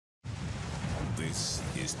This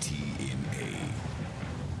is TNA,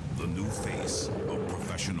 the new face of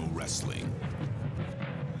professional wrestling.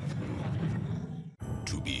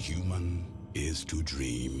 To be human is to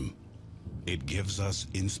dream. It gives us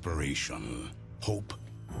inspiration, hope,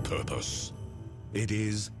 purpose. It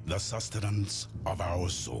is the sustenance of our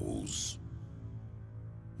souls.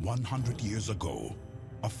 100 years ago,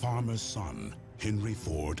 a farmer's son, Henry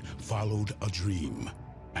Ford, followed a dream.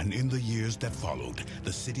 And in the years that followed,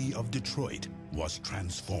 the city of Detroit was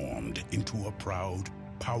transformed into a proud,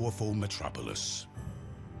 powerful metropolis.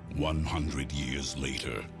 100 years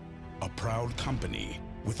later, a proud company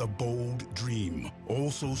with a bold dream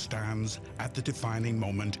also stands at the defining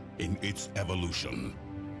moment in its evolution.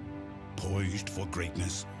 Poised for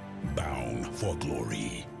greatness, bound for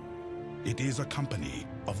glory. It is a company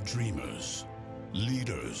of dreamers,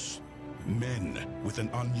 leaders, men with an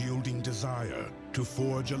unyielding desire to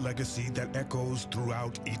forge a legacy that echoes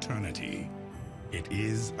throughout eternity. It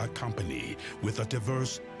is a company with a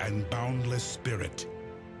diverse and boundless spirit.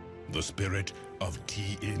 The spirit of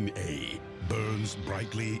TNA burns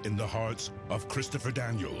brightly in the hearts of Christopher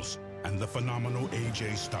Daniels and the phenomenal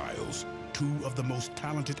AJ Styles, two of the most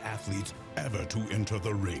talented athletes ever to enter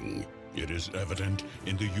the ring. It is evident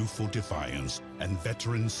in the youthful defiance and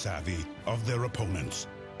veteran savvy of their opponents,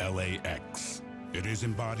 LAX. It is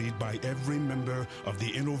embodied by every member of the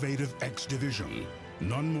innovative X division,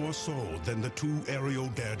 none more so than the two aerial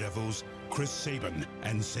daredevils, Chris Sabin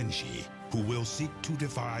and Senshi, who will seek to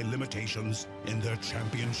defy limitations in their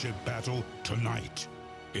championship battle tonight.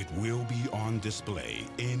 It will be on display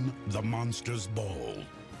in the Monsters Ball,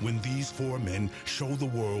 when these four men show the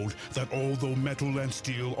world that although metal and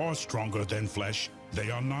steel are stronger than flesh, they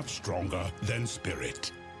are not stronger than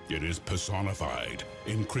spirit. It is personified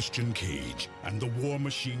in Christian Cage and the war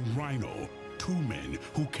machine Rhino, two men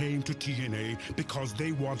who came to TNA because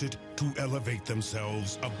they wanted to elevate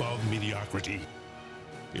themselves above mediocrity.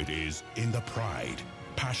 It is in the pride,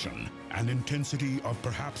 passion, and intensity of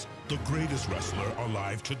perhaps the greatest wrestler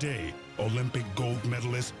alive today, Olympic gold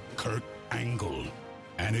medalist Kurt Angle.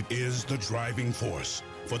 And it is the driving force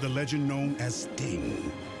for the legend known as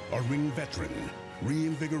Sting, a ring veteran,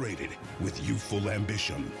 reinvigorated with youthful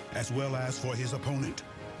ambition, as well as for his opponent,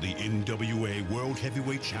 the NWA World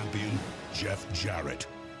Heavyweight Champion, Jeff Jarrett.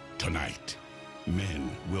 Tonight,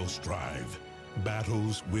 men will strive,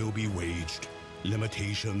 battles will be waged,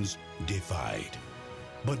 limitations defied.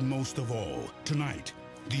 But most of all, tonight,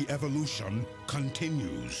 the evolution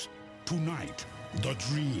continues. Tonight, the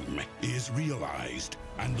dream is realized,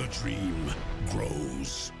 and the dream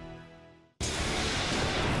grows.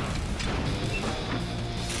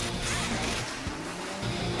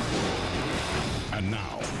 And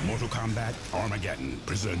now, Mortal Kombat Armageddon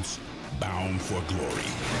presents Bound for Glory.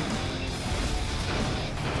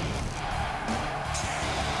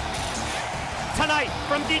 Tonight,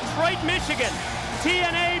 from Detroit, Michigan,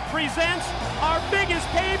 TNA presents our biggest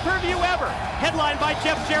pay-per-view ever, headlined by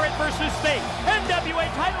Jeff Jarrett versus Sting, NWA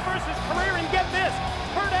title versus career, and get this,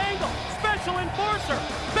 Kurt Angle, special enforcer.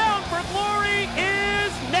 Bound for Glory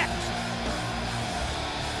is next.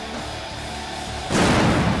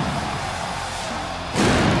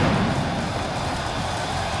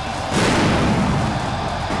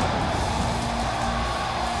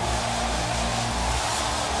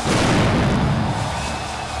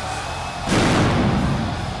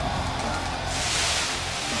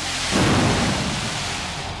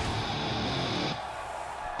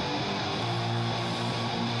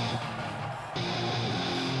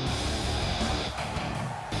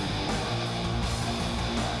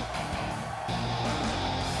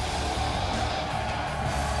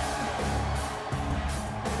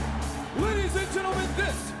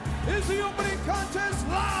 Is the opening contest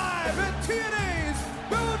live at TNA's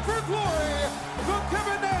Bound for Glory, the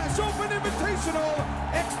Kevin Nash Open Invitational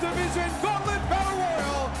X Division Gauntlet Battle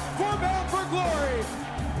Royal for Bound for Glory.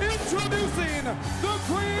 Introducing the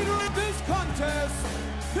creator of this contest,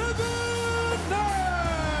 Kevin Nash.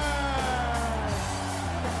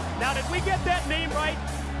 Now, did we get that name right?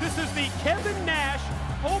 This is the Kevin Nash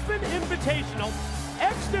Open Invitational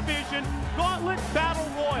X Division Gauntlet Battle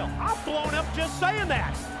Royal. I'm blown up just saying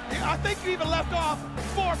that. I think you even left off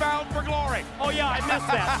for Bound for Glory. Oh, yeah, I missed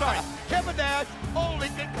that. Sorry. Kevin Nash only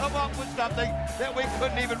could come up with something that we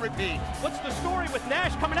couldn't even repeat. What's the story with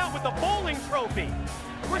Nash coming out with the bowling trophy?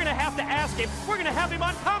 We're going to have to ask him. We're going to have him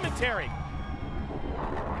on commentary.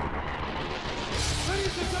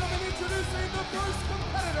 Ladies and gentlemen, introducing the first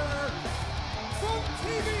competitor from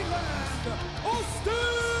TV Land,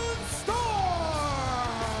 Austin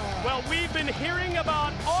Starr. Well, we've been hearing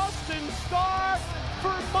about Austin Starr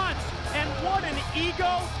for months. And what an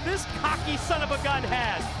ego this cocky son of a gun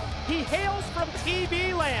has. He hails from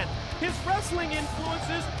TV land. His wrestling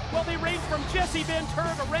influences, well, they range from Jesse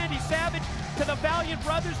Ventura to Randy Savage to the Valiant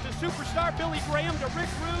Brothers to superstar Billy Graham to Rick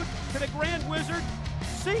Rude to the Grand Wizard.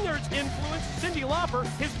 Singer's influence, Cyndi Lauper,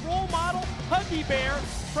 his role model, Huggy Bear,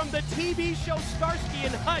 from the TV show Starsky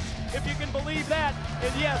and Hutch, if you can believe that.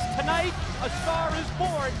 And yes, tonight, a star is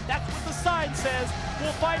born. That's what the sign says.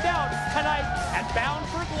 We'll find out tonight at Bound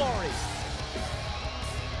for Glory.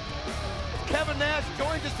 Kevin Nash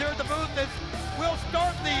joins us here at the booth as we'll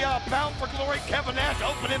start the Bound for Glory Kevin Nash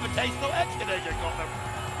Open Invitational X Division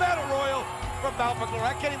Battle Royal for Bound for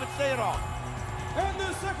Glory. I can't even say it all. And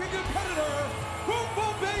the second competitor from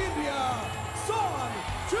Bombay, India,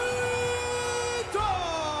 Sanjay Dutt.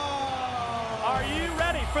 Are you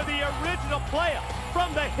ready for the original player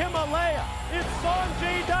from the Himalaya? It's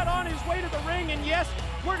Sanjay Dutt on his way to the ring, and yes,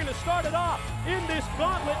 we're going to start it off in this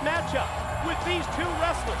gauntlet matchup with these two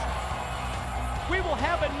wrestlers. We will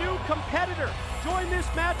have a new competitor join this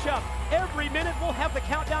matchup. Every minute we'll have the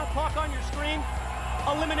countdown clock on your screen.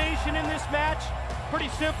 Elimination in this match, pretty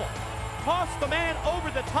simple. Toss the man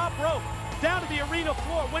over the top rope, down to the arena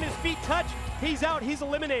floor. When his feet touch, he's out, he's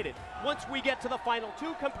eliminated. Once we get to the final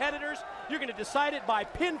two competitors, you're going to decide it by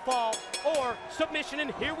pinfall or submission,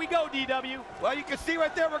 and here we go, DW. Well, you can see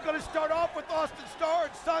right there, we're going to start off with Austin Starr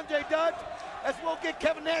and Sanjay Dutt, as we'll get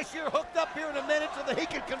Kevin Nash here hooked up here in a minute so that he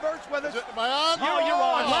can converse with us. Am I on? You're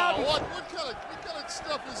on. Oh, what kind of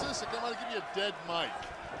stuff is this? I'm going to give you a dead mic.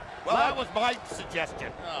 Well, that was my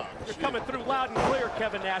suggestion. Oh, You're coming through loud and clear,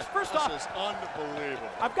 Kevin Nash. First off, this is unbelievable.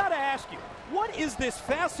 I've got to ask you, what is this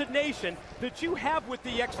fascination that you have with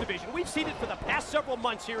the X Division? We've seen it for the past several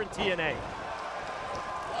months here in TNA.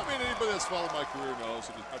 I mean, anybody that's followed my career knows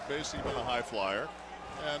that I've basically been a high flyer.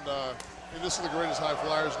 And this is the greatest high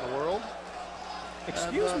flyers in the world.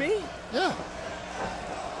 Excuse me? Yeah.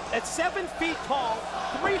 At 7 feet tall,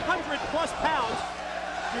 300 plus pounds,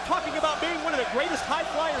 you're talking about being one of the greatest high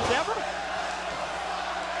flyers ever?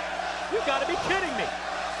 You've got to be kidding me.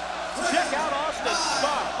 Check out Austin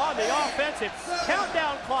Starr on the offensive.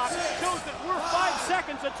 Countdown clock shows that we're 5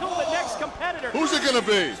 seconds until the next competitor. Who's it going to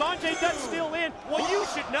be? Sanjay Dutt's still in. Well, you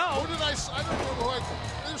should know. Who did I don't remember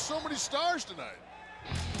who there's so many stars tonight.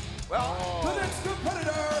 Well, The next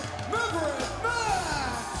competitor, Maverick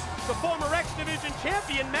Matt. The former X Division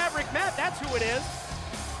champion, Maverick Matt, that's who it is.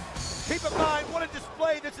 keep in mind what a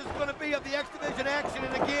display this is going to be of the X Division action.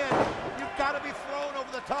 And again, you've got to be thrown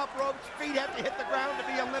over the top ropes. Feet have to hit the ground to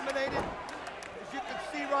be eliminated. As you can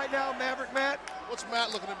see right now, Maverick Matt. What's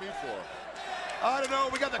Matt looking at me for? I don't know.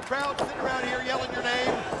 We got the crowd sitting around here yelling your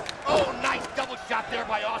name. Oh, nice double shot there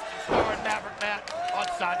by Austin Starr and Maverick Matt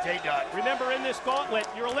on Sanjay Dutt. Remember, in this gauntlet,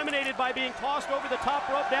 you're eliminated by being tossed over the top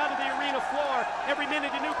rope down to the arena floor. Every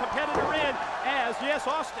minute a new competitor in as, yes,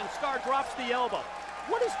 Austin Starr drops the elbow.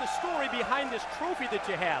 What is the story behind this trophy that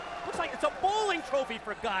you have? Looks like it's a bowling trophy,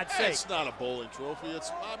 for God's sake. It's not a bowling trophy. It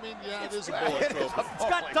is a bowling trophy. It's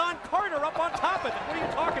got Don Carter up on top of it. What are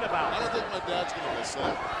you talking about? I don't think my dad's going to miss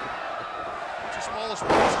that. It's the smallest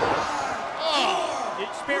one. Oh! It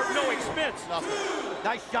spared no expense. Nothing.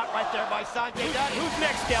 Nice shot right there by Sanjay Dutt. Who's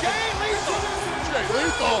next, Kevin? Jay Lethal! Jay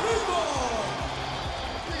Lethal!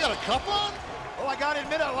 You got a cup on? Well, I got to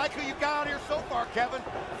admit, I like who you got out here so far, Kevin.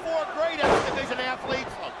 4 great X Division athletes.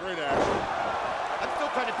 Oh, great action. I'm still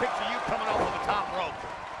trying to picture you coming off of the top rope.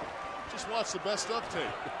 Just watch the best of tape.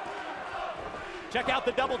 Check out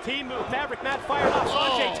the double team move. Maverick Matt fired off.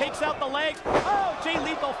 Sanjay takes out the legs. Oh, Jay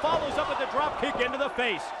Lethal follows up with a drop kick into the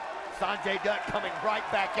face. Sanjay Dutt coming right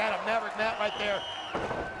back at him. Maverick Matt right there,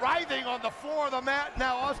 writhing on the floor of the mat.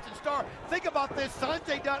 Now Austin Starr. Think about this.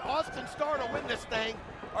 Sanjay Dutt, Austin Starr to win this thing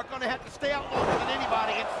are going to have to stay out longer than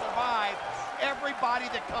anybody and survive everybody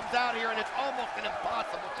that comes out here, and it's almost an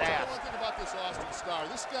impossible task. One thing about this Austin Starr,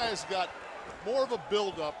 this guy's got more of a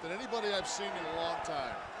build-up than anybody I've seen in a long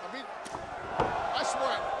time. I mean, I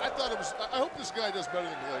swear, I hope this guy does better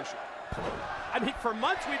than Glacier. I mean, for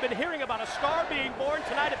months we've been hearing about a star being born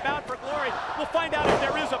tonight at Bound for Glory. We'll find out if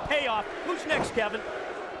there is a payoff. Who's next, Kevin? I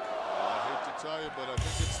hate to tell you, but I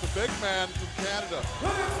think it's the big man from Canada.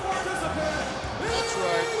 The next participant That's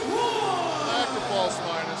right. Active False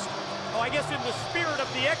Minus. Oh, I guess in the spirit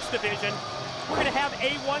of the X Division, we're going to have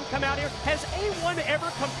A1 come out here. Has A1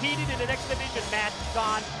 ever competed in an X Division match,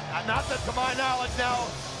 Don? Not that to my knowledge now.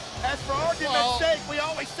 As for argument's sake, we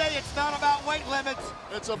always say it's not about weight limits.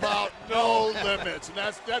 It's about no limits, and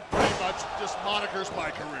that pretty much just monikers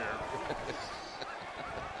my career.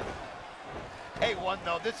 A1,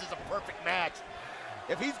 though, this is a perfect match.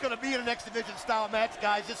 If he's going to be in an X Division style match,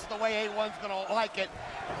 guys, this is the way A1's going to like it.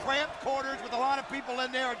 Cramped quarters with a lot of people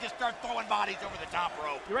in there and just start throwing bodies over the top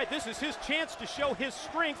rope. You're right, this is his chance to show his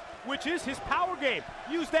strength, which is his power game.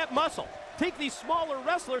 Use that muscle. Take these smaller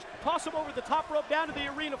wrestlers, toss them over the top rope down to the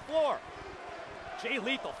arena floor. Jay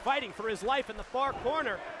Lethal fighting for his life in the far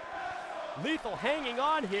corner. Lethal hanging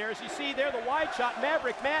on here. As you see there, the wide shot.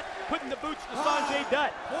 Maverick Matt putting the boots to Sanjay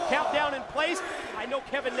Dutt. Countdown in place. I know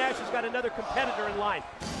Kevin Nash has got another competitor in line.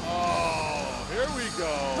 Oh, here we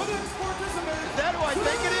go. Is that who I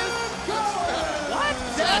think it is? What?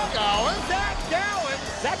 Zach Gowen. Zach Gowen.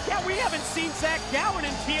 Zach Gowen. We haven't seen Zach Gowen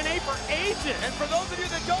in TNA for ages. And for those of you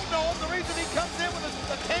that don't know him, the reason he comes in with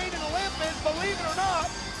a cane and a limp is, believe it or not,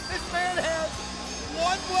 this man has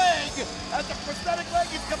one leg. That's a prosthetic leg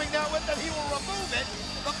he's coming down with, that he will remove it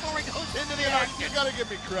before he goes into the action. You gotta give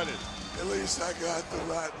me credit. At least I got the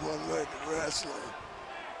right one-legged wrestler.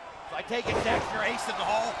 So I take it Zach's your ace in the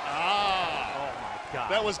hole. Ah. Oh my God.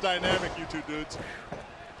 That was dynamic, you two dudes.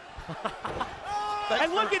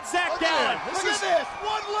 And look at Zach Gowen. Look at this,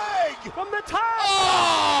 one leg. From the top.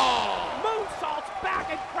 Oh! Moonsaults back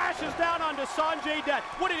and crashes down onto Sanjay Dutt.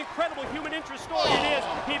 What an incredible human interest story it is.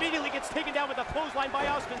 He immediately gets taken down with a clothesline by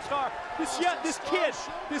Austin Starr. This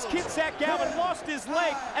kid Zach Gowen lost his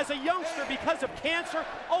leg as a youngster because of cancer.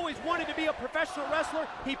 Always wanted to be a professional wrestler.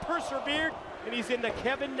 He persevered, and he's in the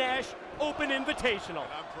Kevin Nash Open Invitational.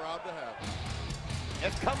 I'm proud to have him.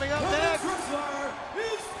 It's coming up next.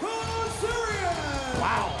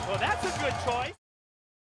 Wow, well that's a good choice.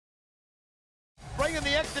 Bringing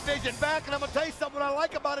the X Division back, and I'm gonna tell you something. What I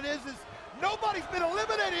like about it is nobody's been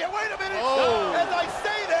eliminated yet. Wait a minute. Oh. As I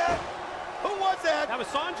say that, who was that? That was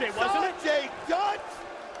Sanjay, wasn't it? Sanjay Dutt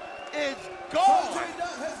is gone.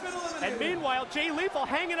 And meanwhile, Jay Lethal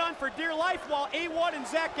hanging on for dear life while A1 and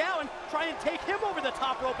Zach Gowen try and take him over the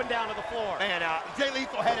top rope and down to the floor. Man, Jay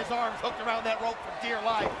Lethal had his arms hooked around that rope for dear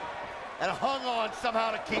life and hung on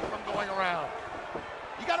somehow to keep from going around.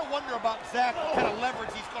 You got to wonder about Zach, what kind of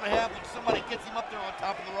leverage he's going to have when somebody gets him up there on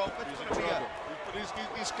top of the rope. He's in trouble.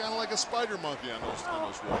 He's kind of like a spider monkey on those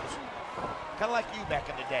ropes. Kind of like you back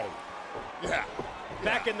in the day. Yeah.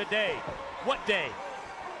 Back in the day. What day?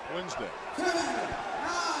 Wednesday.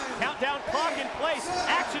 Countdown clock in place.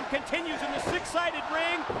 Action continues in the six-sided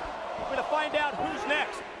ring. We're going to find out who's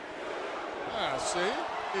next. See?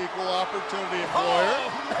 Equal opportunity employer.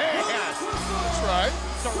 Oh, man. That's right.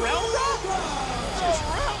 Sorelda?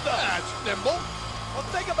 Sorelda. That's nimble. Well,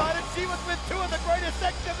 think about it. She was with two of the greatest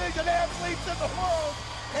X Division athletes in the world,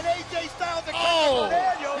 and AJ Styles and Christopher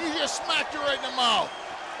Daniels. He just smacked her right in the mouth.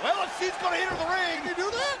 Well, if she's going to enter the ring, Can you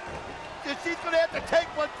do that? she's going to have to take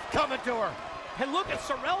what's coming to her. And look at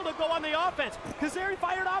Sorelda go on the offense. Kazarian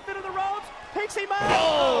fired off into the ropes. Takes him out.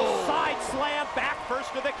 Oh. Side slam back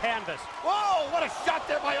first to the canvas. Whoa, what a shot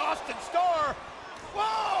there by Austin Starr.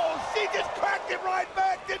 Whoa, she just cracked him right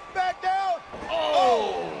back, didn't back down.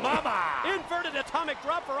 Oh, mama. Inverted atomic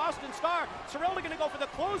drop for Austin Starr. Sorelda going to go for the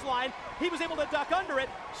clothesline. He was able to duck under it.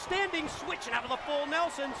 Standing switching out of the full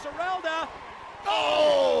Nelson. Sorelda.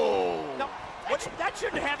 Oh. No, that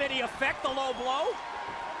shouldn't have any effect, the low blow.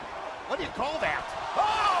 What do you call that?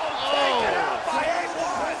 Oh, taken out by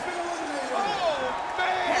A1. Oh,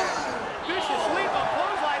 man. Vicious leap of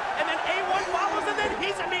clothesline, and then A1 follows, and then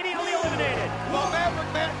he's immediately eliminated. Well,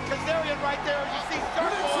 Maverick Matt Kazarian right there. You see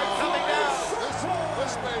Shark Boy coming down.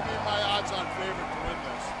 This may be my odds-on favorite to win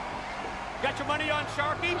this. Got your money on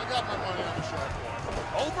Sharky? I got my money on the Shark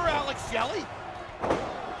Boy. Over Alex Shelley?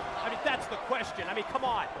 I mean, that's the question. I mean, come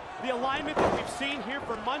on. The alignment that we've seen here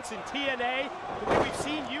for months in TNA, the way we've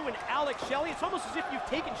seen you and Alex Shelley, it's almost as if you've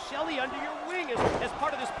taken Shelley under your wing as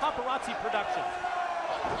part of this paparazzi production.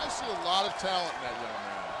 I see a lot of talent in that young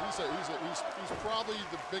man. He's probably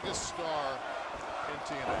the biggest star in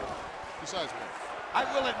TNA, besides me. I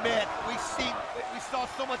will admit, we saw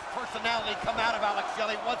so much personality come out of Alex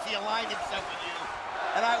Shelley once he aligned himself with you.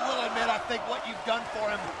 And I will admit, I think what you've done for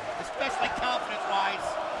him, especially confidence-wise,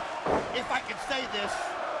 if I can say this,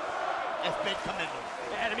 has been commendable.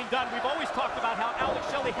 And I mean, Don, we've always talked about how Alex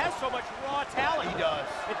Shelley has so much raw talent. He does.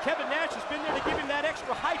 And Kevin Nash has been there to give him that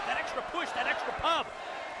extra hype, that extra push, that extra pump.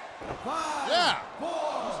 Yeah.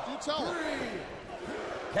 You tell him.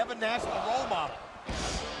 Kevin Nash, the role model.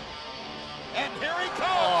 And here he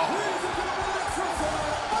comes.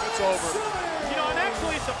 It's over. You know, I'm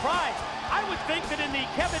actually surprised. I would think that in the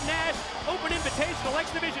Kevin Nash Open Invitational X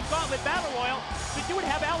Division Gauntlet Battle Royal, that you would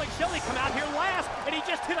have Alex Shelley come out here last, and he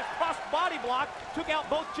just hit a cross body block, took out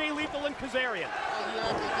both Jay Lethal and Kazarian. Well, you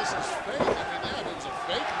act like this is fake. I mean, yeah, if it was a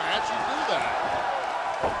fake match, you'd do that.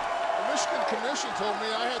 The Michigan Commission told me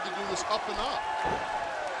I had to do this up and up.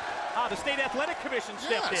 The State Athletic Commission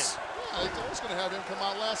stepped in. Yeah, I was going to have him come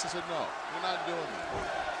out last. I said, no, you're not doing that.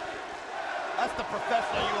 That's the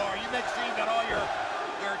professional you are. You make sure you got all your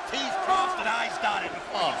T's crossed and I's dotted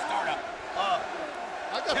before you start up.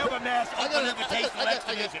 I got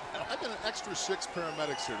an extra 6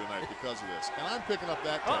 paramedics here tonight because of this, and I'm picking up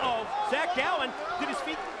that. Zach Gowen, did his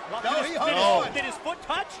feet? Did his foot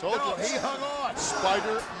touch? He hung on.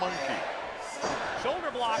 Spider monkey.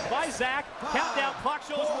 Shoulder block by Zach. Countdown clock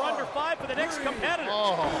shows we're under 5 for the next competitor.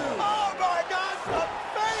 Oh my gosh, the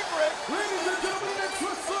favorite. Ladies and gentlemen, next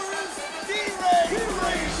wrestler is D-Ray.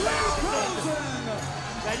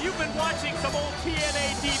 Now you've been watching some old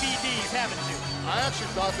TNA DVDs, haven't you? I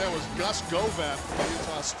actually thought that was Gus Govan from the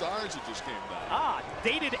Utah Stars who just came down.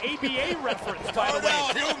 Dated ABA reference, by the way.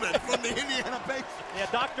 Hillman from the Indiana Pacers. Yeah,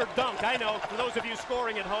 Dr. Dunk, I know, for those of you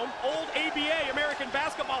scoring at home. Old ABA, American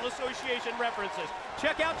Basketball Association references.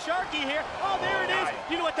 Check out Sharky here. Oh, there it is.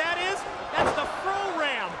 You know what that is? That's the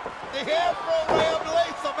Fro-Ram. The Fro-Ram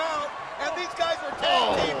lays them out, and these guys were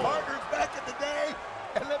tag team partners back in the day.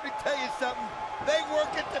 And let me tell you something, they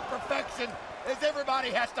work it to perfection, as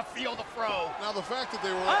everybody has to feel the Fro. Now the fact that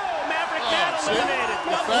they were Maverick Matt eliminated.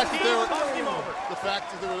 The fact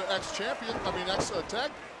that they were ex-champion,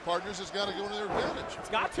 ex-tag partners has got to go to their advantage.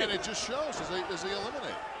 It's got to. And it just shows as they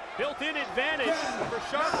eliminate. Built-in advantage for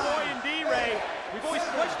Shark Boy and D-Ray. We've always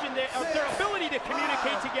questioned their ability to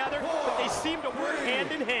communicate together, but they seem to work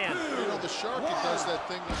hand in hand. You know, the Shark, it does that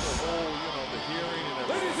thing with the whole, the hearing and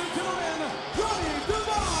everything. Ladies and gentlemen, Johnny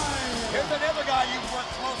Divine. Here's another guy you've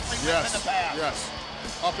worked closely with in the past. Yes,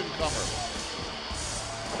 up-and-comer.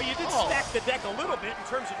 But you did stack the deck a little bit in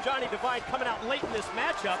terms of Johnny Divine coming out late in this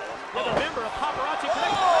matchup. Another member of Paparazzi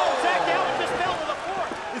Connection. Zach Gowen just fell to the floor.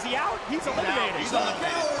 Is he out? He's eliminated. Zach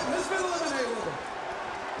Gowen has been eliminated.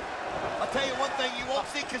 I'll tell you one thing, you won't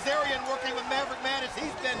see Kazarian working with Maverick Manis.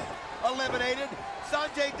 He's been eliminated.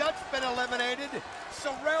 Sanjay Dutt's been eliminated.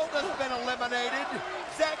 Sorrelda's been eliminated.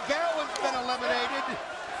 Zach Gowen's been eliminated.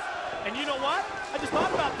 And you know what? I just thought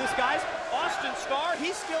about this, guys. Austin Starr,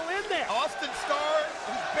 he's still in there. Austin Starr,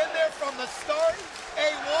 who's been there from the start.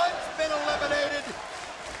 A1's been eliminated.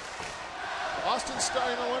 Austin Starr,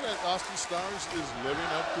 you know what? Austin Starr is living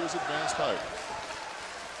up to his advanced height.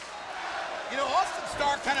 You know, Austin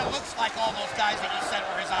Starr kind of looks like all those guys that you said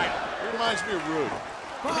were his idol. He reminds me of Rude.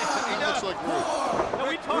 He looks like Rude. Now,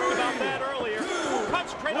 we talked about that earlier. We'll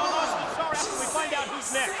concentrate on Austin Starr after we find out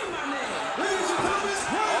who's next.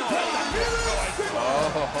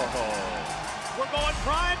 We're going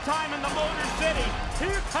prime time in the Motor City.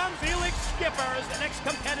 Here comes Elix Skipper as the next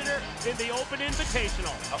competitor in the Open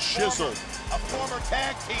Invitational. A former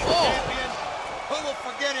tag team champion. Who will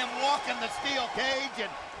forget him walking the steel cage?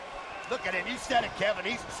 And look at him. You said it, Kevin.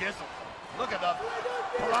 He's chiseled. Look at the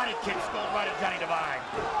karate kick going right at Johnny Divine.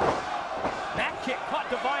 That kick caught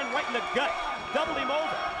Divine right in the gut. Doubled him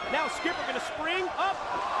over. Now Skipper going to spring up,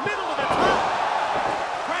 middle of the top.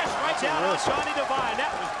 Crashed right down on Johnny Divine.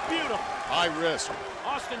 That was beautiful. High risk.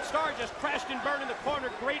 Austin Starr just crashed and burned in the corner.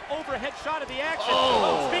 Great overhead shot of the action.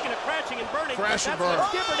 Speaking of crashing and burning, Crash and burn.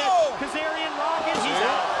 Skipper did. Kazarian rocket. He's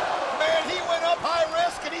out. Man, he went up high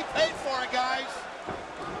risk and he paid for it, guys.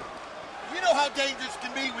 You know how dangerous it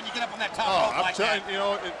can be when you get up on that top rope like that. You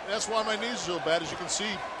know, that's why my knees are so bad. As you can see,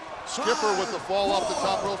 Skipper with the fall off the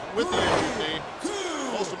top rope with the injured knee.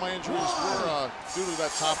 Most of my injuries were due to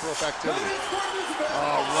that top rope activity.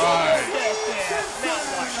 All right.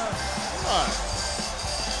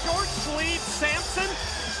 Short sleeve Sampson.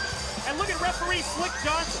 And look at referee Slick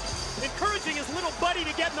Johnson encouraging his little buddy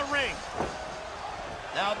to get in the ring.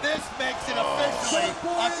 Now this makes it officially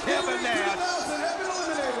a Kevin Nash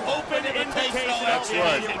Open Invitational. That's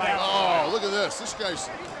right. Oh, look at this. This guy's,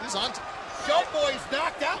 he's on. Shark Boy's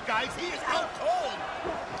knocked out, guys. He is out cold.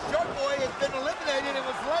 Shark Boy has been eliminated and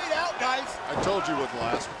was laid out, guys. I told you it wouldn't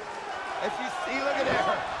last. If you see, look at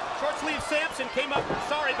there. Short sleeve Sampson came up,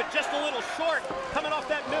 sorry, but just a little short, coming off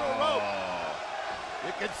that middle rope.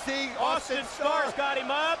 You can see Austin Starr's got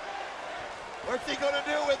him up. What's he going to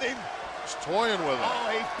do with him? He's toying with him.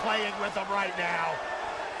 Oh, he's playing with him right now.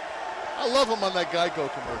 I love him on that Geico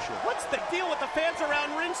commercial. What's the deal with the fans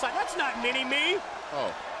around ringside? That's not mini-me.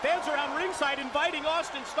 Oh. Fans around ringside inviting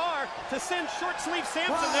Austin Starr to send short sleeve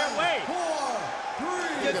Sampson their way. 4,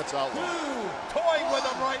 3, He gets outlawed. Toying with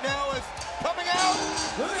him right now is coming out.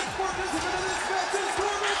 The next participant in this match is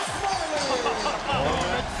Norman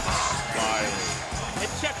Smiley. And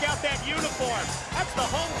check out that uniform. That's the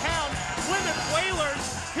hometown Plymouth Whalers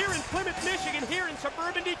here in Plymouth, Michigan, here in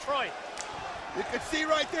suburban Detroit. You can see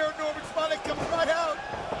right there Norman Smiley comes right out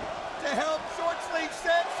to help short sleeve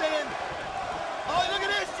Sampson. Oh, look at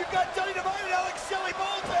this. You've got Johnny Divine and Alex Shelley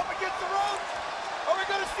Bowles up against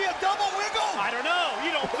I don't know.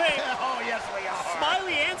 You don't think? Oh, yes, we are.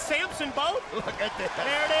 Smiley and Sampson both? Look at this.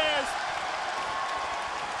 There it is.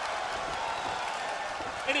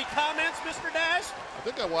 Any comments, Mr. Nash? I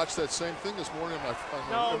think I watched that same thing this morning in my room.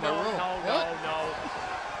 No.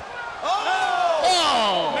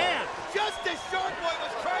 Oh! Man. Just as Shark Boy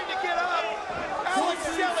was trying to get up, Alex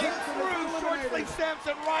Shelley threw Short Sleeve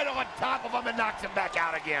Sampson right on top of him and knocks him back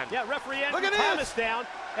out again. Yeah, referee Andrew Look at Thomas this. down.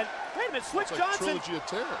 And wait a minute, Slick It's like Johnson Trilogy of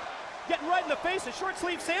Terror. getting right in the face of Short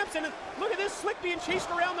Sleeve Sampson. And look at this, Slick being chased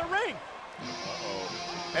around the ring.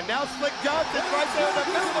 And now Slick Johnson's right there in the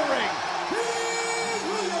middle of the ring.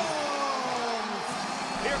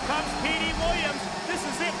 Here comes Petey Williams. This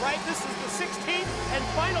is it, right? This is the 16th and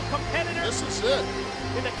final competitor This is it.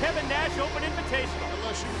 in the Kevin Nash Open Invitational.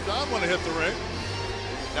 Unless you and Don want to hit the ring.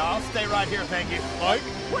 No, I'll stay right here, thank you. Mike?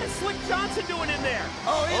 What is Slick Johnson doing in there?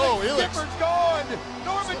 Oh, Elix. Skipper's gone.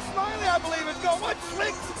 Norman Smiley, I believe, is going. What,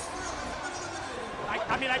 Slick?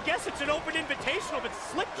 I mean, I guess it's an open invitational, but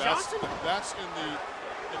Slick Johnson? That's in the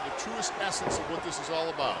truest essence of what this is all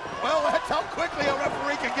about. Well, that's how quickly a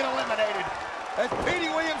referee can get eliminated. As Petey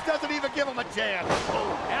Williams doesn't even give him a chance.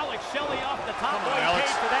 Alex Shelley off the top. Come on, Boy, he Alex.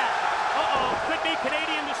 paid for that. Could be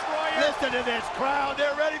Canadian Destroyer. Listen to this crowd.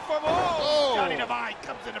 They're ready for more. Oh. Johnny Devine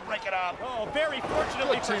comes in to break it up. Oh, very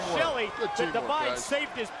fortunately Good for teamwork. Shelley, Good that teamwork, Divine guys.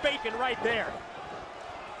 saved his bacon right there.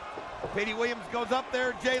 Petey Williams goes up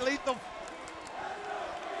there. Jay Lethal.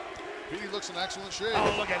 Petey looks in excellent shape.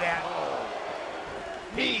 Oh, look at that.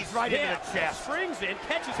 Knees right into the chest. Strings in,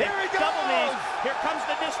 catches There it. he goes. Double knees. Here comes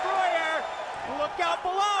the Destroyer. Look out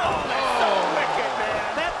below. Oh, that's so wicked, man.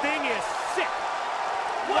 That thing is sick.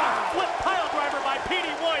 What a flip pile driver by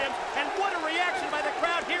Petey Williams, and what a reaction by the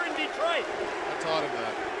crowd here in Detroit. I taught him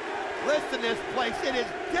that. Listen to this place. It is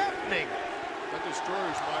deafening. That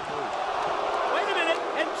Destroyer's my move. Wait a minute,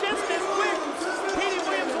 and just as quick, Petey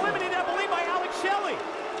Williams eliminated, I believe, by Alex Shelley.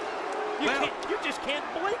 You just can't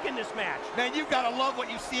blink in this match. Man, you've got to love what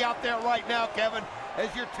you see out there right now, Kevin,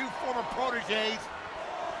 as your two former proteges,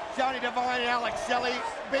 Johnny Devine and Alex Shelley,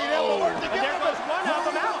 being able to work And together. there goes one of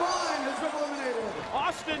them out. Devine has been eliminated.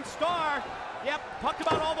 Austin Starr, yep, talked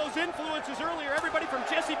about all those influences earlier. Everybody from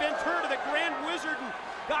Jesse Ventura to the Grand Wizard and,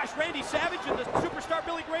 gosh, Randy Savage and the superstar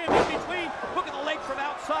Billy Graham in between. Look at the leg from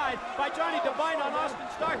outside by Johnny Devine on Austin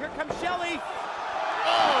Starr. Here comes Shelley.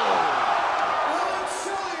 Alex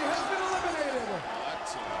Shelley has been eliminated.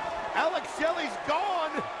 Alex Shelley's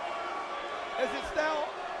gone, as it's now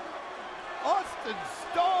Austin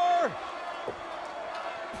Starr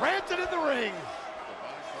prancing in the ring.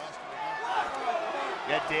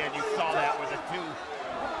 Yeah, Dan, you saw that with the two.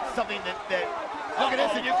 Something that look at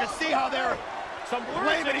this, and you can see how they're Some words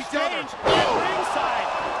blaming each other. exchanged at ringside.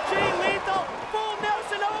 Jay Lethal, full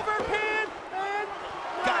Nelson overpin, and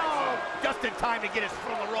got just in time to get his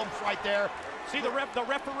foot on the ropes right there. see, the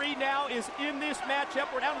referee now is in this matchup.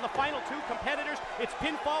 We're down to the final two competitors. It's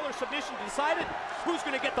pinfall or submission decided. Who's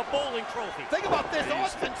going to get the bowling trophy? Think about this,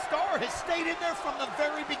 Austin Starr has stayed in there from the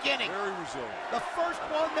very beginning. Very resilient. The first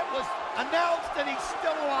one that was announced, and he's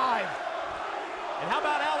still alive. And how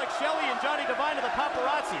about Alex Shelley and Johnny Devine of the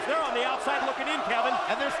Paparazzis? They're on the outside looking in, Kevin.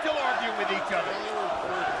 And they're still arguing with each other. They were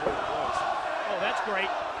third place. Oh, that's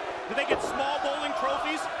great. Do they get small bowling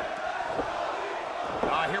trophies?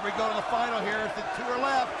 Here we go to the final here. The two are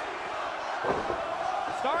left.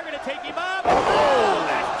 Starr going to take him up. Oh,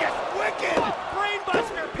 that's just wicked.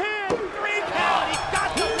 Brainbuster pin. 3 count. He got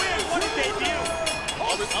the win. What a debut.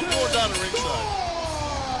 I'm going down to ringside.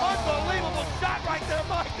 Unbelievable shot right there,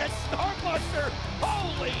 Mike. That Starbuster.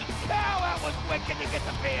 Holy cow, that was wicked to get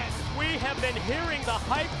the pin. We have been hearing the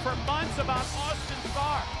hype for months about Austin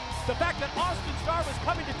Starr. The fact that Austin Starr was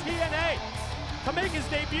coming to TNA to make his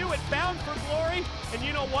debut at Bound for Glory. And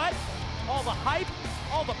you know what? All the hype,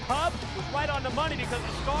 all the pub was right on the money because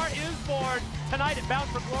the Star is born tonight at Bound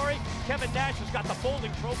for Glory. Kevin Nash has got the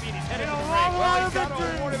bowling trophy and he's headed to the ring. Well, he's got to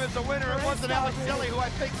award him as the winner. It wasn't Alex Shelley, who I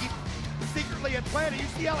think he secretly had planned. You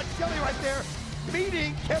see Alex Shelley right there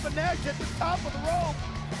meeting Kevin Nash at the top of the rope.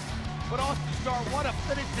 But Austin Starr, what a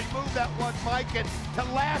finishing move that was, Mike. And to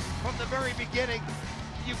last from the very beginning,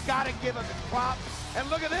 you've got to give him his props. And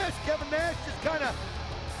look at this, Kevin Nash just kind of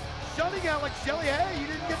shunning Alex Shelley. Hey, you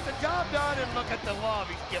didn't get the job done. And look at the love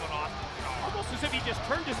he's giving Austin Starr. Almost as if he just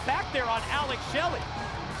turned his back there on Alex Shelley.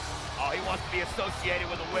 Oh, he wants to be associated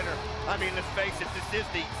with a winner. I mean, let's face it, this is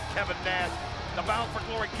the Kevin Nash, the Bound for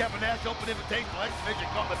Glory Kevin Nash Open Invitational X-Division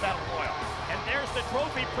Gauntlet Battle Royal. And there's the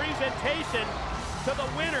trophy presentation to the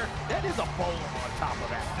winner. That is a bowler on top of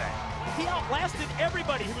that thing. He outlasted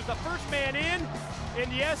everybody. He was the first man in.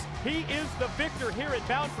 And yes, he is the victor here at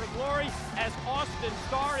Bound for Glory as Austin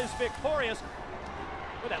Starr is victorious.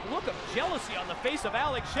 with that look of jealousy on the face of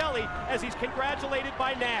Alex Shelley as he's congratulated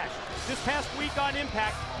by Nash. This past week on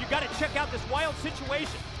Impact, you got to check out this wild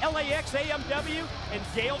situation. LAX, AMW, and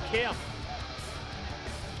Gail Kim.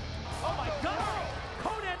 Oh my God!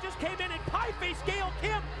 Conan just came in and pie-faced Gail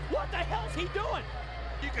Kim. What the hell's he doing?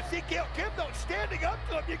 You can see Gail Kim, though, standing up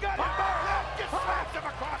to him. You got him that just slaps him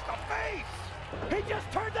across the face. He just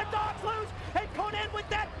turned the dogs loose, and Conan with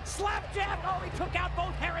that slap jab. Oh, he took out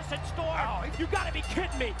both Harris and Storm. Oh, you gotta be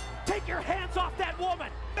kidding me. Take your hands off that woman.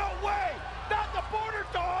 No way! Not the border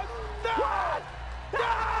dog! No! What? No!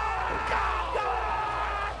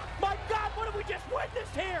 God! My God, what have we just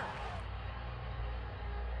witnessed here?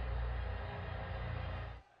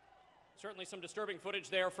 Certainly some disturbing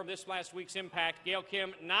footage there from this last week's Impact. Gail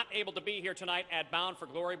Kim not able to be here tonight at Bound for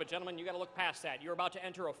Glory, but gentlemen, you got to look past that. You're about to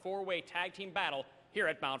enter a four-way tag team battle here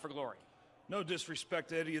at Bound for Glory. No disrespect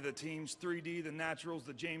to any of the teams, 3D, the Naturals,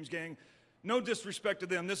 the James Gang. No disrespect to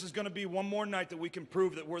them. This is going to be one more night that we can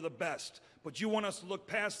prove that we're the best. But you want us to look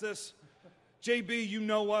past this? JB, you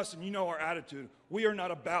know us and you know our attitude. We are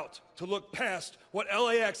not about to look past what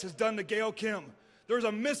LAX has done to Gail Kim. There's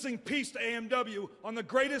a missing piece to AMW on the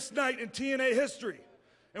greatest night in TNA history.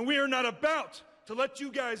 And we are not about to let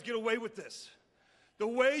you guys get away with this. The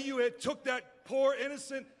way you had took that poor,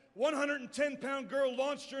 innocent, 110-pound girl,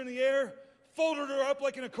 launched her in the air, folded her up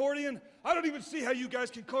like an accordion, I don't even see how you guys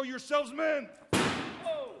can call yourselves men.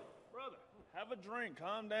 Whoa, brother, have a drink,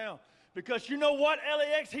 calm down. Because you know what,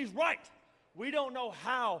 LAX, he's right. We don't know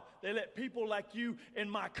how they let people like you in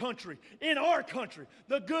my country, in our country,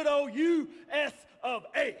 the good old U.S. of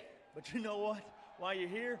A. But you know what? While you're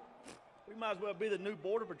here, we might as well be the new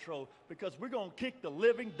Border Patrol because we're going to kick the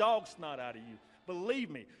living dog snot out of you. Believe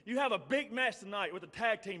me, you have a big match tonight with the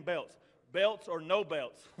tag team belts. Belts or no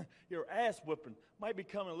belts. Your ass whipping might be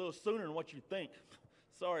coming a little sooner than what you think.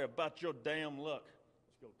 Sorry about your damn luck.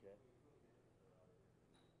 Let's go, Cat.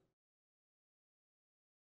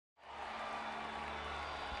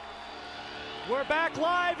 We're back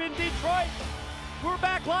live in Detroit. We're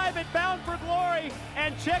back live at Bound for Glory.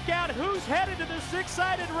 And check out who's headed to the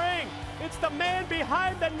six-sided ring. It's the man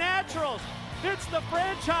behind the Naturals. It's the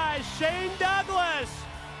franchise, Shane Douglas.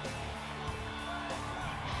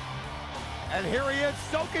 And here he is,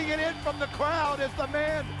 soaking it in from the crowd as the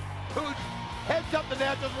man who heads up the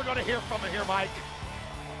Naturals. We're going to hear from him here, Mike.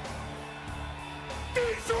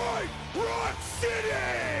 Detroit Rock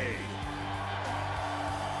City!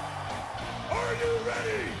 Are you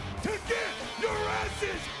ready to get your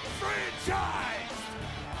asses franchised?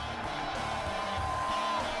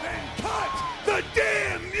 Then cut the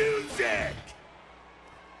damn music!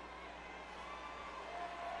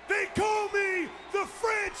 They call me the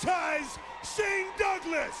franchise Shane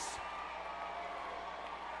Douglas.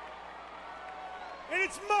 And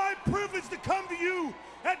it's my privilege to come to you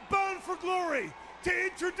at Bound for Glory to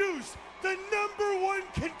introduce the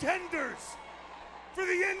 #1 contenders for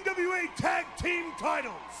the NWA Tag Team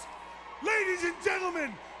titles. Ladies and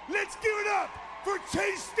gentlemen, let's give it up for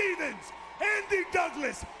Chase Stevens, Andy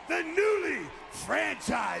Douglas, the newly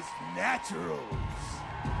franchised Naturals.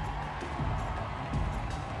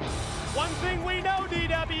 One thing we know,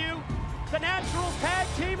 DW, the Naturals tag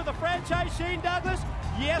team of the franchise Shane Douglas,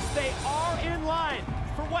 yes, they are in line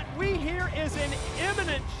for what we hear is an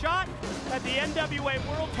imminent shot at the NWA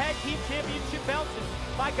World Tag Team Championship belts. And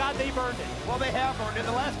by God, they've earned it. Well, they have earned it.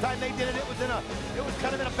 The last time they did it, it was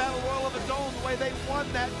kind of in a battle royal of its own, the way they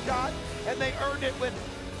won that shot, and they earned it with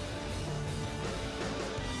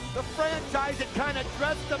the franchise that kind of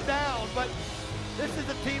dressed them down. But this is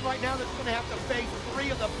a team right now that's going to have to face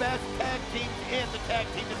three of the best tag teams in the tag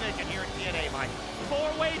team division here at TNA, Mike.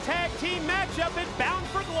 Four-way tag team matchup at Bound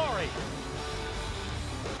for Glory.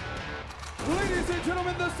 Ladies and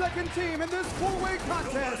gentlemen, the second team in this four-way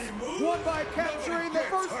contest won by capturing the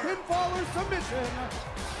first pinfall or submission.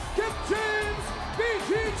 Get James,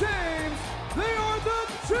 BG James. They are the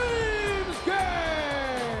James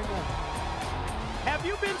Gang. Have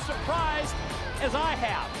you been surprised, as I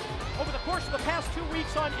have, over the course of the past 2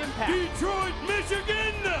 weeks on Impact? Detroit,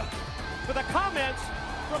 Michigan. For the comments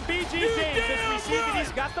from BG James as we see that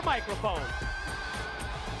he's got the microphone.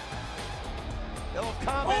 They'll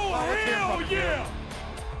comment. Oh, hell yeah!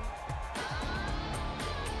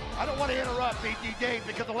 I don't want to interrupt BG James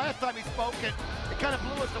because the last time he spoke, it kind of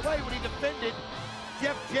blew us away when he defended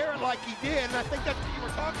Jeff Jarrett like he did, and I think that's what you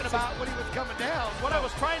were talking about when he was coming down. What I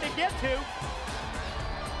was trying to get to,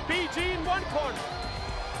 BG in one corner,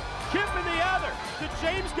 Kim in the other. The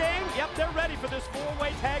James Gang, yep, they're ready for this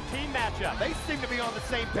four-way tag team matchup. They seem to be on the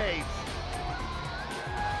same page.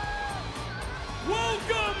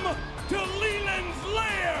 Welcome to Leland's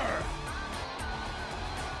Lair.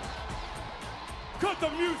 the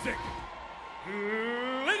music.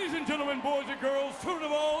 Ladies and gentlemen, boys and girls, children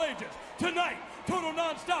of all ages, tonight, Total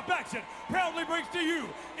Non-Stop Action proudly brings to you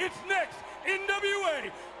its next NWA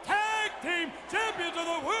Tag Team Champions of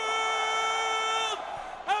the World.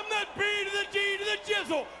 I'm that B to the G to the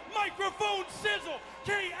jizzle, microphone sizzle,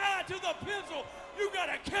 K-I to the pizzle. You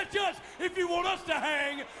gotta catch us if you want us to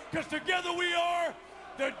hang, because together we are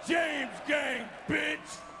the James Gang,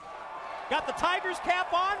 bitch. Got the Tigers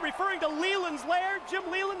cap on, referring to Leland's Lair. Jim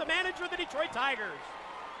Leland, the manager of the Detroit Tigers.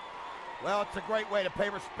 Well, it's a great way to pay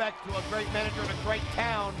respect to a great manager in a great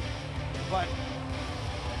town, but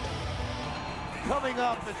coming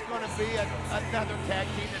up is going to be another tag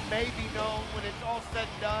team that may be known when it's all said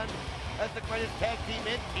and done as the greatest tag team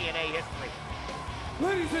in TNA history.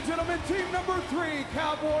 Ladies and gentlemen, team number 3,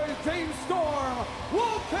 Cowboys James Storm,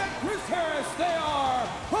 Wildcat Chris Harris. They are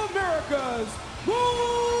America's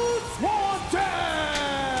Most Wanted.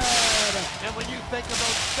 And when you think of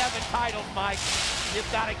those 7 titles, Mike,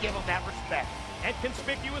 you've got to give them that respect. And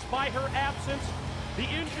conspicuous by her absence, the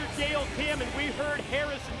injured Gail Kim, and we heard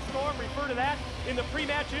Harris and Storm refer to that in the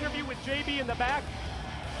pre-match interview with JB in the back.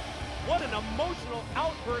 What an emotional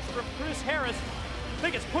outburst from Chris Harris. I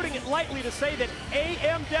think it's putting it lightly to say that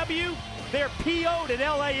AMW, they're PO'd in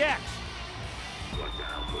LAX.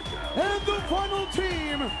 And the final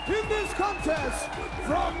team in this contest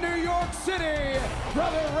from New York City,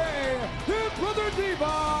 Brother Ray and Brother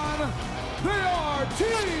Devon. They are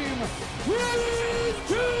Team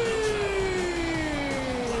 3D.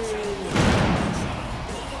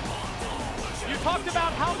 You talked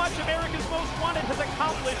about how much America's Most Wanted has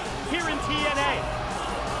accomplished here in TNA.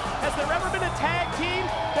 Has there ever been a tag team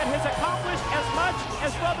that has accomplished as much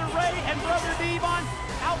as Brother Ray and Brother Devon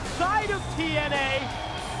outside of TNA?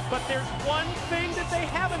 But there's one thing that they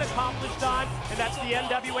haven't accomplished on, and that's the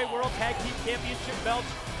NWA World Tag Team Championship belts,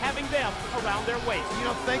 having them around their waist. You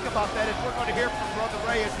know, think about that as we're going to hear from Brother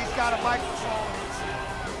Ray as he's got a microphone.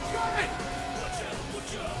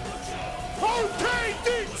 Okay,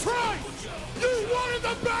 Detroit! You wanted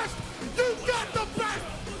the best! You got the best!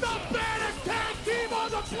 The baddest tag team on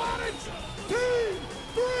the planet! Team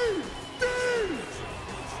 3D!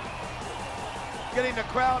 Getting the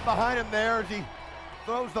crowd behind him there as he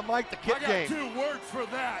throws the mic to Kip James. I got 2 words for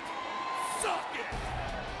that. Suck it!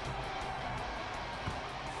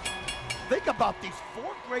 Think about these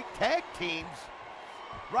 4 great tag teams.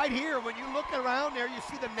 Right here, when you look around there, you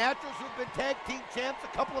see the Naturals who've been tag team champs a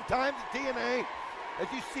couple of times at TNA. As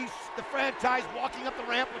you see the franchise walking up the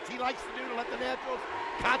ramp, which he likes to do to let the Naturals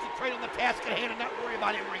concentrate on the task at hand and not worry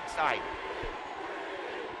about him ringside.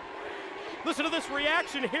 Listen to this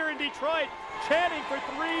reaction here in Detroit, chanting for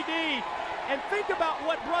 3D. And think about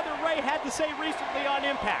what Brother Ray had to say recently on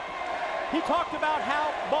Impact. He talked about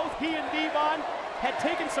how both he and Devon had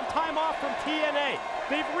taken some time off from TNA.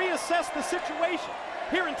 They've reassessed the situation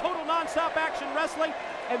here in Total Non-Stop Action Wrestling,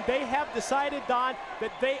 and they have decided, Don,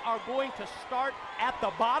 that they are going to start at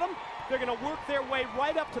the bottom. They're going to work their way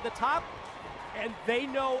right up to the top, and they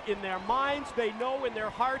know in their minds, they know in their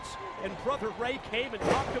hearts, and Brother Ray came and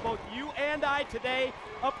talked about you and I today,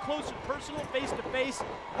 up close and personal, face to face.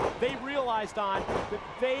 They realized, Don, that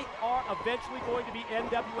they are eventually going to be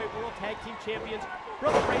NWA World Tag Team Champions.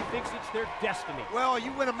 Brother Ray thinks it's their destiny. Well,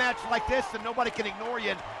 you win a match like this and nobody can ignore you.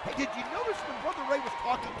 And, hey, did you notice when Brother Ray was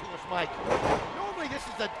talking to us, Mike? Normally this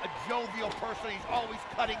is a jovial person. He's always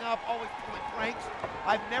cutting up, always pulling pranks.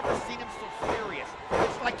 I've never seen him so serious.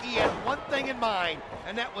 It's like he had one thing in mind,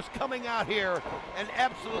 and that was coming out here and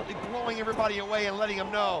absolutely blowing everybody away and letting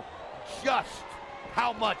them know just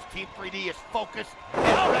how much Team 3D is focused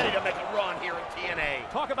and ready to make a run here in TNA.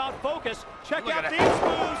 Talk about focus. Check out these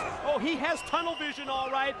moves. Oh, he has tunnel vision, all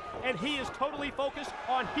right, and he is totally focused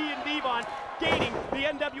on he and Devon gaining the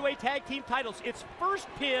NWA Tag Team titles. It's first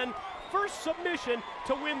pin, first submission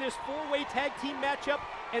to win this 4-way tag team matchup,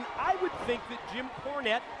 and I would think that Jim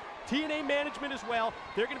Cornette, TNA management as well,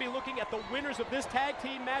 they're going to be looking at the winners of this tag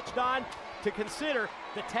team match, Don, to consider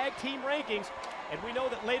the tag team rankings. And we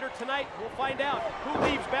know that later tonight we'll find out who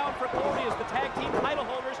leaves Bound for Glory as the tag team title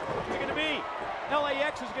holders. Who's going to be?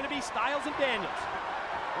 LAX is going to be Styles and Daniels.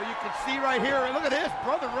 Well, you can see right here, and look at this,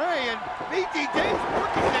 Brother Ray and BT James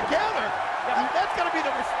working together. Yeah. That's going to be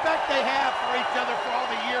the respect they have for each other for all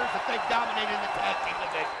the years that they've dominated the tag team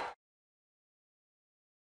division.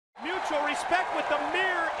 Mutual respect with the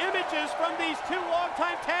mirror images from these 2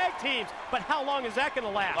 longtime tag teams. But how long is that going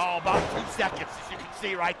to last? Oh, about 2 seconds, as you can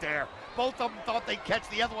see right there. Both of them thought they'd catch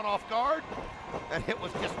the other one off guard, and it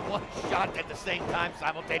was just one shot at the same time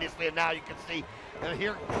simultaneously, and now you can see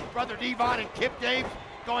here Brother Devon and Kip James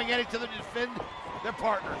going at each other to defend They're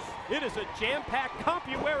partners. It is a jam-packed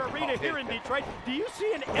Compuware Arena here in Detroit. Do you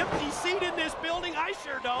see an empty seat in this building? I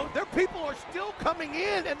sure don't. Their people are still coming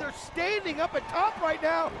in, and they're standing up at top right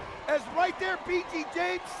now, as right there, B.G.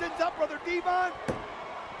 James sends out Brother Devon.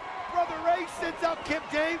 Brother Ray sends out Kip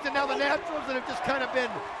James, and now the Naturals that have just kind of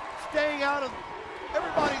been staying out of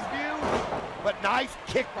everybody's view. But nice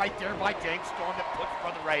kick right there by James Storm that puts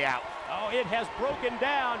Brother Ray out. Oh, it has broken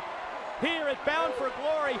down. Here at Bound for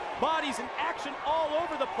Glory, bodies in action all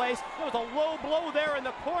over the place. There was a low blow there in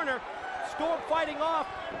the corner. Storm fighting off.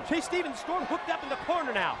 Chase Stevens, Storm hooked up in the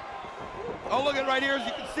corner now. Oh, look at right here, as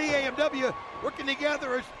you can see, AMW working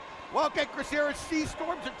together as Wildcat Chris Harris sees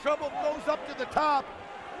Storm's in trouble, goes up to the top,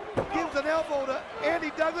 gives an elbow to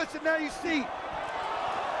Andy Douglas, and now you see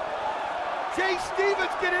Chase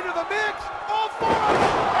Stevens get into the mix. All four of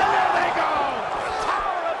them, and there they go.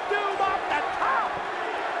 Tower of Doom off the top.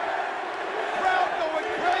 Crowd going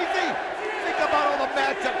crazy. Think about all the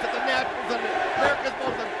matchups that the Naturals and America's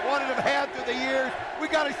Most Wanted have had through the years. We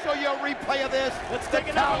got to show you a replay of this. Let's take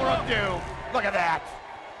the another Tower look. of Doom. Look at that.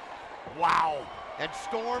 Wow. And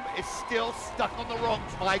Storm is still stuck on the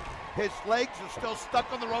ropes, Mike. His legs are still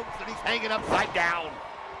stuck on the ropes, and he's hanging upside down.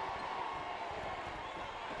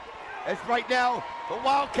 As right now, the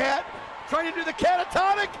Wildcat trying to do the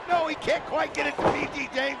catatonic. No, he can't quite get it to B.G.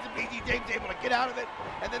 James, and B.G. James able to get out of it.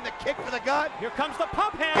 And then the kick for the gut. Here comes the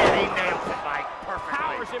pump hand. And he nails it, Mike, perfectly.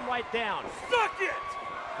 Powers him right down. Suck it!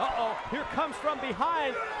 Uh-oh, here comes from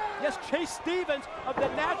behind. Yes, Chase Stevens of the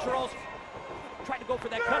Naturals. Tried to go for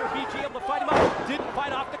that cutter. B.G. able to fight him up. Didn't fight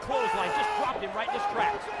off the clothesline. Just dropped him right in his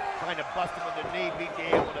tracks. Trying to bust him with the knee. B.G.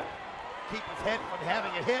 able to keep his head from having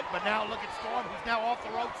it hit. But now look at Storm, who's now off the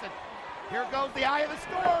ropes. And here goes the eye of the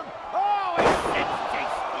storm. Oh, and it's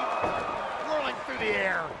Chase Stevens whirling through the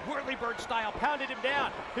air. Whirlybird style, pounded him down.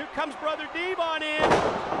 Here comes Brother Devon in.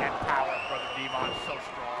 That power of Brother Devon is so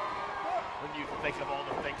strong. When you think of all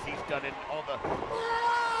the things he's done in all the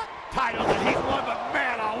titles that he's won, but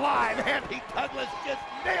man alive, Andy Douglas just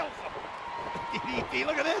nails him. DDT,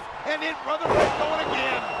 look at this. And then Brother Ray going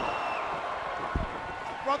again.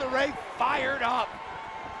 Brother Ray fired up.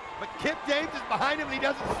 But Kip James is behind him and he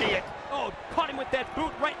doesn't see it. Oh, caught him with that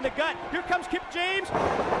boot right in the gut. Here comes Kip James.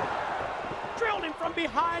 Drilled him from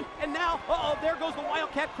behind. And now, uh-oh, there goes the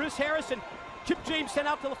Wildcat Chris Harris. And Kip James sent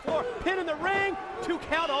out to the floor. Pin in the ring. 2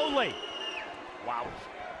 count only. Wow.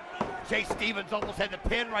 Chase Stevens almost had the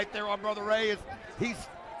pin right there on Brother Ray as he's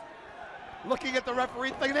looking at the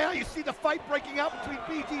referee thing. Now you see the fight breaking out between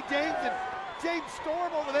B.G. James and James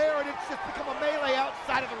Storm over there, and it's just become a melee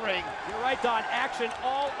outside of the ring. You're right, Don. Action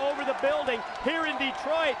all over the building here in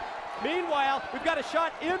Detroit. Meanwhile, we've got a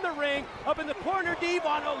shot in the ring. Up in the corner,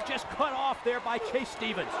 Devon, oh, just cut off there by Chase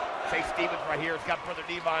Stevens. Chase Stevens right here has got Brother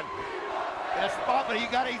Devon in a spot, but he's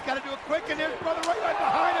got to do it quick, and there's Brother Ray right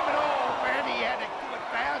behind him, and oh, man, he had to do it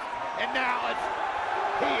fast, and now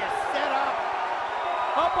he is set up.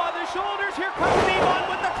 Up on the shoulders, here comes Devon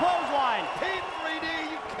with the clothesline. Team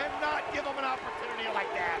 3D, you cannot give them an opportunity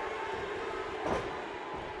like that.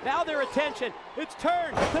 Now their attention, it's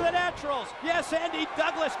turned to the Naturals. Yes, Andy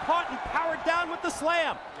Douglas caught and powered down with the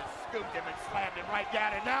slam. Just scooped him and slammed him right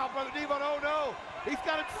down, and now Brother Devon, oh no, he's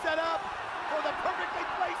got it set up for the perfectly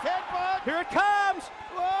placed headbutt. Here it comes.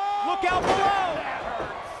 Whoa! Look out below. That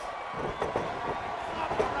hurts.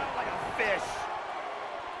 Flopping around like a fish.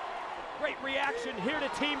 Great reaction here to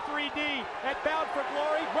Team 3D at Bound for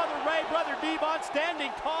Glory. Brother Ray, Brother Devon standing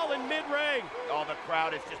tall in mid-ring. Oh, the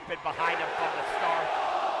crowd has just been behind him from the start.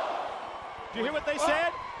 Did you hear what they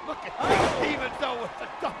said? Look at Chase Stevens, though, with the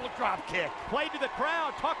double drop kick. Played to the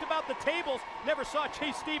crowd, talked about the tables. Never saw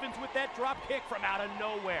Chase Stevens with that drop kick from out of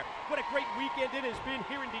nowhere. What a great weekend it has been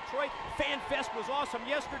here in Detroit. Fan Fest was awesome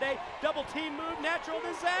yesterday. Double team move, natural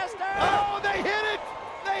disaster. Oh, they hit it.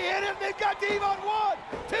 They hit it. They've got Devon 1,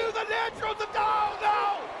 2, the Naturals. Oh,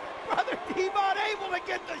 no. Brother Devon able to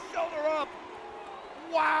get the shoulder up.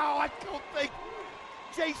 Wow, I don't think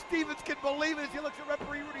Chase Stevens can believe it as he looks at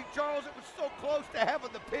referee Rudy Charles. It was so close to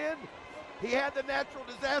having the pin. He had the natural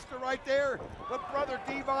disaster right there, but Brother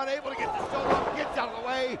Devon able to get the shoulder up, gets out of the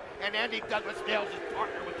way, and Andy Douglas nails his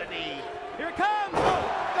partner with the knee. Here it comes.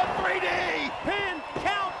 The 3D. Pin,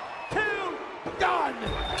 count, 2. Done.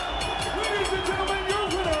 Ladies and gentlemen, your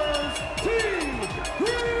winners, Team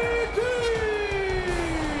 3D!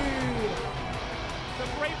 It's a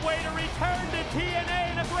great way to return to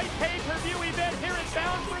TNA and a great pay-per-view event here at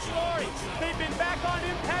Bound for Glory. They've been back on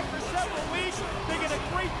Impact for several weeks. They get a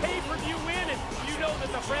great pay-per-view win, and you know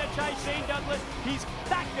that the franchise, Shane Douglas, he's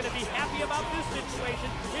not going to be happy about this situation,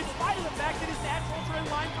 in spite of the fact that his Naturals are in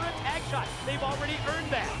line for a tag shot. They've already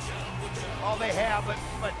earned that. Oh, they have,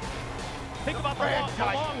 but Think about the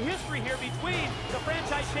long history here between the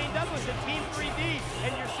franchise Shane Douglas and Team 3D,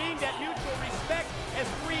 and you're seeing that mutual respect as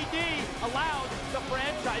 3D allowed the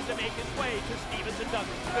franchise to make its way to Stevens and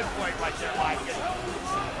Douglas. Good point right there, Mike.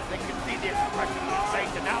 They can see the expression on his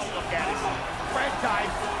face, and now look at it. The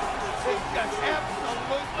franchise is just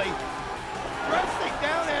absolutely pressing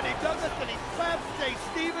down Andy Douglas, and he slaps Jay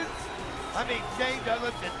Stevens. I mean, Jay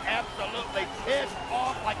Douglas is absolutely pissed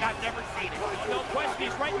off like I've never seen it. No question,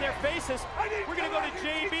 he's right in their faces. We're going to go to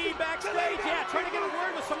JB backstage. Yeah, trying to get a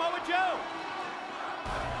word with Samoa Joe.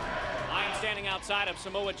 I am standing outside of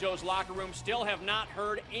Samoa Joe's locker room. Still have not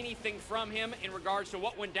heard anything from him in regards to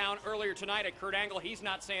what went down earlier tonight at Kurt Angle. He's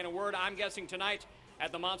not saying a word. I'm guessing tonight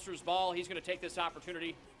at the Monsters Ball, he's going to take this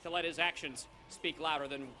opportunity to let his actions speak louder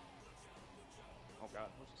than... Oh, God,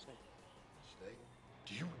 what's the snake?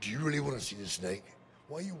 Do you really want to see the snake?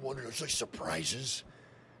 Why you wondering? It's like surprises.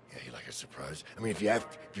 Yeah, you like a surprise? I mean, if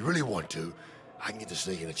you really want to, I can get the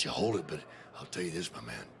snake and let you hold it, but I'll tell you this, my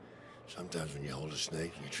man. Sometimes when you hold a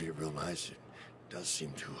snake and you treat it real nice, it does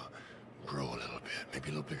seem to grow a little bit, maybe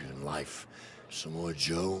a little bigger than life. Samoa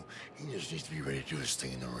Joe, he just needs to be ready to do his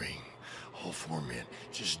thing in the ring. All 4 men,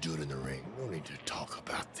 just do it in the ring. No need to talk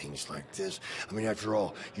about things like this. I mean, after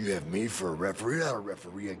all, you have me for a referee, not a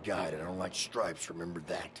referee, a guide. I don't like stripes, remember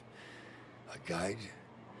that. A guide,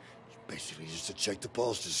 basically just to check the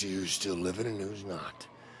pulse to see who's still living and who's not.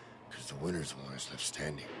 Because the winner's the one that's left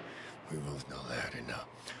standing. We both know that, and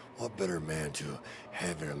what better man to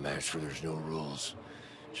have in a match where there's no rules,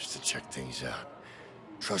 just to check things out.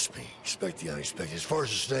 Trust me, expect the unexpected. As far as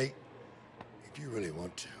the snake, if you really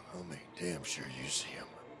want to, I'll make damn sure you see him.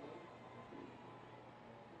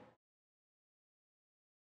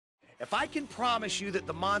 If I can promise you that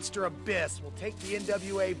the Monster Abyss will take the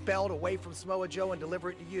NWA belt away from Samoa Joe and deliver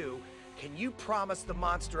it to you, can you promise the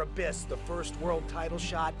Monster Abyss the first world title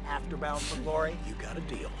shot after Bound for Glory? You got a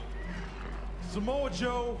deal. Samoa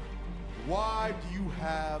Joe, why do you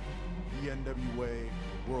have the NWA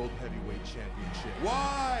World Heavyweight Championship?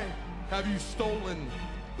 Why have you stolen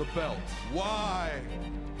the belt? Why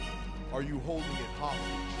are you holding it hostage?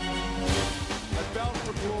 At Bound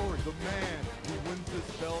for Glory, the man who wins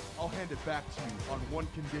this belt, I'll hand it back to you on one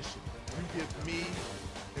condition. You give me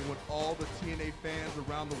and what all the TNA fans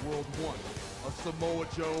around the world want, a Samoa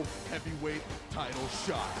Joe heavyweight title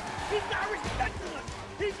shot. He's not respecting us.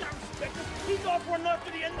 He's not respecting us. He's offering us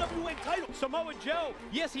for the NWA title. Samoa Joe,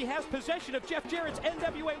 yes, he has possession of Jeff Jarrett's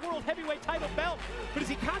NWA World Heavyweight title belt, but is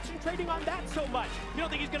he concentrating on that so much? You don't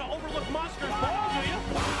think he's going to overlook Monsters Ball, do you?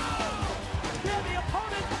 They're the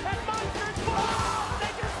opponent at Monsters Ball!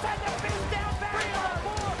 They just send the fist down barrier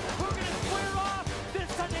 4. We're going to square off this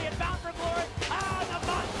Sunday at Bound for Glory. The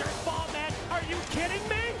Monsters Ball match. Are you kidding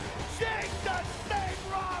me? Shake the snake,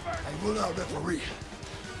 Robert! I will not referee,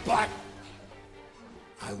 but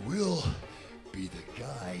I will be the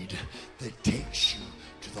guide that takes you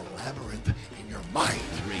to the labyrinth in your mind.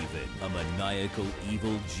 Raven, a maniacal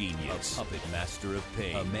evil genius, a puppet master of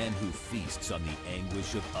pain, a man who feasts on the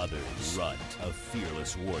anguish of others. Runt, a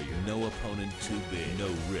fearless warrior, no opponent too big,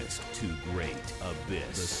 no risk too great.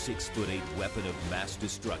 Abyss, the 6'8" weapon of mass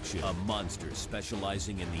destruction, a monster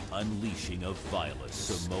specializing in the unleashing of violence.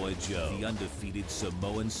 Samoa Joe, the undefeated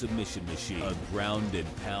Samoan submission machine, a ground and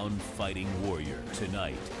pound fighting warrior.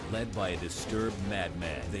 Tonight, led by a disturbed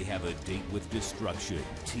madman, they have a date with destruction.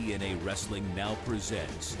 TNA Wrestling now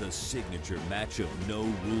presents the signature match of no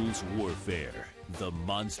rules warfare, the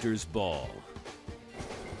Monsters Ball.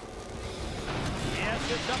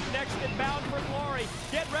 Yes, it's up next at Bound for Glory.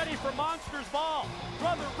 Get ready for Monsters Ball.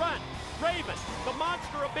 Brother Runt, Raven, the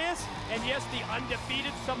Monster Abyss, and yes, the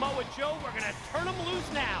undefeated Samoa Joe. We're going to turn them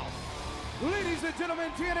loose now. Ladies and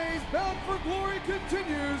gentlemen, TNA's Bound for Glory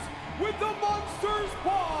continues with the Monsters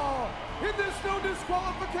Ball. In this no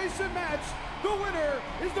disqualification match, the winner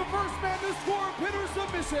is the first man to score a pin or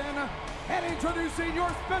submission. And introducing your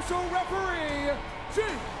special referee,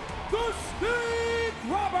 Jake the Snake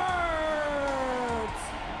Roberts.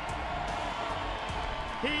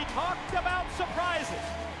 He talked about surprises.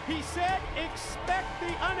 He said, expect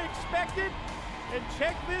the unexpected. And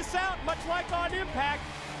check this out, much like on Impact,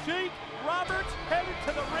 Jake Roberts headed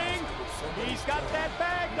to the ring. He's got that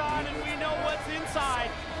bag on, and we know what's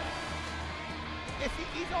inside.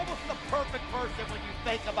 He's almost the perfect person when you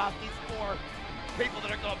think about these 4 people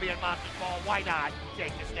that are going to be in Monsters Ball. Why not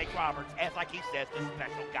Jake the Snake Roberts, as like he says, the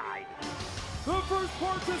special guide. The first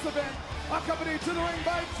participant, accompanied to the ring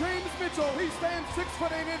by James Mitchell. He stands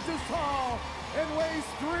 6'8" tall and weighs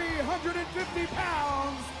 350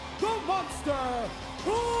 pounds. The Monster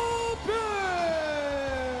Abyss.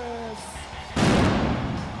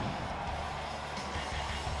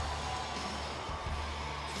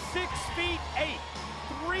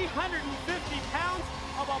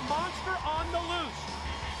 monster on the loose.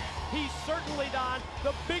 He's certainly, Don,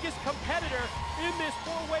 the biggest competitor in this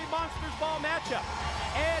four-way Monsters Ball matchup.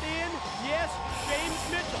 Add in, yes, James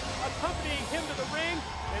Mitchell accompanying him to the ring.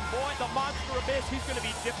 And boy, the Monster Abyss, he's going to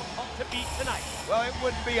be difficult to beat tonight. Well, it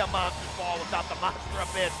wouldn't be a Monsters Ball without the Monster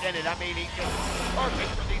Abyss in it. I mean, he's just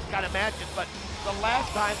perfect for these kind of matches. But the last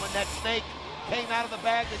time when that snake came out of the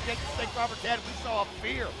bag that Jake the Snake Roberts had, we saw a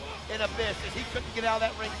fear in Abyss as he couldn't get out of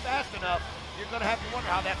that ring fast enough. You're going to have to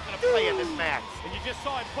wonder how that's going to play in this match. And you just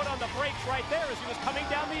saw him put on the brakes right there as he was coming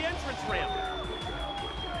down the entrance ramp.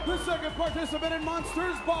 The second participant in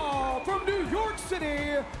Monsters Ball from New York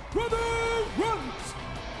City, Brother Runt.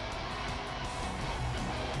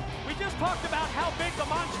 We just talked about how big the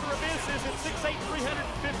Monster Abyss is at 6'8",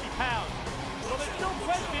 350 pounds. Well, there's no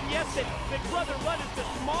question, yes, that Brother Runt is the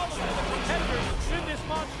smallest of the competitors in this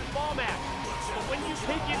Monsters Ball match. But when you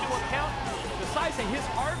take into account the size of his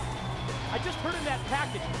heart, I just heard in that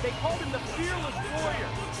package, they called him the Fearless Warrior.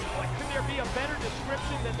 What, could there be a better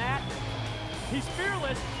description than that? He's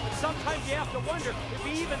fearless, but sometimes you have to wonder if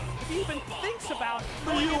he even thinks about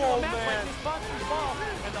going into a match like this Monsters Ball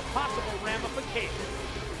and the possible ramifications.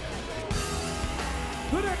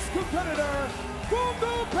 The next competitor from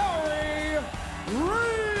the Bowery,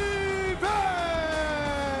 Raven!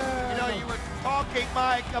 You know, you were talking,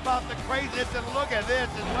 Mike, about the craziness, and look at this,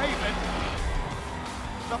 and Raven.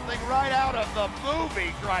 Something right out of the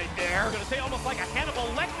movies right there. I'm going to say almost like a Hannibal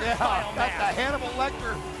Lecter style match. That's the Hannibal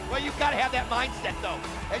Lecter. Well, you've got to have that mindset, though.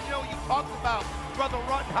 And, you know, you talked about Brother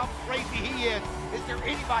Runt and how crazy he is. Is there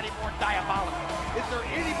anybody more diabolical? Is there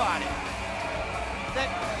anybody that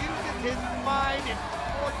uses his mind in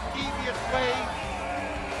more devious ways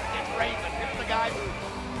than Raven? Here's the guy who's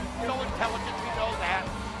so intelligent, we know that.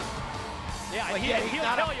 Yeah, but he'll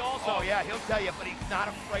tell you also. Oh, yeah, he'll tell you, but he's not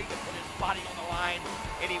afraid to put his body on the line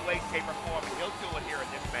any way, shape, or form, and he'll do it here in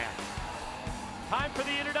this match. Time for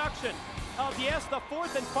the introduction of, yes, the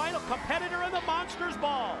fourth and final competitor in the Monsters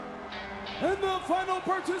Ball. And the final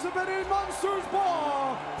participant in Monsters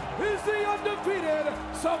Ball is the undefeated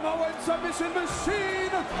Samoan submission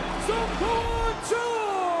machine, Samoa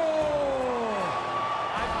Joe!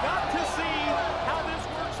 I've got to see how this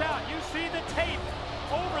works out. You see the tape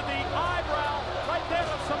over the eyebrow right there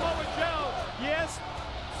of Samoa Joe. Yes,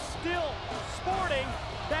 still sporting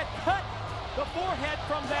that cut the forehead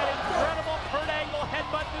from that incredible Kurt Angle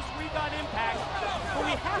headbutt this week on Impact. But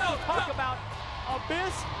we have to talk about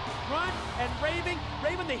Abyss, Runt, and Raven.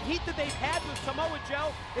 Raven, the heat that they've had with Samoa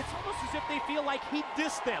Joe, it's almost as if they feel like he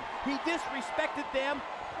dissed them. He disrespected them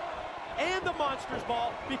and the Monsters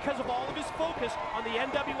Ball because of all of his focus on the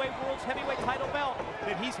NWA World's Heavyweight title belt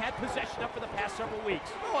that he's had possession of for the past several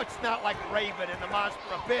weeks. No, it's not like Raven and the Monster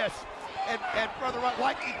Abyss and Brother Runt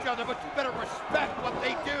like each other, but you better respect what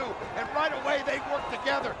they do. And right away they work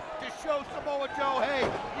together to show Samoa Joe, hey,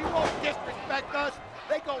 you won't disrespect us.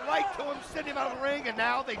 They go right to him, send him out of the ring, and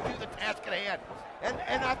now they do the task at hand.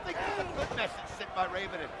 And I think it's a good message sent by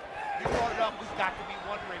Raven. And he brought it up, we've got to be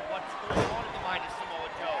wondering what's going on in the mind of Samoa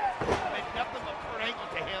Joe. They've nothing but Kurt Angle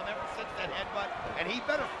to him ever since that headbutt, and he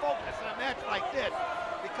better focus in a match like this,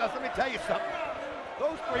 because let me tell you something,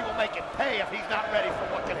 those three will make it pay if he's not ready for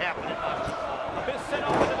what can happen in Monsters. Abyss sent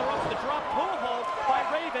off into the ropes, the drop pull hold by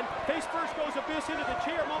Raven. Face first goes Abyss into the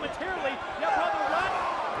chair momentarily. Now Brother Runt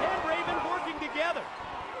and Raven working together.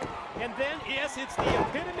 And then, yes, it's the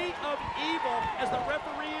epitome of evil as the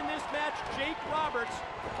referee in this match, Jake Roberts.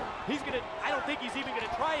 I don't think he's even gonna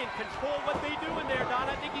try and control what they do in there, Don.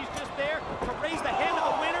 I think he's just there to raise the hand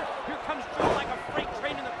of the winner. Here comes Joe like a freight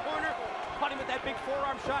train in the corner. Caught him with that big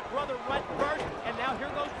forearm shot. Brother Runt first, and now here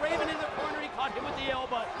goes Raven in the corner. He caught him with the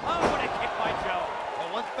elbow. Oh, what a kick by Joe.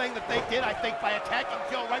 Well, one thing that they did, I think, by attacking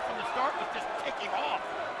Joe right from the start was just kick him off.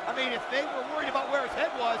 I mean, if they were worried about where his head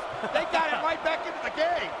was, they got it right back into the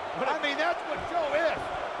game. I mean, that's what Joe is.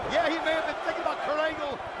 Yeah, he may have been thinking about Kurt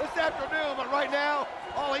Angle this afternoon, but right now,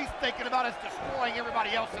 all he's thinking about is destroying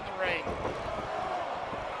everybody else in the ring.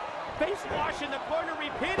 Face wash in the corner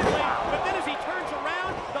repeatedly, but then as he turns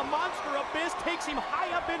around, the Monster Abyss takes him high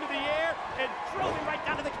up into the air and drove him right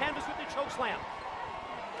down to the canvas with the chokeslam.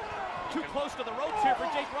 Too close to the ropes here for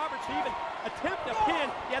Jake Roberts to even attempt a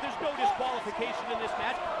pin. Yeah, there's no disqualification in this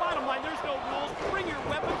match. Bottom line, there's no rules. Bring your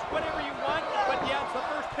weapons, whatever you want. But yeah, it's the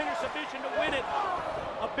first pin or submission to win it.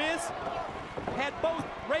 Abyss had both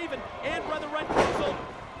Raven and Brother Runt cancelled.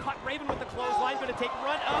 Caught Raven with the clothesline, going to take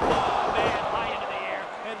Runt up. Oh, man, high into the air.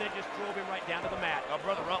 And then just drove him right down to the mat. Well,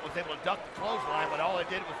 Brother Runt was able to duck the clothesline, but all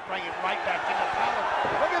it did was bring him right back into the power.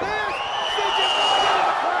 Look at this! He just going into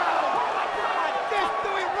the crowd! Oh, my God! Just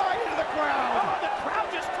doing right into the crowd! Oh, the crowd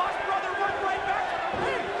just tossed Brother Runt right back to the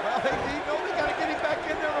ring! Well, they know they got to get him back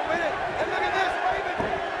in there to win it.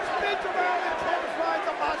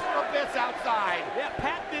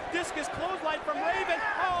 Viscous clothesline from Raven.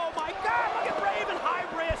 Oh my God, look at Raven, high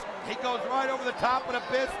risk. He goes right over the top of the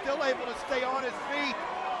Abyss, still able to stay on his feet.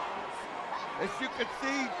 As you can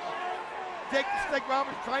see, Jake the Snake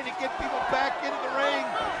Roberts trying to get people back into the ring.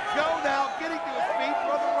 Joe now getting to his feet.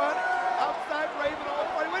 Brother Run outside Raven. All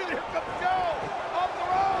the way. Wait a minute, here comes Joe off the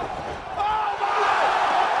rope. Oh my!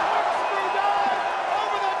 Corkscrew dive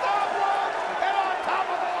over the top rope and on top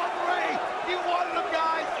of the ring. You wanted him,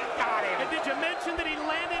 guys. You got him. And did you mention that he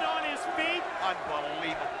landed on his feet?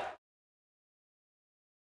 Unbelievable.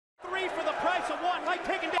 3 for the price of 1, like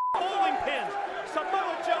taking down bowling pins.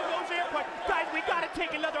 Samoa Joe goes airport. Guys, we got to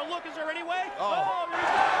take another look. Is there any way? Oh.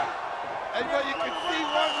 And you can see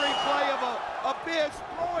one replay of Abyss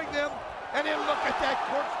throwing them, and then look at that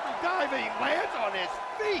corkscrew dive, and he lands on his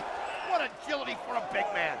feet. What agility for a big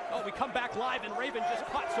man. Oh, we come back live, and Raven just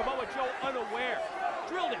caught Samoa Joe unaware.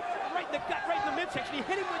 Drilled him right in the gut, right in the midsection. He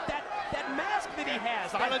hit him with that mask that he has.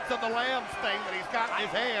 Silence of the Lambs thing that he's got in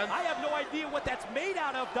his hand. I have no idea what that's made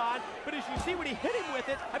out of, Don, but as you see when he hit him with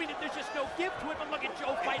it, I mean, there's just no give to it, but look at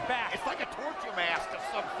Joe fight back. It's like a torture mask of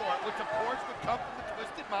some sort, which of course would come from the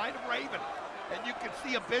twisted mind of Raven. And you can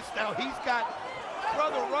see Abyss now. He's got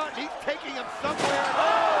Brother Run. He's taking him somewhere.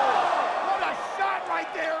 Oh! What a shot right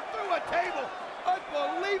there through a table.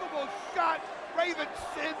 Unbelievable shot. Raven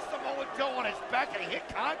sends Samoa Joe on his back, and he hit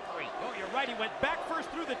concrete. Oh, you're right. He went back first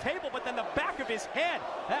through the table, but then the back of his head.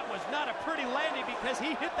 That was not a pretty landing because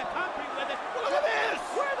he hit the concrete with it. Look at this!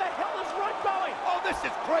 Where the hell is Run going? Oh, this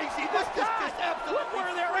is crazy. This is just absolutely Look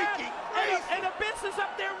where they're freaking at. crazy. And Abyss is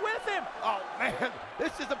up there with him. Oh, man.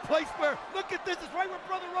 This is a place where, look at this. It's right where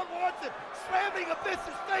Brother Run wants him. Slamming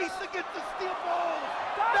Abyss's face against the steel balls.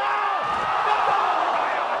 No!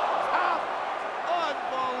 Right on top.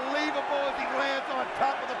 Unbelievable as he lands on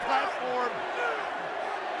top of the platform.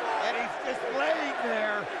 And he's just laying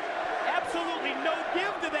there. Absolutely no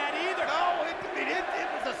give to that either. No, it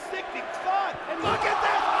was a sickening thought. And look at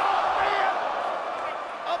this. Oh, man.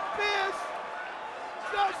 Abyss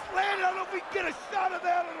just landed. I don't know if we can get a shot of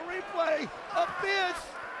that on the replay. Abyss.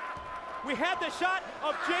 We had the shot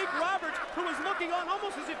of Jake Roberts, who was looking on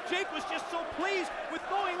almost as if Jake was just so pleased with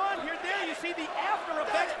going on here. There you see the after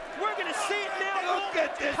effects. We're going to see it now. Look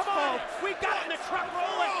at this, Come on. folks. We got it in the truck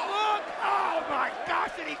rolling. Look. Oh, my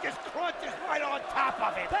gosh. And he just crunches right on top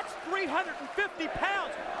of it. That's 350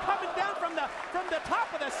 pounds coming down from the top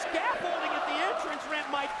of the scaffolding at the entrance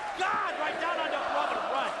ramp. My God, right down onto Brother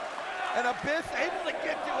Run. And Abyss able to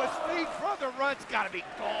get to his feet. Brother Run's got to be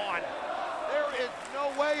gone. There is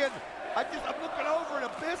no way. And I'm looking over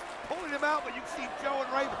and Abyss pulling him out, but you can see Joe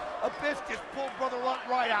and Raven. Abyss just pulled Brother Run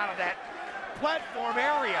right out of that platform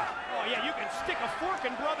area. Oh, yeah, you can stick a fork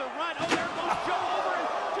in Brother Run. Oh, there goes Joe over and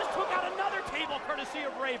just took out another table courtesy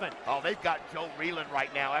of Raven. Oh, they've got Joe reeling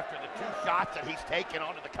right now after the 2 shots that he's taken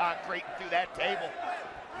onto the concrete and through that table.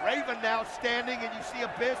 Raven now standing, and you see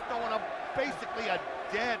Abyss throwing basically a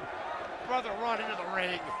dead Brother Run into the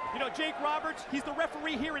ring. You know, Jake Roberts, he's the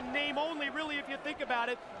referee here in name only, really, if you think about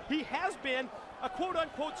it. He has been a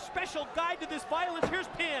quote-unquote special guide to this violence. Here's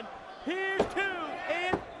pin. Here's 2.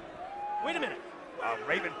 And wait a minute.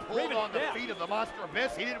 Raven pulled on the feet of the Monster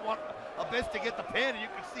Abyss. He didn't want Abyss to get the pin, and you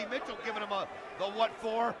can see Mitchell giving him the what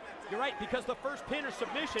for. You're right, because the first pin or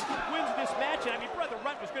submission wins this match. And I mean, Brother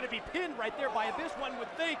Run was going to be pinned right there by Abyss, one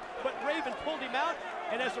would think, but Raven pulled him out,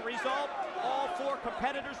 and as a result, all 4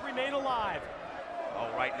 competitors remain alive. Oh,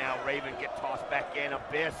 right now, Raven get tossed back in.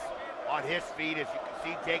 Abyss on his feet, as you can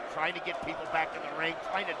see Jake trying to get people back in the ring,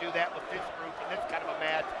 trying to do that with this group in this kind of a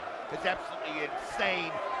match. It's absolutely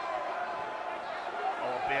insane.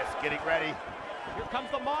 Oh, Abyss getting ready. Here comes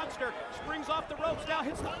the monster, springs off the ropes, now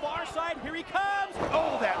hits the far side, here he comes!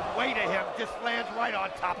 Oh, that weight of him just lands right on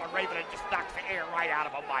top of Raven and just knocks the air right out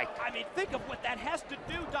of him, Mike. I mean, think of what that has to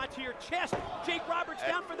do, Don, to your chest. Jake Roberts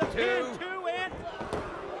down for the pin, 2, and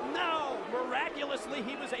no! Miraculously,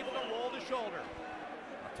 he was able to roll the shoulder.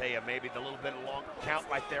 I'll tell you, maybe the little bit of longer count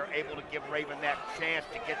right there, able to give Raven that chance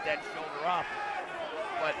to get that shoulder up,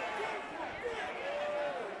 but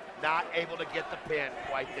not able to get the pin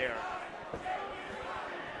quite there.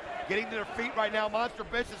 Getting to their feet right now, Monster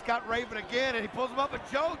Abyss has got Raven again, and he pulls him up, but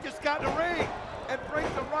Joe just got in the ring and brings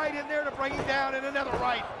the right in there to bring him down, and another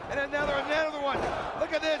right, and another one.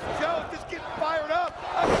 Look at this, Joe just getting fired up.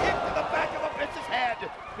 A kick to the back of Abyss's head.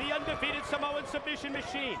 The undefeated Samoan submission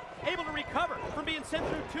machine, able to recover from being sent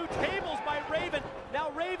through 2 tables by Raven.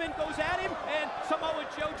 Now Raven goes at him, and Samoa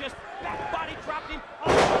Joe just back body dropped him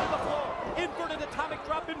on the floor. Inverted atomic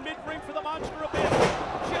drop in mid-ring for the Monster Abyss.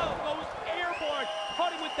 Joe goes airborne,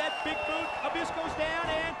 caught him with that big boot. Abyss goes down,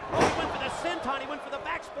 and he went for the senton, he went for the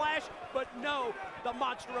backsplash. splash, but no, the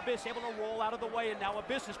Monster Abyss able to roll out of the way, and now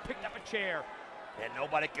Abyss has picked up a chair. And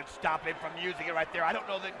nobody can stop him from using it right there. I don't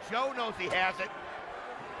know that Joe knows he has it.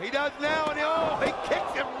 He does now, and he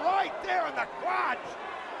kicks him right there in the crotch.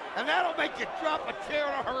 And that'll make you drop a chair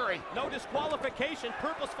in a hurry. No disqualification,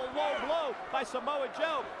 purposeful low blow by Samoa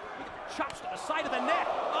Joe. Chops to the side of the neck.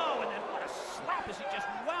 Oh, and then what a slap as he just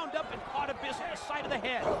wound up and caught Abyss on the side of the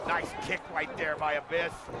head. Nice kick right there by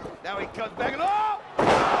Abyss. Now he comes back and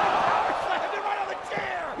slammed him right on the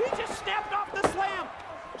chair. He just snapped off the slam.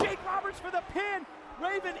 Jake Roberts for the pin.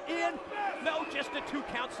 Raven in. No, just a 2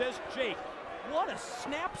 count, says Jake. What a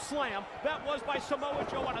snap slam that was by Samoa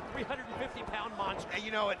Joe on a 350-pound monster. And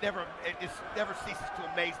you know, it just never ceases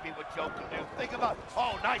to amaze me what Joe can do. Think about,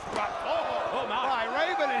 nice drop. By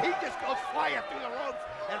Raven, and he just goes flying through the ropes,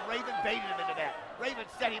 and Raven baited him into that. Raven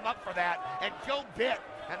set him up for that, and Joe bit.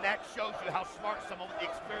 And that shows you how smart someone with the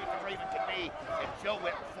experience of Raven can be. And Joe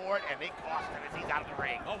went for it, and it cost him as he's out of the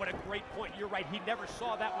ring. Oh, what a great point. You're right. He never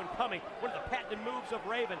saw that one coming. One of the patented moves of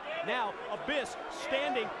Raven. Now, Abyss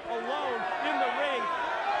standing alone in the ring.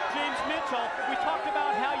 James Mitchell, we talked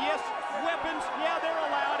about how, yes, weapons, yeah, they're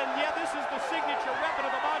allowed. And, yeah, this is the signature weapon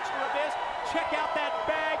of the Monster Abyss. Check out that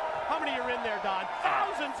bag. How many are in there, Don?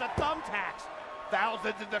 Thousands of thumbtacks.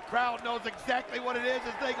 Thousands, and the crowd knows exactly what it is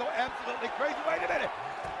as they go absolutely crazy. Wait a minute.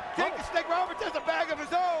 Jake the Snake Roberts has a bag of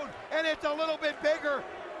his own, and it's a little bit bigger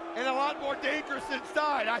and a lot more dangerous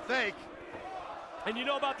inside, I think. And you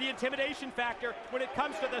know about the intimidation factor when it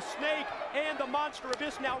comes to the Snake and the Monster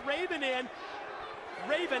Abyss. Now Raven in.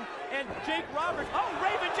 Raven and Jake Roberts. Oh,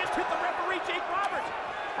 Raven just hit the referee, Jake Roberts.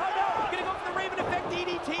 Oh, no, gonna go for the Raven effect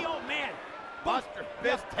DDT. Oh, man. Monster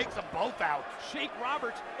Abyss takes them both out. Jake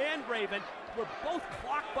Roberts and Raven were both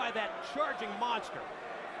clocked by that charging monster.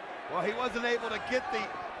 Well, he wasn't able to get the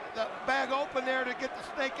bag open there to get the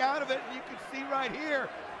Snake out of it, and you can see right here,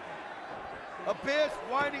 Abyss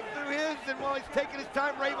winding through his, and while he's taking his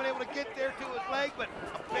time, Raven able to get there to his leg, but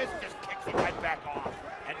Abyss just kicks him right back off.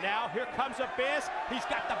 And now here comes Abyss. He's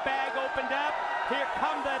got the bag opened up. Here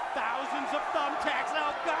come the thousands of thumbtacks.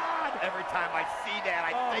 Oh, God! Every time I see that,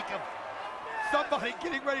 I think of somebody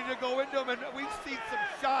getting ready to go into him, and we've seen some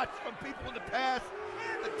shots from people in the past,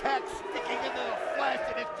 the tack sticking into the flesh,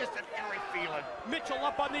 and it's just an eerie feeling. Mitchell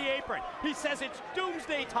up on the apron. He says it's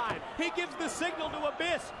doomsday time. He gives the signal to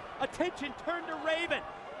Abyss. Attention turned to Raven.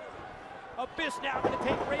 Abyss now going to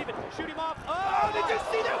take Raven, shoot him off. Oh, did you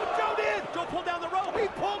see that what Joe did? Joe pulled down the rope. He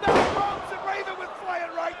pulled down the ropes, and Raven went flying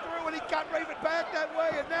right through, and he got Raven back that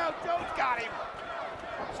way, and now Joe's got him.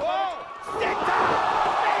 Oh, stick down,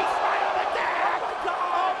 face right on the deck.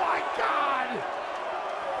 Oh my God.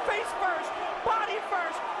 Face first, body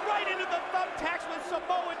first, right into the thumbtacks with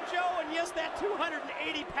Samoa Joe, and yes, that 280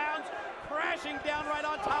 pounds crashing down right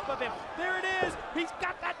on top of him. There it is. He's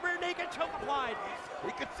got that rear naked choke applied.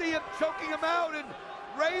 You can see him choking him out, and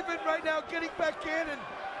Raven right now getting back in, and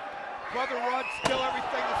Brother Rod still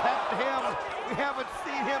everything that's happened to him. We haven't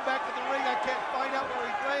seen him back in the ring. I can't find out where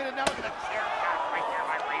he's laying, and now look at the chair shot right there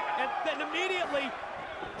by Raven. And then immediately,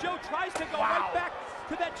 Joe tries to go right back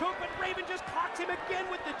to that choke, but Raven just clocks him again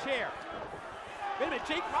with the chair. Wait a minute,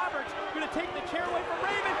 Jake Roberts going to take the chair away from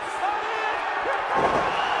Raven. Oh, man!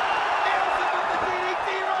 Nails him with the DDT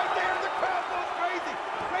right there. The crowd goes crazy.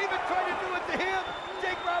 Raven tried to do it to him.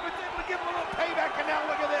 Jake Roberts able to give him a little payback, and now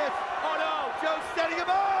look at this. Oh, no. Joe's setting him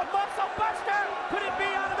up. Muscle buster. Could it be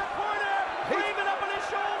out of the corner? Raven up on his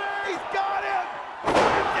shoulder. He's got him.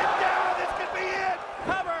 Ripped it down. This could be it.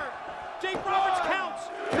 Cover. Jake Roberts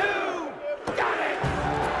counts. 2. Got it.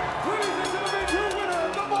 Ladies and gentlemen, your winner,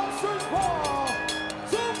 the Monsters Ball,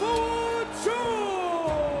 Samoa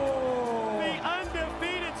Joe. The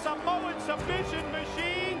undefeated Samoan submission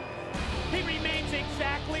machine. He remains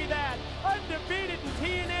exactly that. Undefeated in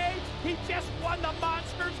TNA. He just won the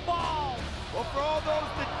Monsters Ball. Well, for all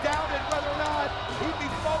those that doubted whether or not he'd be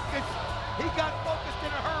focused, he got focused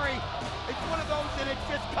in a hurry. It's one of those that it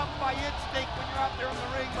just comes by instinct when you're out there in the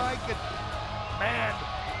ring, Mike. And man,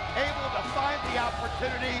 able to find the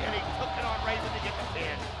opportunity, and he took it on Raven to get the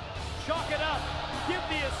pin. Chalk it up. Give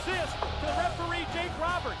the assist to the referee, Jake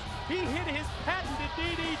Roberts. He hit his patented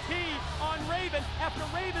DDT on Raven after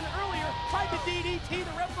Raven earlier tried to DDT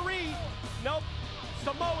the referee. Nope.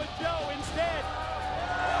 Samoa Joe instead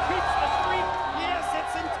keeps the streak. Yes,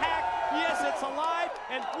 it's intact. Yes, it's alive.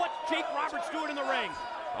 And what's Jake Roberts doing in the ring?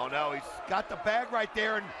 Oh no, he's got the bag right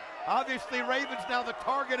there, and obviously Raven's now the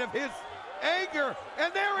target of his anger,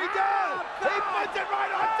 and there he does. He puts it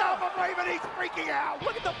right on top of Raven. He's freaking out.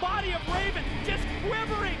 Look at the body of Raven just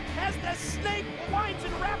quivering as the snake winds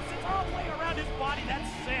and wraps it all the way around his body. That's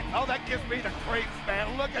sick. Oh, that gives me the creeps,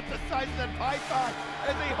 man. Look at the size of that python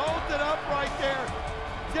as he holds it up right there.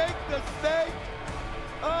 Jake the Snake.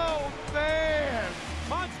 Oh, man.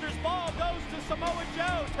 Monsters ball goes to Samoa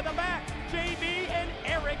Joe. To the back, JB and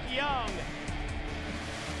Eric Young.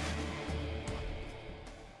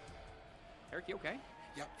 Eric, you okay?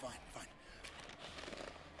 Yep, fine.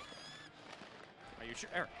 Are you sure,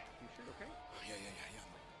 Eric? You sure okay?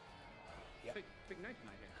 Yeah. Big night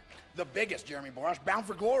tonight here. The biggest, Jeremy Borash, bound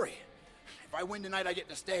for glory. If I win tonight, I get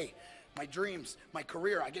to stay. My dreams, my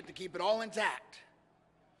career, I get to keep it all intact.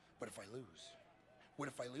 But if I lose, what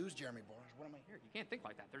if I lose, Jeremy Borash? What am I here? You can't think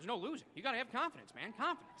like that. There's no losing. You got to have confidence, man.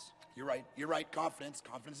 Confidence. You're right. Confidence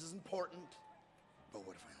is important. But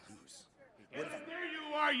what if I lose? There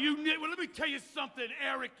you are, you nit. Well, let me tell you something,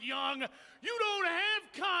 Eric Young. You don't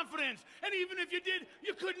have confidence. And even if you did,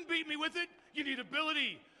 you couldn't beat me with it. You need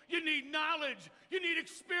ability. You need knowledge. You need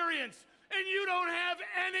experience. And you don't have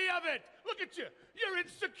any of it. Look at you. You're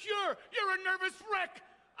insecure. You're a nervous wreck.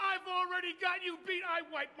 I've already got you beat. I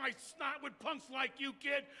wipe my snot with punks like you,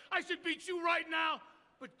 kid. I should beat you right now.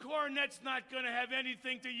 But Cornette's not going to have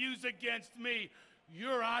anything to use against me.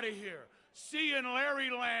 You're out of here. See you in Larry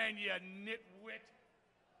Land, you nitwit.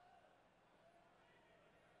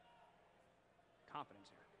 Confidence,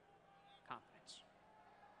 Eric. Confidence.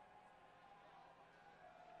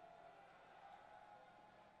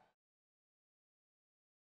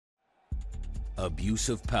 Abuse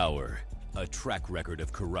of power, a track record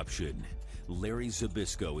of corruption. Larry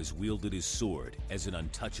Zbyszko has wielded his sword as an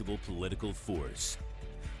untouchable political force.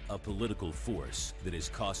 A political force that has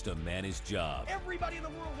cost a man his job. Everybody in the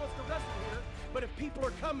world wants to wrestle here, but if people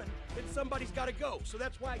are coming, then somebody's got to go. So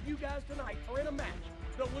that's why you guys tonight are in a match.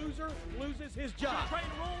 The loser loses his job. Trying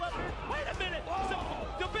to roll up here. Wait a minute.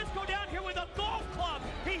 Zbyszko down here with a golf club.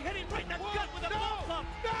 He hit him right in the gut with a golf club.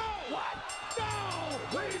 No! What?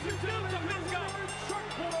 No! Ladies and gentlemen,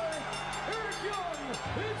 Shark Boy, Eric Young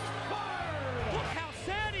is fired! Look how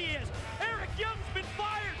sad he is. Eric Young's been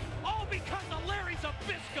fired, all because of Larry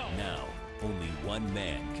Zbyszko. Now, only one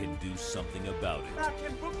man can do something about it. I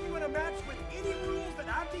can book you in a match with any rules that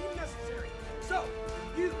I deem necessary. So,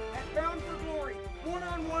 you at Bound for Glory,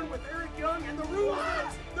 one-on-one with Eric Young, and the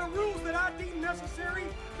rules that I deem necessary,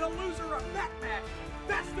 the loser of that match,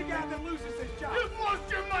 that's the guy that loses his job. You've lost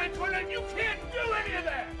your mind, Cornette. You can't do any of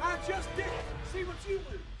that. I just did it. See what you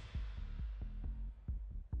lose.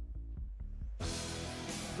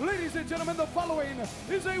 Ladies and gentlemen, the following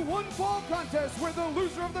is a one-fall contest where the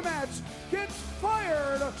loser of the match gets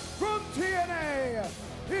fired from TNA.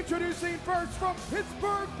 Introducing first from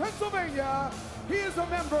Pittsburgh, Pennsylvania, he is a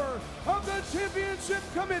member of the Championship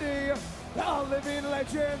Committee, the living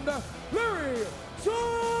legend, Larry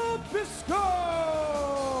Zbyszko.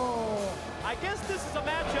 I guess this is a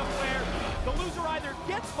matchup where the loser either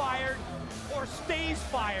gets fired or stays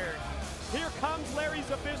fired. Here comes Larry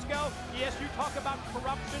Zbyszko. Yes, you talk about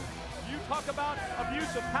corruption. You talk about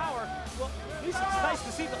abuse of power. Well, at least it's nice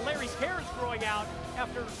to see that Larry's hair is growing out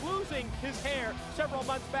after losing his hair several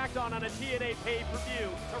months back on a TNA pay-per-view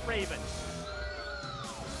to Raven.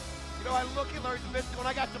 You know, I look at Larry Zbyszko, and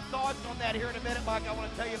I got some thoughts on that here in a minute, Mike. I want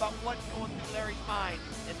to tell you about what's going through Larry's mind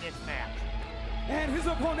in this match. And his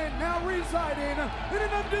opponent now residing in an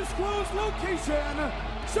undisclosed location,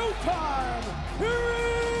 Showtime,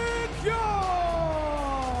 Eric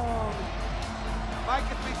Young! Mike,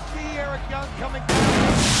 as we see Eric Young coming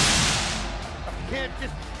down, a kid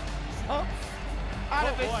just jumps out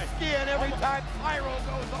of his skin every time Pyro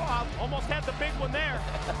goes off. Almost had the big one there.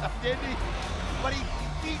 Didn't he? But he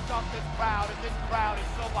feeds off this crowd, and this crowd is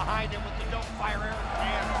so behind him with the Don't Fire Eric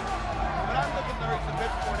chant. But I'm looking at Larry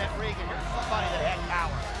Zbyszko in that ring, and here's somebody that had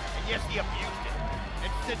power. And yes, he abused it. And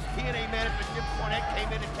since TNA manager Jim Cornette came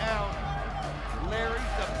into town, Larry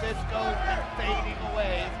Zbyszko is fading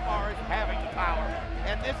away as far as having the power.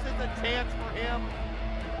 And this is a chance for him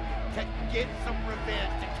to get some revenge,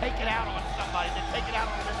 to take it out on somebody, to take it out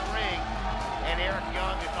on him in the ring. And Eric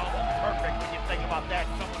Young is almost perfect when you think about that.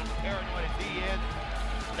 Someone as paranoid as he is.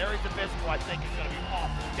 Larry Zbyszko, I think, is going to be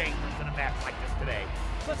awful dangerous in a match like this today.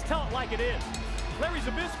 Let's tell it like it is. Larry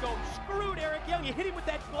Zbyszko screwed Eric Young. He hit him with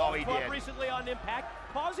that golf club recently on Impact,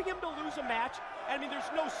 causing him to lose a match. I mean, there's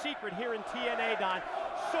no secret here in TNA, Don.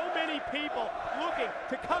 So many people looking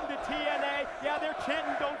to come to TNA. Yeah, they're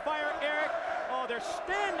chanting, "Don't fire Eric." Oh, they're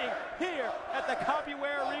standing here at the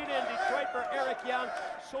Compuware Arena in Detroit for Eric Young.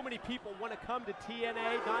 So many people want to come to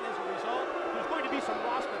TNA, Don. As a result, there's going to be some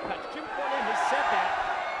roster cuts. Jim Cornette has said that.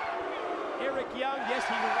 Eric Young, yes,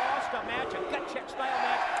 he lost a match, a gut check style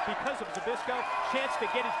match because of Zbyszko. Chance to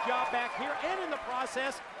get his job back here and in the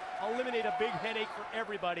process eliminate a big headache for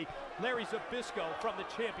everybody. Larry Zbyszko from the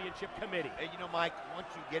championship committee. And you know, Mike, once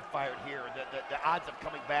you get fired here, the odds of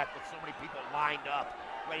coming back with so many people lined up,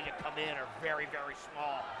 ready to come in are very, very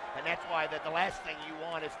small. And that's why the last thing you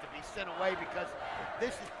want is to be sent away, because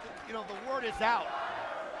this is, you know, the word is out.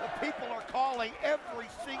 The people are calling every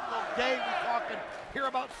single day. Hear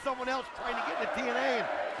about someone else trying to get into TNA, and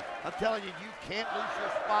I'm telling you, you can't lose your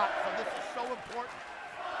spot. So this is so important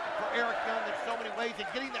for Eric Young in so many ways, and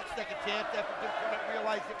getting that second chance after Jim Cornette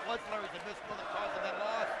realized it was Larry Zbyszko the cause of that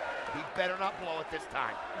loss. He better not blow it this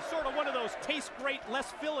time. It's sort of one of those taste great,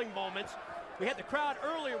 less filling moments. We had the crowd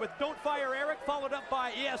earlier with "Don't Fire Eric," followed up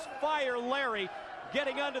by "Yes, Fire Larry,"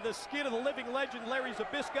 getting under the skin of the living legend Larry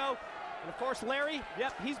Zbyszko. And of course, Larry,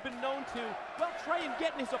 yep, he's been known to, well, try and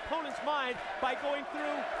get in his opponent's mind by going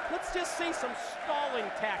through, let's just say, some stalling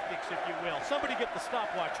tactics, if you will. Somebody get the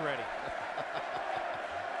stopwatch ready.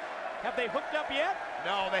 Have they hooked up yet?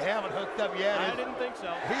 No, they haven't hooked up yet. I didn't think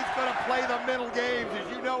so. He's going to play the middle games, as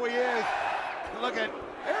you know he is. Look at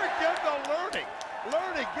Eric Young, though,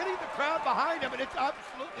 learning, getting the crowd behind him, and it's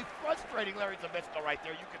absolutely frustrating Larry Zbyszko right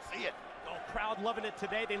there. You can see it. Oh, crowd loving it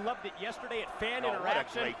today. They loved it yesterday at Fan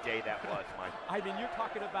Interaction. What a great day that was, Mike. I mean, you're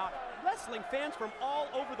talking about wrestling fans from all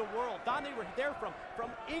over the world. Don, they were there from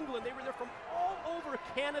England. They were there from all over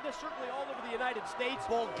Canada, certainly all over the United States.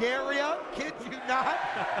 Bulgaria, kid you not,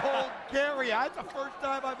 Bulgaria. That's the first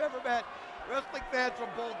time I've ever met wrestling fans from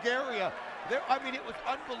Bulgaria. I mean, it was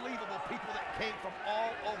unbelievable, people that came from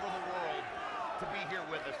all over the world to be here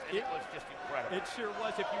with us, and it was just incredible. It sure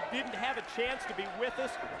was. If you didn't have a chance to be with us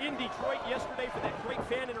in Detroit yesterday for that great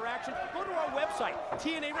fan interaction, go to our website,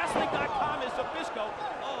 TNAWrestling.com. Is Zbyszko,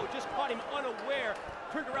 just caught him unaware,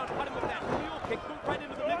 turned around, caught him with that mule kick, moved right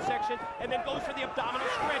into the midsection, and then goes for the abdominal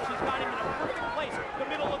stretch. He's got him in a perfect place, the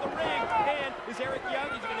middle of the ring, and is Eric Young,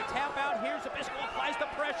 he's going to tap out. Here's Zbyszko, applies the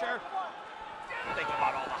pressure. Think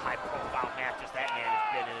about all the high-profile matches that man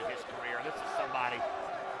has been in his career. This is somebody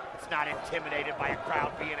that's not intimidated by a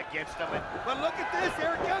crowd being against him. But look at this,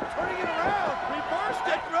 Eric Young turning it around. Reversed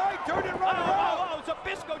it. Right, turned it right around.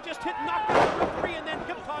 Zbyszko just knocked out the referee and then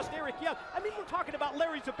hip-tossed Eric Young. I mean, we're talking about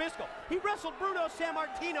Larry Zbyszko. He wrestled Bruno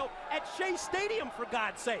Sammartino at Shea Stadium, for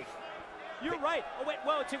God's sake. You're right. Oh, wait,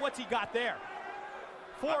 well, let's see what's he got there.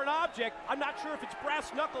 For an object, I'm not sure if it's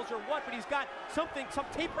brass knuckles or what, but he's got some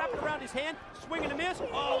tape wrapped around his hand, swing and a miss.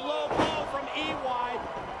 Oh, low blow from EY.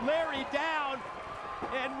 Larry down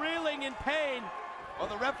and reeling in pain. Well,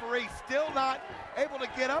 the referee still not able to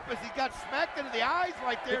get up as he got smacked into the eyes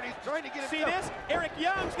right there, and he's trying to get it. See this? Eric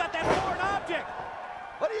Young's got that foreign object.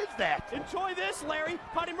 What is that? Enjoy this, Larry.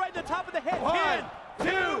 Caught him right in the top of the head. 1,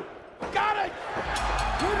 2, got it!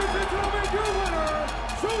 Ladies and gentlemen, your winner,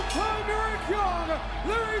 Showtime Eric Young,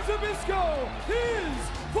 Larry Zbyszko is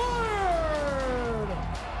fired!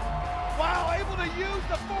 Wow, able to use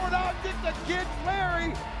the foreign object against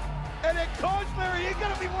Larry, and it caused Larry, he's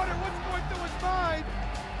gonna be wondering what's going through his mind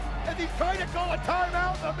as he's trying to call a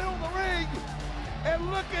timeout in the middle of the ring. And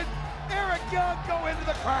look at Eric Young go into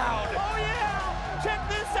the crowd. Oh yeah, check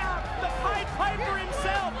this out, the Pied Piper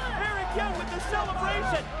himself, Eric Young with the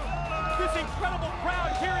celebration. This incredible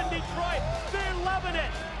crowd here in Detroit, they're loving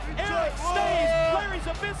it. Eric stays, Larry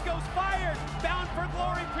Zbyszko's fired. Bound for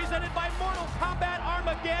Glory, presented by Mortal Kombat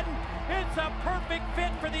Armageddon. It's a perfect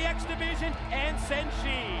fit for the X Division and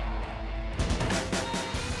Senshi.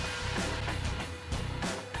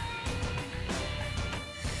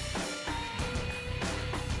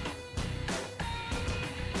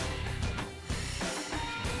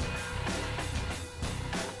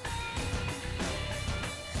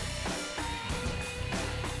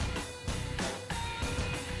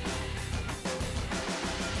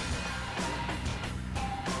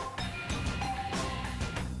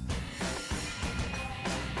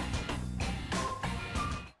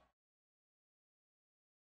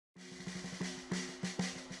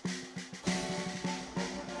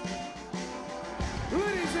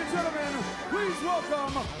 Ladies and gentlemen, please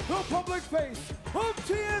welcome the public face of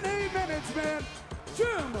TNA management,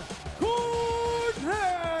 Jim Cornette!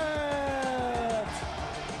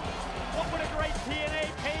 What would a great TNA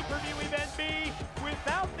pay-per-view event be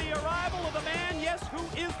without the arrival of the man, yes, who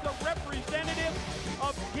is the representative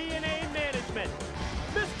of TNA management,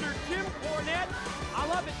 Mr. Jim Cornette. I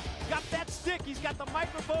love it. Got that stick. He's got the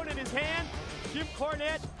microphone in his hand. Jim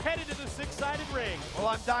Cornette headed to the six-sided ring. Well,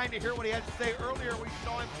 I'm dying to hear what he has to say. Earlier, we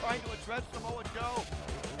saw him trying to address Samoa Joe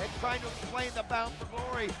and trying to explain the Bound for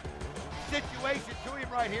Glory situation to him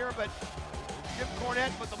right here. But Jim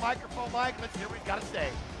Cornette with the microphone mic, let's hear what he's got to say.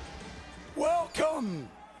 Welcome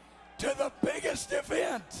to the biggest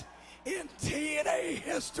event in TNA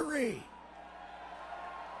history.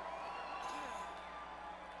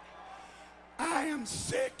 I am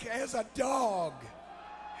sick as a dog.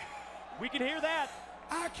 We can hear that.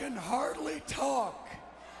 I can hardly talk,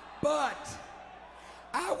 but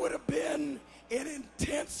I would have been in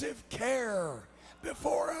intensive care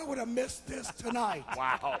before I would have missed this tonight.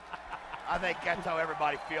 Wow. I think that's how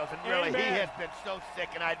everybody feels, and really, Amen. he has been so sick,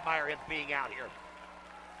 and I admire him being out here.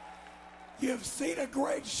 You've seen a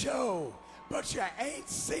great show, but you ain't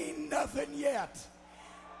seen nothing yet.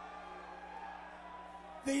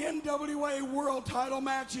 The NWA World Title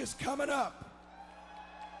match is coming up.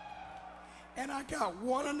 And I got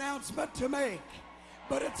one announcement to make,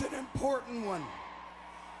 but it's an important one.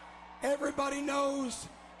 Everybody knows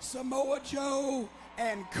Samoa Joe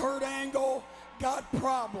and Kurt Angle got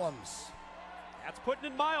problems. That's putting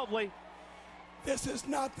it mildly. This is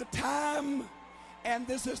not the time, and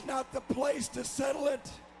this is not the place to settle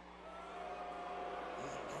it.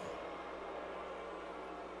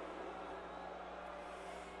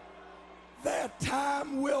 That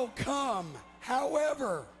time will come.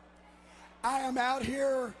 However, I am out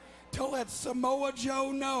here to let Samoa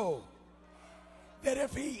Joe know that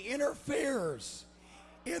if he interferes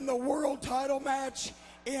in the world title match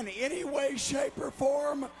in any way, shape, or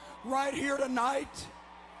form right here tonight,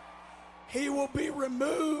 he will be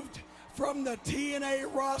removed from the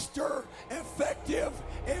TNA roster effective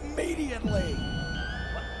immediately.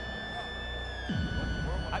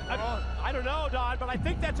 I don't know, Don, but I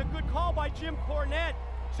think that's a good call by Jim Cornette.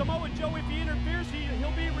 Samoa Joe, if he interferes,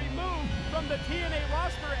 he'll be removed from the TNA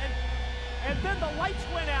roster, and then the lights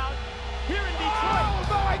went out here in Detroit.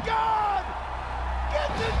 Oh my God!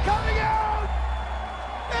 Gets it coming out!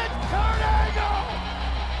 It's Kurt Angle!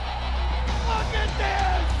 Look at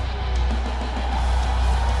this!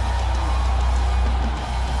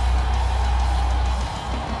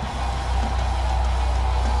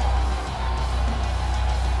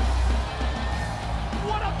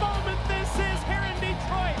 What a moment this is here in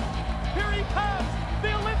Detroit. Here he comes,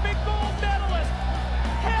 the Olympic gold medalist.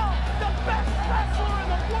 Hell, the best wrestler in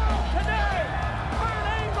the world today. Kurt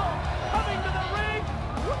Angle coming to the ring.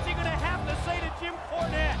 What's he going to have to say to Jim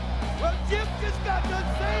Cornette? Well, Jim just got done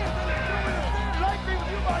saying that it's doing his thing, and I agree with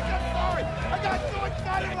you, Mike. I'm sorry. I got so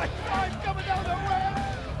excited like time coming down the ramp.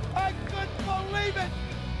 I couldn't believe it.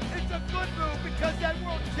 It's a good move because that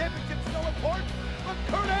World Championship's so important. But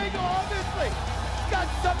Kurt Angle, obviously, got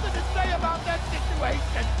something to say about that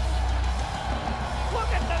situation. Look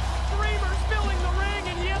at the streamers filling the ring,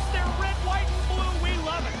 and yes, they're red, white, and blue. We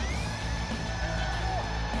love it.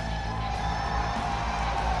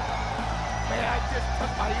 Man, I just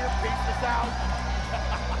took my earpieces out.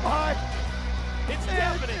 It's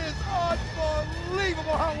deafening. It is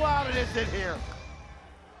unbelievable how loud it is in here.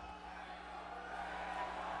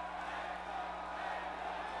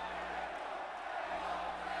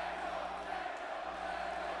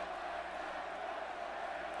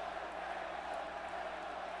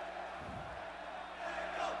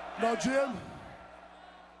 Now, Jim,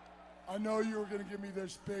 I know you were going to give me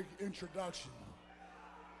this big introduction,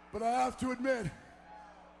 but I have to admit,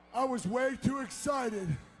 I was way too excited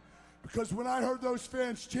because when I heard those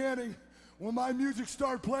fans chanting, when my music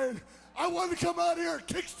started playing, I wanted to come out here and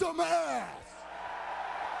kick some ass.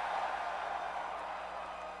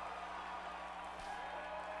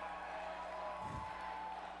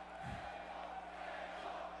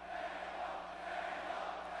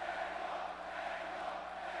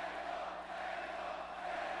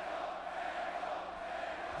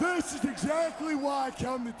 This is exactly why I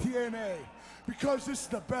come to TNA, because this is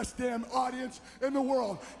the best damn audience in the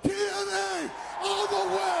world. TNA all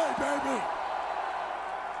the way, baby!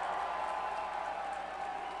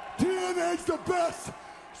 TNA's the best.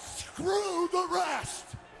 Screw the rest.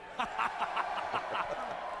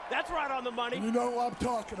 That's right on the money. And you know what I'm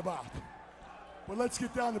talking about. But let's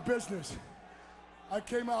get down to business. I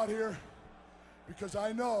came out here because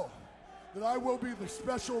I know that I will be the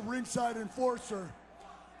special ringside enforcer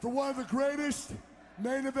for one of the greatest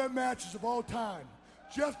main event matches of all time.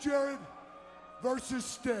 Jeff Jarrett versus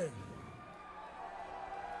Sting.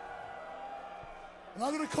 And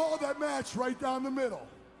I'm gonna call that match right down the middle,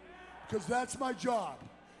 because that's my job,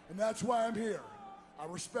 and that's why I'm here. I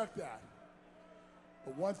respect that.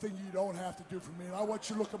 But one thing you don't have to do for me, and I want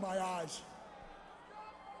you to look in my eyes,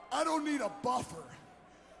 I don't need a buffer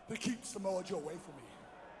to keep Samoa Joe away from me.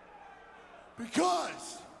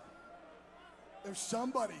 Because if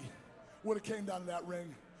somebody would have came down to that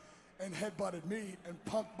ring and headbutted me and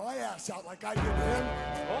punked my ass out like I did him,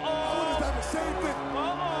 I would have done the same thing.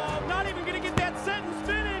 Not even going to get that sentence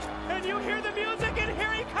finished, and and you hear the music, and here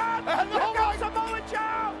he comes! And Here comes Samoa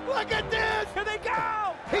Joe! Look at this! Here they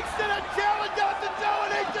go! He sent a challenge out to Joe,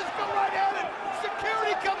 and they just go right at it.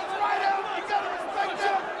 Security comes right out. You gotta respect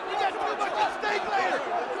that. You got too much at stake later.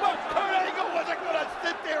 But Kurt Angle wasn't gonna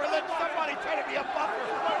sit there and let somebody try to be a buffer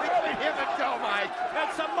between him and Joe, Mike. And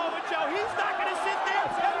Samoa Joe, he's not gonna sit there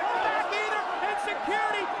and go back either. And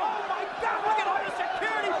security, oh my God, look at all the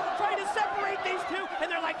security trying to separate these two, and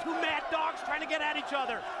they're like two mad dogs trying to get at each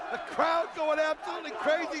other. The crowd going absolutely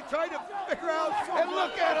crazy, trying to figure out, and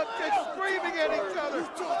look at them just screaming at each other.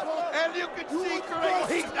 And you can see Kurt Angle,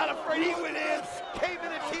 he's not afraid. He went in, came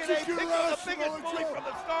in at TNA, picked up the biggest bully from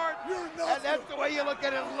the start. And that's the way you look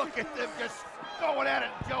at it. Look at them just going at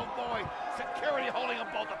it, Joe Boy. Security holding them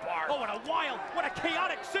both apart. Oh, what a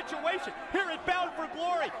chaotic situation here at Bound for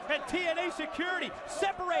Glory. And TNA security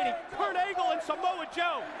separating Kurt Angle and Samoa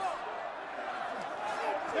Joe.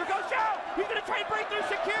 There goes Joe. He's going to try and break through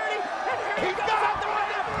security. And here he goes up the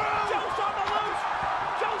ramp. Joe's on the loose.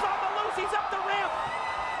 Joe's on the loose. He's up the ramp.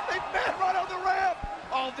 They met right on the ramp.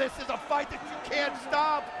 Oh, this is a fight that you can't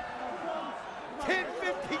stop. 10,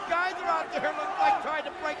 15 guys are out there look like trying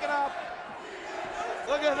to break it up.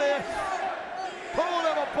 Look at this. Pulling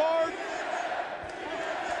them apart.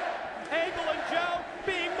 Angle and Joe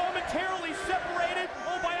being momentarily separated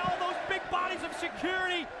by all those big bodies of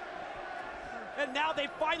security. And now they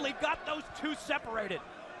finally got those two separated.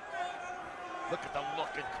 Look at the look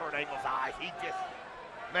in Kurt Angle's eyes. He just,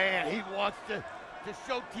 man, he wants to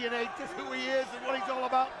show TNA just who he is and what he's all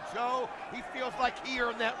about. Joe, he feels like he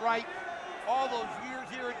earned that right. All those years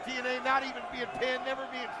here at TNA, not even being pinned, never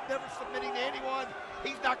submitting to anyone.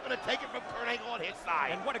 He's not going to take it from Kurt Angle on his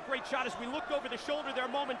side. And what a great shot as we looked over the shoulder there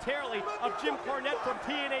momentarily of Jim Cornette from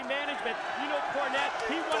TNA Management. You know Cornette,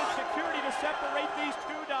 he wanted security to separate these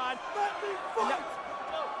two, Don. Let me fight!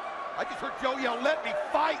 I just heard Joe yell, let me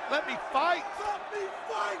fight, let me fight! Let me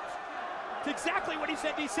fight! It's exactly what he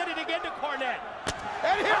said. He said it again to Cornette.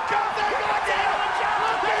 And here comes Angle again!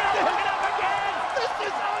 Look at it up again! This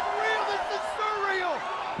is unreal, this is surreal!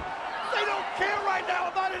 They don't care right now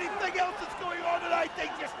about anything else that's going on tonight. They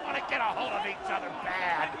just want to get a hold of each other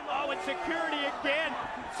bad. Oh, and security again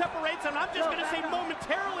separates them. I'm just going to say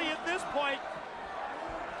momentarily at this point,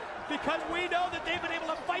 because we know that they've been able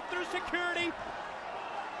to fight through security.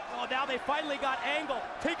 Oh, now they finally got Angle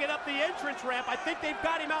taking up the entrance ramp. I think they've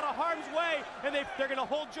got him out of harm's way, and they're going to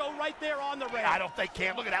hold Joe right there on the ramp. I don't think they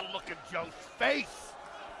can. Look at that look in Joe's face.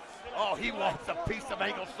 Oh, he wants a piece of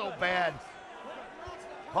Angle so bad.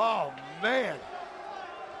 Oh, man.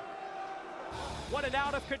 What an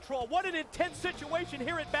out of control, what an intense situation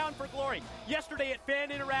here at Bound for Glory. Yesterday at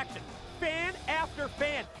Fan Interaction, fan after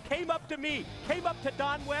fan came up to me, came up to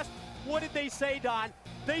Don West. What did they say, Don?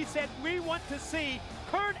 They said, we want to see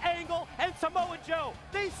Kurt Angle and Samoa Joe.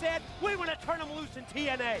 They said, we want to turn them loose in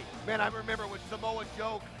TNA. Man, I remember when Samoa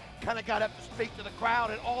Joe kind of got up to speak to the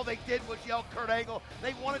crowd, and all they did was yell Kurt Angle.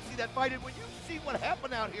 They wanted to see that fight, and when you see what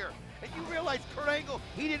happened out here, and you realize Kurt Angle,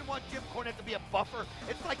 he didn't want Jim Cornette to be a buffer.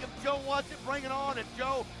 It's like if Joe wants it, bring it on, and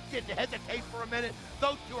Joe didn't hesitate for a minute.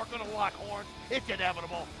 Those two are going to lock horns. It's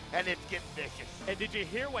inevitable, and it's getting vicious. And did you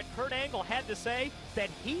hear what Kurt Angle had to say? That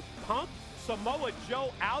he punked Samoa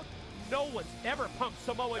Joe out? No one's ever punked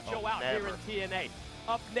Samoa Joe out never. here in TNA.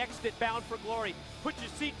 Up next at Bound for Glory, put your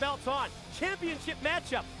seatbelts on. Championship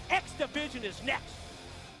matchup, X Division is next.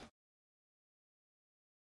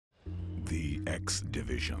 The X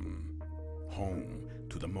Division, home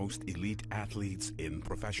to the most elite athletes in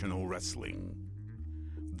professional wrestling.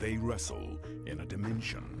 They wrestle in a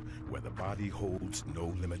dimension where the body holds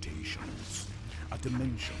no limitations. A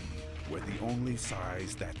dimension where the only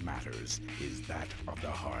size that matters is that of the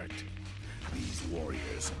heart. These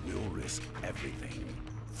warriors will risk everything,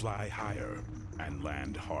 fly higher and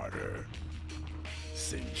land harder.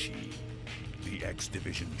 Senshi, the X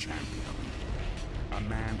Division champion. A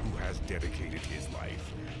man who has dedicated his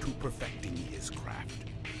life to perfecting his craft.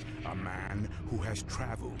 A man who has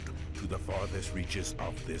traveled to the farthest reaches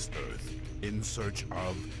of this earth in search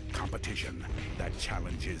of competition that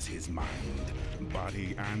challenges his mind,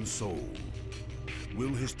 body, and soul.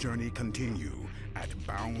 Will his journey continue at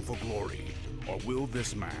Bound for Glory, or will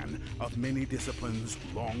this man of many disciplines'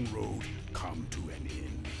 long road come to an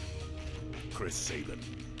end? Chris Sabin,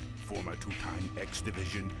 former two-time X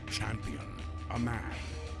Division champion. A man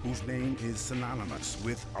whose name is synonymous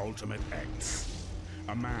with Ultimate X.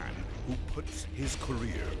 A man who puts his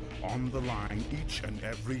career on the line each and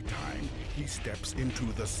every time he steps into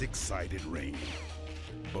the six-sided ring.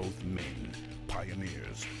 Both men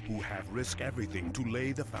pioneers who have risked everything to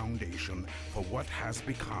lay the foundation for what has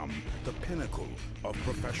become the pinnacle of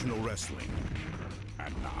professional wrestling.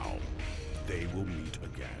 And now, they will meet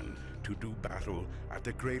again to do battle at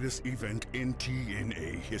the greatest event in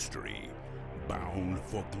TNA history, Bound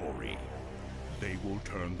for Glory. They will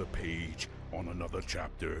turn the page on another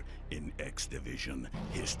chapter in X Division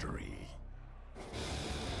history.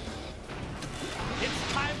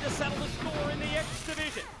 It's time to settle the score in the X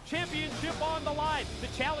Division. Championship on the line. The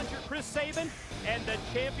challenger, Chris Sabin, and the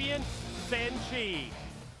champion, Senshi.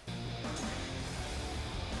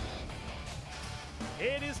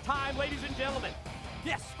 It is time, ladies and gentlemen.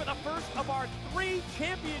 Yes, for the first of our 3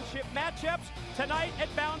 championship matchups tonight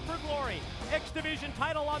at Bound for Glory. X Division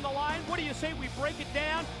title on the line. What do you say we break it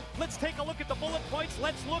down? Let's take a look at the bullet points.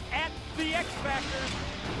 Let's look at the X factors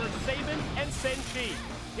for Sabin and Senshi.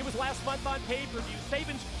 It was last month on pay-per-view.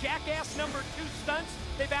 Sabin's jackass #2 stunts,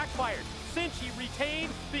 they backfired. Senshi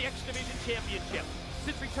retained the X Division championship.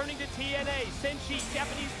 Since returning to TNA, Senshi,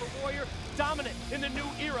 Japanese for Warrior, dominant in the new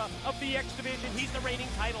era of the X Division. He's the reigning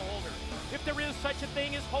title holder. If there is such a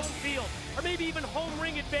thing as home field, or maybe even home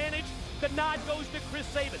ring advantage, the nod goes to Chris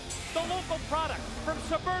Sabin, the local product from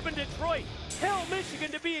suburban Detroit, Hill,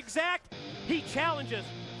 Michigan to be exact. He challenges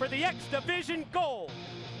for the X Division gold.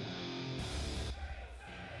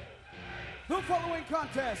 The following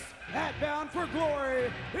contest at Bound for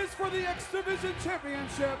Glory is for the X Division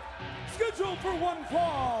Championship, scheduled for one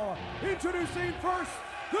fall. Introducing first,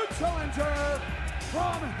 the challenger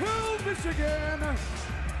from Hill, Michigan,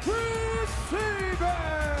 Chris Sabin.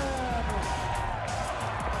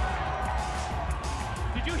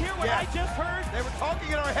 Did you hear what I just heard? They were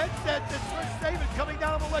talking in our headsets. It's Chris Sabin coming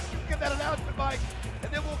down. I'm going to let you get that announcement, Mike,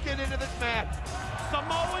 and then we'll get into this match.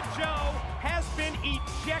 Samoa Joe has been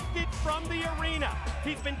ejected from the arena.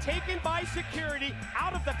 He's been taken by security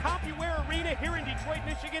out of the Compuware Arena here in Detroit,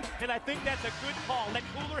 Michigan, and I think that's a good call. Let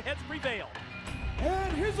cooler heads prevail.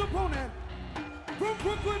 And his opponent from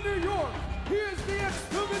Brooklyn, New York, he is the X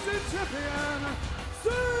Division champion,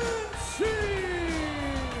 Senshi.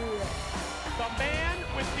 The man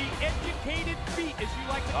with the educated feet, as you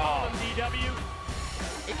like to call him, DW.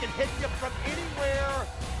 It can hit you from anywhere,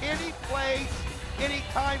 any place, any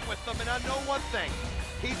time with them. And I know one thing.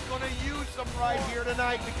 He's going to use them right here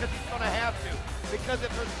tonight because he's going to have to. Because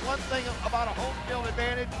if there's one thing about a home field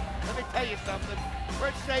advantage, let me tell you something.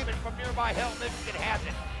 Chris Sabin from nearby Hill, Michigan has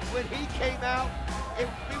it. When he came out, if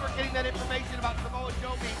we were getting that information about Samoa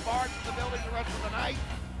Joe being barred from the building the rest of the night,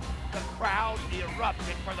 the crowd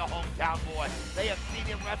erupted for the hometown boy. They have seen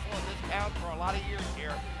him wrestle in this town for a lot of years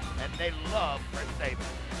here, and they love Chris Sabin.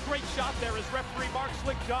 Great shot there as referee Mark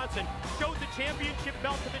Slick Johnson showed the championship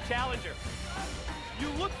belt to the challenger. You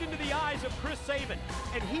looked into the eyes of Chris Sabin,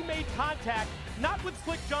 and he made contact, not with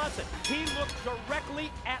Slick Johnson. He looked directly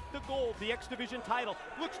at the gold, the X Division title.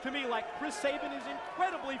 Looks to me like Chris Sabin is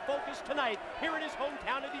incredibly focused tonight here in his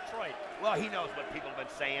hometown of Detroit. Well, he knows what people have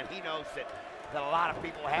been saying. He knows that a lot of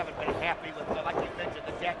people haven't been happy with, like you mentioned,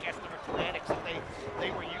 the jackass #2 antics that they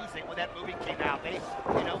were using when that movie came out. They,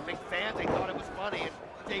 big fans, they thought it was funny. And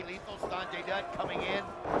Jay Lethal, Sanjay Dutt coming in,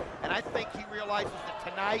 and I think he realizes that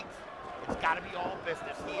tonight it's got to be all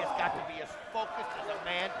business. He has got to be as focused as a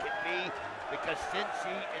man can be because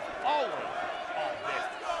Senshi is always all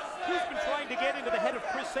business. He's been trying to get into the head of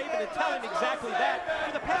Chris Sabin and tell him exactly that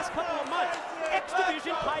for the past couple of months. X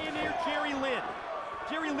Division pioneer Jerry Lynn.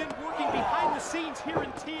 Jerry Lynn working behind the scenes here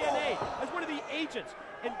in TNA as one of the agents.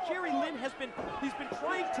 And Jerry Lynn he's been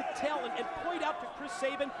trying to tell and point out to Chris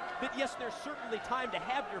Sabin that yes, there's certainly time to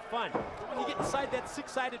have your fun. When you get inside that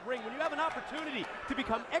six-sided ring, when you have an opportunity to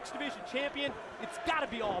become X Division champion, it's got to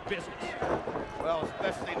be all business. Well,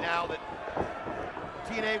 especially now that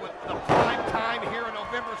TNA with the prime time here on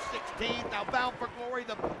November 16th. Now Bound for Glory,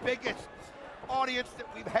 the biggest audience that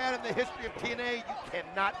we've had in the history of TNA. You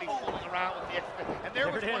cannot be fooling around with the X Division. And there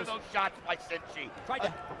was one of those shots by Senshi. Tried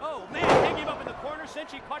to, oh man, hang him up in the corner.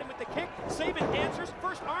 Senshi caught him with the kick. Sabin answers,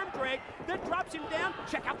 first arm drag, then drops him down.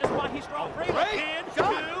 Check out the spot he's drawn. Great and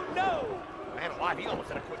shot. No. Man alive, he almost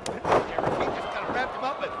had a quick win right there. He just kind of wrapped him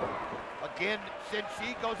up, but again,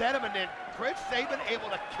 Senshi goes at him, and then Chris Sabin able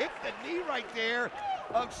to kick the knee right there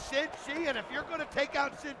of Senshi, and if you're going to take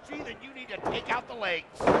out Senshi, then you need to take out the legs.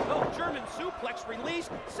 Oh, German suplex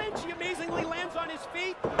released. Senshi amazingly lands on his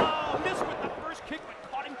feet. Oh, missed with the first kick, but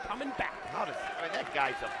caught him coming back. That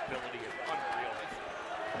guy's ability is unreal.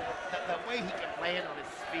 The way he can land on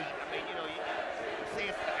his feet. I mean, you say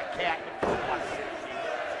it's like a cat, but watch Senshi.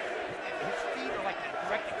 His feet are like the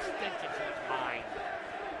direct extension to his mind.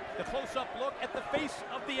 The close-up look at the face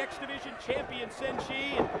of the X Division champion,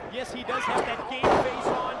 Senshi. And yes, he does have that game face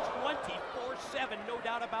on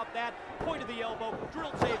doubt about that. Point of the elbow,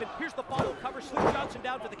 drilled Sabin. Here's the follow cover, Slim Johnson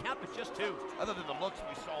down for the count with just 2. Other than the looks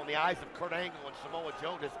we saw in the eyes of Kurt Angle and Samoa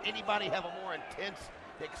Joe, does anybody have a more intense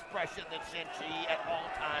expression than Senshi at all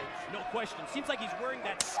times? No question. Seems like he's wearing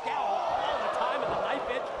that scowl all the time and the knife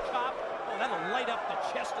edge chop. Oh, that'll light up the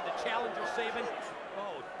chest of the challenger, Sabin.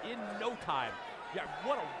 Oh, in no time. Yeah,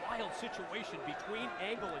 what a wild situation between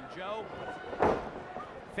Angle and Joe.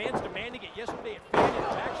 Fans demanding it yesterday at fan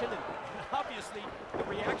interaction, and obviously the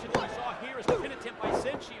reaction that we saw here is a pin attempt by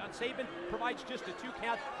Senshi on Sabin provides just a 2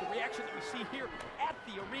 count. The reaction that we see here at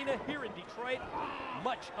the arena here in Detroit,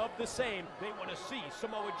 much of the same. They want to see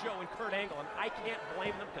Samoa Joe and Kurt Angle, and I can't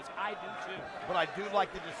blame them because I do too. But I do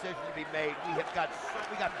like the decision to be made. We got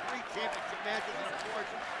 3 championship matches, and of course,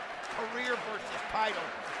 career versus title.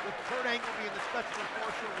 With Kurt Angle being the special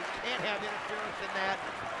enforcer, we can't have interference in that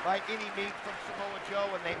by any means from Samoa Joe,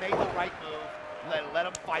 and they made the right move. Let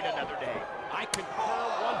them fight another day. I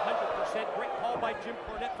concur 100%. Great call by Jim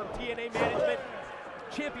Cornette from TNA management.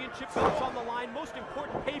 Championship belts on the line, most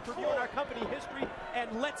important pay-per-view in our company history, and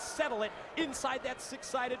let's settle it inside that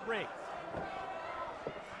 6-sided ring.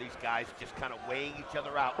 These guys just kind of weighing each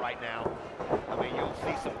other out right now. I mean, you'll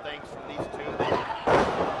see some things from these two that,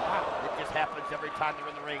 wow, it just happens every time they're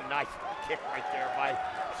in the ring. Nice kick right there by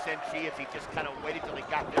Senshi as he just kind of waited till he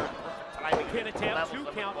got there in perfect timing. Pin attempt, 2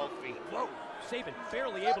 count. Whoa, Sabin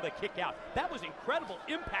barely able to kick out. That was incredible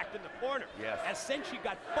impact in the corner. Yes. As Senshi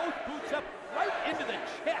got both boots up right into the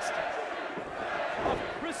chest of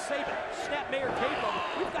Chris Sabin. Snapmare takeover.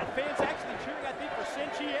 We've got fans actually cheering, I think, for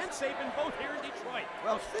Senshi and Sabin both here in Detroit.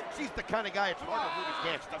 Well, Senshi's the kind of guy it's hard to root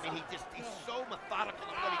against. I mean, he's so methodical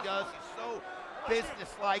in what he does. He's so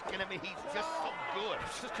businesslike, and I mean, he's just so good. I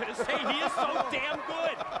was just going to say, he is so damn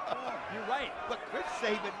good. You're right. But Chris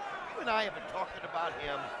Sabin, you and I have been talking about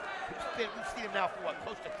him. We've seen him now for, what,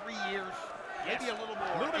 close to 3 years? Yes. Maybe a little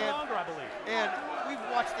more. A little bit longer, I believe. And we've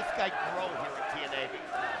watched this guy grow here at TNA.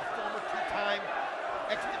 A former 2-time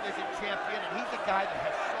X Division champion, and he's a guy that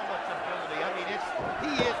has so much ability. I mean,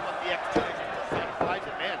 he is what the X Division personifies.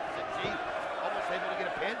 And man, Senshi almost able to get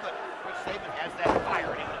a pin, but Chris Sabin has that fire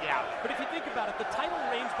and able to get out. But if you think about it, the title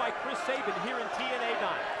reigns by Chris Sabin here in TNA,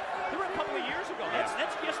 Don. They were a couple of years ago. That's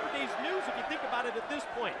yesterday's news if you think about it at this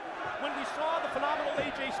point. When we saw the phenomenal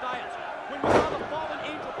AJ Styles, when we saw the fallen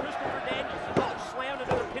angel Christopher Daniels, another slam,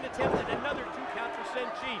 another pin attempt, and another 2 count for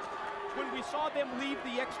Senshi. When we saw them leave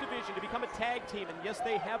the X Division to become a tag team, and yes,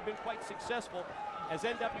 they have been quite successful as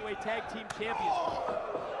NWA Tag Team Champions.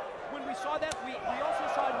 When we saw that, we also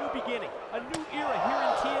saw a new beginning, a new era here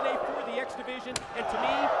in TNA for the X Division, and to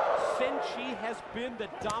me, Senshi has been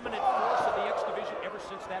the dominant force of the X Division ever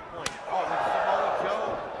since that point. Oh, when Samoa Joe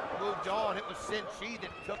moved on, it was Senshi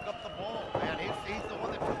that took up the ball, man. He's the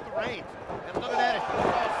one that took the reins. And look at that, if you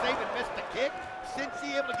saw Sabin miss the kick,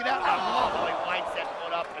 Senshi able to get out. I love how he winds that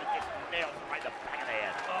foot up and just nails him right in the back of the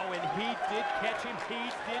head. Oh, and he did catch him. He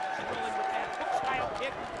did drill him with that hook-style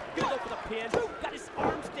kick. Gonna go for the pin. Got his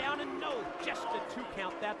arms down and no, just a 2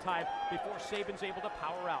 count that time before Sabin's able to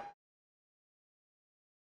power out.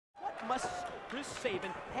 What must Chris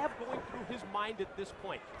Sabin have going through his mind at this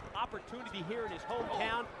point? Opportunity here in his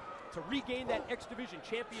hometown to regain that X Division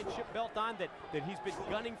championship belt on that he's been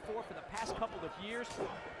gunning for the past couple of years,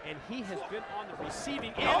 and he has been on the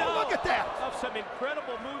receiving end look at that! Of some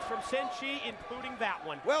incredible moves from Senshi, including that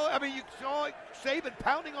one. Well, I mean, you saw Sabin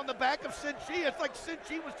pounding on the back of Senshi. It's like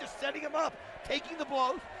Senshi was just setting him up, taking the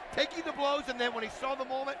blows, and then when he saw the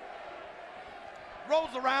moment,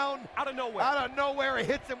 rolls around. Out of nowhere, he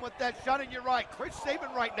hits him with that shot, and you're right. Chris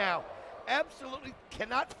Sabin right now absolutely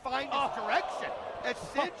cannot find his direction. As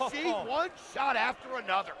Senshi one shot after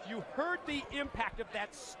another. You heard the impact of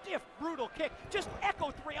that stiff, brutal kick. Just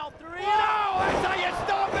echo throughout the ring. Wow, that's how you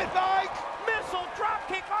stop it, Mike! Missile drop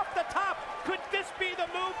kick off the top. Could this be the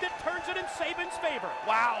move that turns it in Sabin's favor?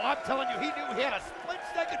 Wow, I'm telling you, he knew he had a split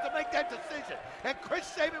second to make that decision. And Chris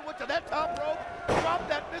Sabin went to that top rope, dropped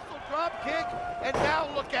that missile drop kick, and now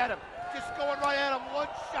look at him. Just going right at him, one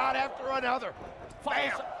shot after another.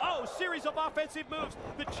 Bam. Series of offensive moves.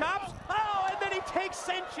 The chops, and then he takes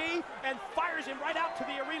Senshi and fires him right out to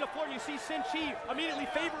the arena floor. You see Senshi immediately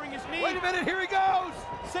favoring his knee. Wait a minute, here he goes.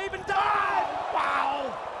 Sabin dive.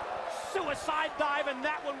 Wow. Suicide dive, and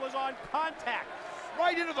that one was on contact.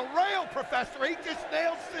 Right into the rail, Professor. He just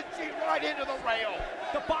nailed Senshi right into the rail.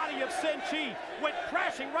 The body of Senshi went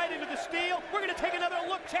crashing right into the steel. We're going to take another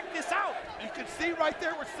look. Check this out. You can see right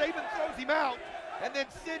there where Sabin throws him out. And then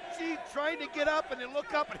Senshi trying to get up and then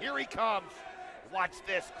look up, and here he comes. Watch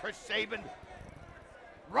this, Chris Sabin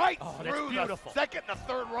right through the second and the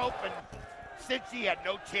third rope, and Senshi had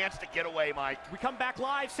no chance to get away, Mike. We come back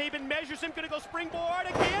live. Saban measures him. Going to go springboard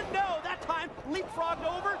again. No, that time leapfrogged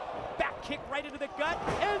over. Back kick right into the gut.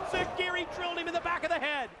 And Zagiri drilled him in the back of the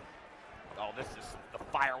head. Oh, this is the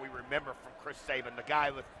fire we remember from Chris Sabin, the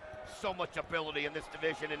guy with so much ability in this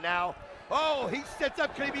division. And now, oh, he sets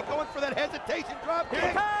up. Could he be going for that hesitation drop kick? Here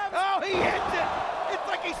it comes. Oh, he hits it. It's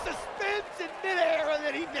like he suspends in midair, and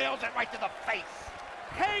then he nails it right to the face.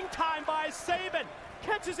 Hang time by Saban.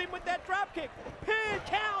 Catches him with that drop kick. Pin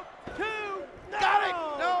count. 2. No. Got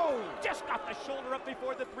it. No. Just got the shoulder up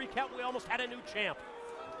before the 3 count. We almost had a new champ.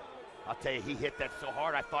 I'll tell you, he hit that so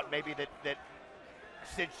hard, I thought maybe that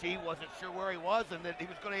Senshi wasn't sure where he was and that he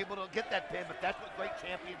was going to be able to get that pin, but that's what great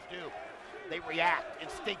champions do. They react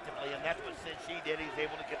instinctively, and that's what Senshi did. He's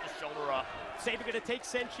able to get the shoulder up. Saban going to take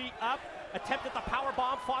Senshi up, attempted the power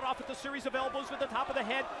bomb, fought off with a series of elbows with the top of the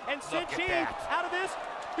head, and Senshi out of this.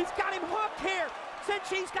 He's got him hooked here.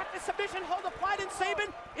 Senshi's got the submission hold applied, and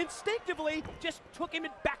Saban instinctively just took him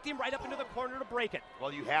and backed him right up into the corner to break it.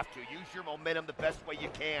 Well, you have to. Use your momentum the best way you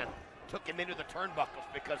can. Took him into the turnbuckles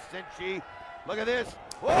because Senshi, look at this.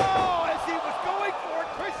 Whoa, as he was going for it,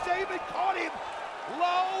 Chris Saban caught him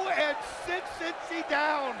low and sent Senshi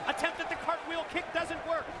down. Attempted the cartwheel kick, doesn't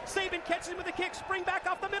work. Saban catches him with a kick, spring back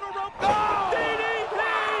off the middle rope. Oh! DDT!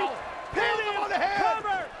 Wow! Pins him on the head.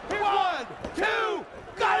 Cover. Here's 1, 2,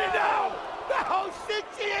 got it now. No,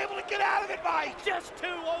 Senshi able to get out of it, Mike. Just 2,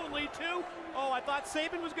 only 2. Oh, I thought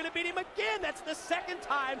Saban was going to beat him again. That's the second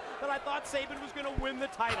time that I thought Saban was going to win the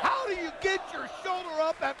title. How do you get your shoulder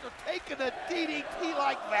up after taking a DDT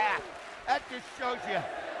like that? That just shows you.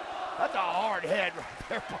 That's a hard head right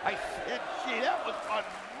there by Senshi. That was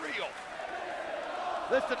unreal.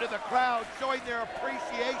 Listen to the crowd showing their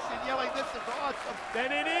appreciation, yelling, "This is awesome."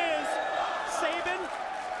 Then it is. Saban,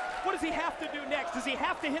 what does he have to do next? Does he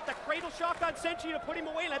have to hit the cradle shock on Senshi to put him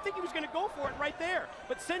away? And I think he was going to go for it right there.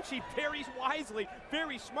 But Senshi very wisely,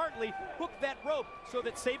 very smartly hooked that rope so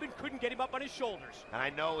that Saban couldn't get him up on his shoulders. And I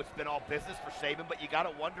know it's been all business for Saban, but you got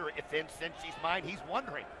to wonder if in Senshi's mind he's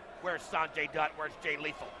wondering, where's Sanjay Dutt, where's Jay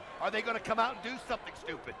Lethal? Are they going to come out and do something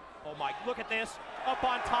stupid? Oh, Mike, look at this. Up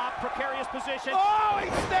on top, precarious position. Oh, he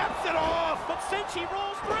snaps it off. But Senshi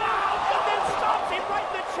rolls through and then stops him right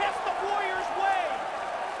in the chest the Warrior's way.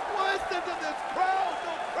 Listen to this crowd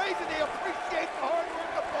go crazy. They appreciate the hard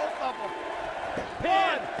work of both of them.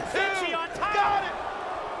 Pin. Senshi on top. Got it.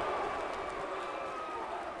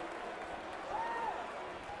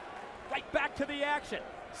 Right back to the action.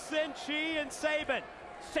 Senshi and Saban.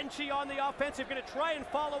 Senshi on the offensive, going to try and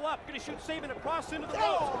follow up. Going to shoot Saban across into the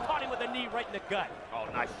ropes. Caught him with a knee right in the gut. Oh,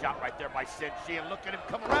 nice shot right there by Senshi. And look at him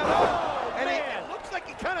come around. Oh, and it looks like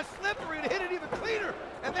he kind of slipped or he'd hit it even cleaner.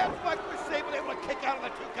 And that's why Chris Saban able to kick out of the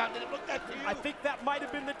 2 count. Did it look that to you? I think that might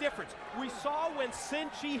have been the difference. We saw when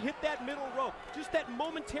Senshi hit that middle rope, just that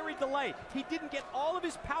momentary delay. He didn't get all of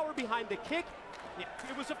his power behind the kick.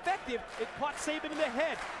 It was effective. It caught Saban in the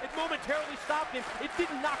head. It momentarily stopped him. It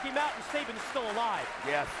didn't knock him out, and Saban is still alive.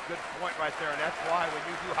 Yes, good point right there. And that's why when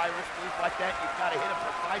you do high-risk moves like that, you've got to hit him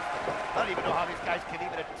precisely. I don't even know how these guys can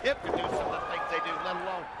even attempt to do some of the things they do, let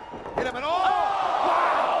alone hit him at all.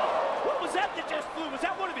 Wow! What was that just flew? Was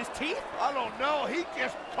that one of his teeth? I don't know. He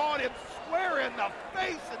just caught him square in the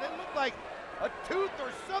face, and it looked like a tooth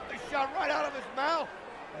or something shot right out of his mouth.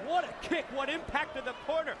 What a kick, what impact to the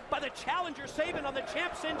corner by the challenger Saban on the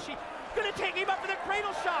champ Senshi. Gonna take him up for the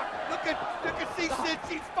cradle shock. Look at see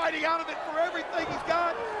Senshi's fighting out of it for everything he's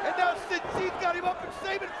got. And now Senshi's got him up and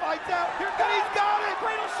Saban fights out. Here comes, he's got it.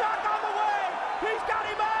 Cradle shock on the way. He's got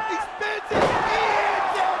him up. He spins it. He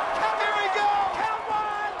hits it. Here we go. Count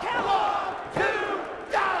 1, count 1, 2,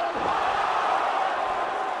 down.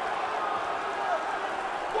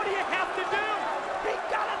 What do you have to do? He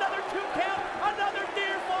got another 2 count, another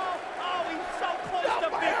near fall. Oh, he's so close to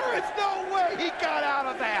victory. There is no way he got out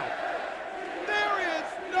of that. There is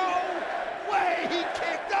no way he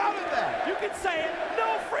kicked out of that. You can say it.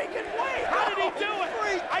 No freaking way. How did he do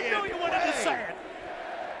it? I knew you wanted to say it.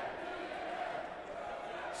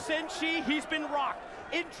 Senshi, he's been rocked.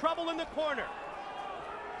 In trouble in the corner.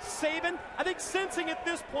 Saban, I think sensing at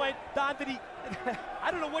this point, Don, that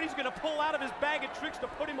I don't know what he's going to pull out of his bag of tricks to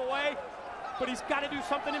put him away, but he's got to do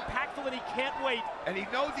something impactful, and he can't wait. And he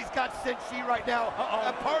knows he's got Senshi right now,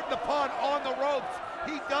 pardon the pun, on the ropes.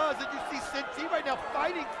 He does, and you see Senshi right now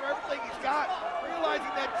fighting for everything he's got,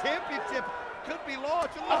 realizing that championship could be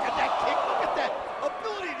lost. And look at that kick, look at that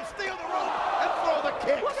ability to stay on the rope and throw the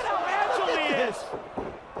kick. Look at how agile he is.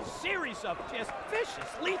 Series of just vicious,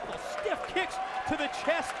 lethal, stiff kicks to the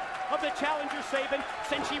chest of the challenger Saban.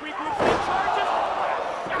 Senshi regroups and charges.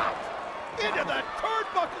 Shot into the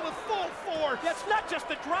turnbuckle with full force. It's not just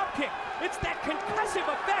the drop kick. It's that concussive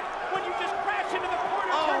effect when you just crash into the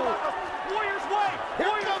corner turnbuckle. Warrior's way.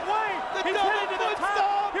 Warrior's way. He's headed to the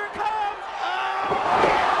top. Here it comes.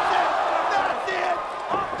 That's it.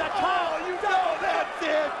 Off the top. Oh, you know that's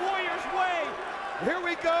it. Warrior's way. Here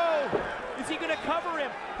we go. Is he going to cover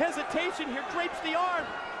him? Hesitation here. Drapes the arm.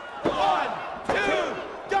 1, 2,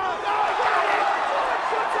 done. Oh, got it.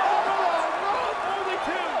 Only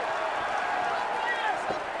 2.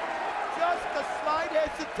 Just a slight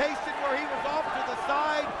hesitation where he was off to the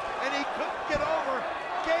side and he couldn't get over.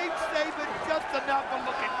 Gave Saban just enough to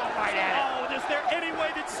look and go right at it. Oh, is there any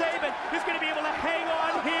way that Saban is going to be able to hang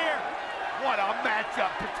on here? What a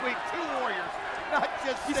matchup between two warriors. Not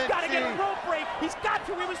just He's got to get a rope break. He's got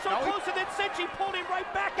to. He was so close, and then Cincy pulled him right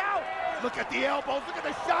back out. Look at the elbows. Look at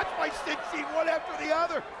the shots by Cincy, one after the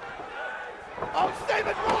other. Oh,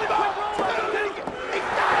 Saban, roll him up. He's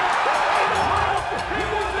got it. He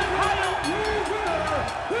won the title.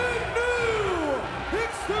 The new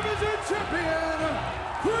X Division champion,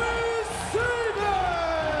 Chris Saban.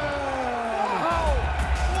 Oh,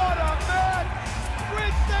 what a match.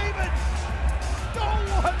 Chris Saban stole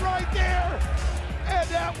one right there. And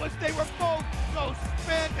that was, they were both so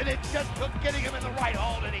spent, and it just took getting him in the right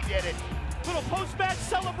hold, and he did it. Little post-match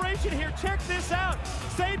celebration here. Check this out.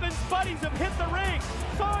 Saban's buddies have hit the ring.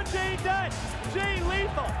 Sanjay Dutt, Jay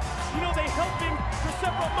Lethal. You know, they helped him for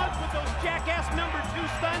several months with those jackass #2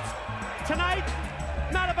 stunts. Tonight,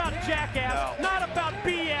 not about jackass, not about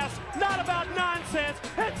BS, not about nonsense.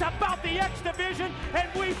 It's about the X Division, and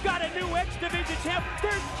we've got a new X Division champ.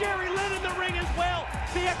 There's Jerry Lynn in the ring as well,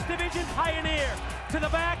 the X Division pioneer. To the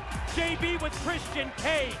back, JB with Christian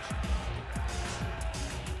Cage.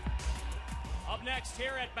 Up next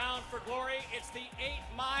here at Bound for Glory, it's the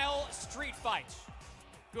 8-mile street fight.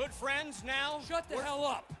 Good friends now. Shut the hell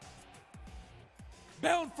up.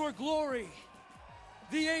 Bound for Glory,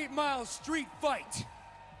 the 8-mile street fight.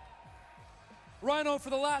 Rhino, for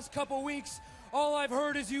the last couple weeks, all I've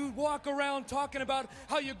heard is you walk around talking about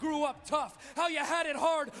how you grew up tough, how you had it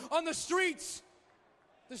hard on the streets.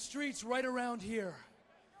 The streets right around here.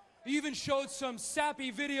 You even showed some sappy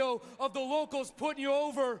video of the locals putting you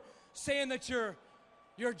over, saying that you're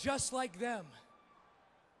just like them.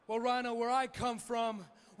 Well, Rhino, where I come from,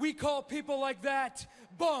 we call people like that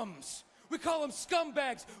bums. We call them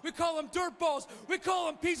scumbags. We call them dirtballs. We call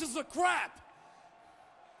them pieces of crap.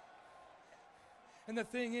 And the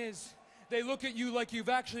thing is, they look at you like you've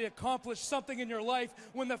actually accomplished something in your life,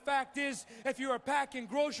 when the fact is, if you were packing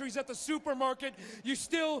groceries at the supermarket, you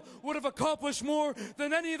still would have accomplished more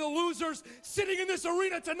than any of the losers sitting in this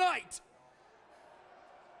arena tonight.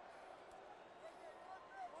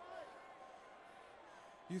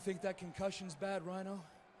 You think that concussion's bad, Rhino?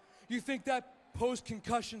 You think that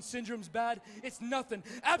post-concussion syndrome's bad? It's nothing,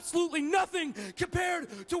 absolutely nothing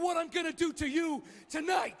compared to what I'm gonna do to you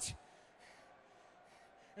tonight.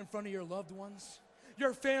 In front of your loved ones,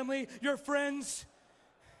 your family, your friends.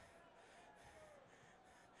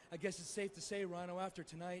 I guess it's safe to say, Rhino, after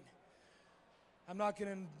tonight, I'm not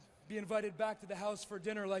gonna be invited back to the house for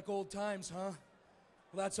dinner like old times, huh?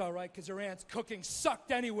 Well, that's all right, because her aunt's cooking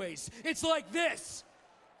sucked anyways. It's like this.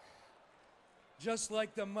 Just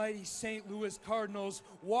like the mighty St. Louis Cardinals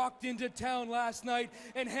walked into town last night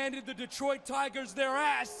and handed the Detroit Tigers their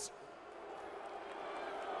ass.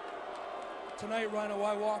 Tonight, Rhino,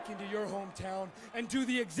 I walk into your hometown and do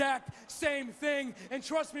the exact same thing. And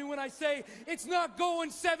trust me when I say it's not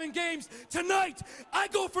going 7 games. Tonight, I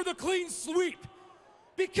go for the clean sweep.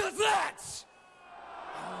 Because that's...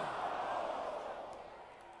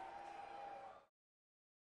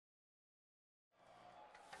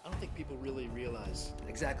 I don't think people really realize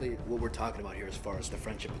exactly what we're talking about here as far as the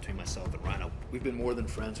friendship between myself and Rhino. We've been more than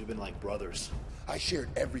friends, we've been like brothers. I shared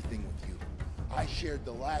everything with you. I shared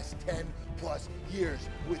the last 10+ years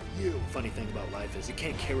with you. Funny thing about life is you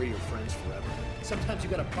can't carry your friends forever. Sometimes you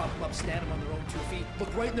gotta prop them up, stand them on their own 2 feet,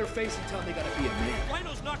 look right in their face and tell them they gotta be a man.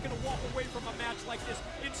 Rhino's not going to walk away from a match like this,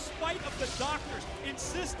 in spite of the doctors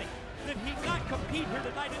insisting that he not compete here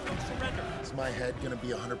tonight and no surrender. Is my head gonna be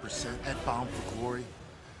 100% at Bound for Glory?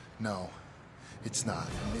 No, it's not.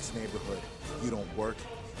 In this neighborhood, you don't work,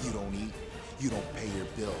 you don't eat, you don't pay your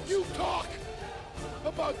bills. You talk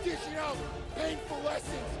about dishing out painful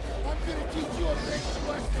lessons. I'm gonna teach you a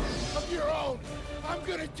painful lesson of your own. I'm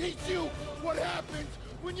gonna teach you what happens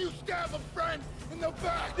when you stab a friend in the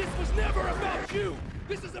back. This was never about you.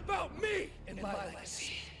 This is about me and my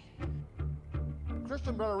legacy.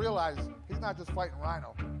 Christian better realize he's not just fighting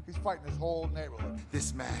Rhino. He's fighting his whole neighborhood.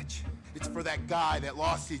 This match, it's for that guy that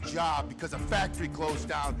lost his job because a factory closed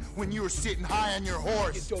down when you were sitting high on your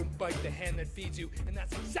horse. You don't bite the hand that feeds you, and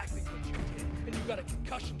that's exactly what you did. And you got a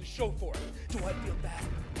concussion to show for it. Do I feel bad?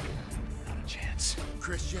 Not a chance.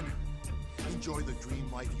 Christian, enjoy the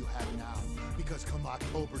dream life you have now, because come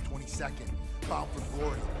October 22nd, Bound for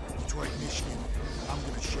Glory, Detroit, Michigan, I'm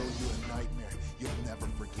gonna show you a nightmare you'll never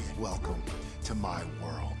forget. Welcome to my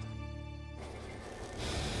world.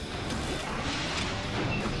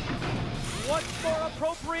 What's more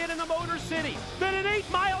appropriate in the Motor City than an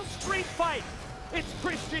 8-mile street fight? It's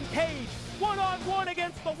Christian Cage, one-on-one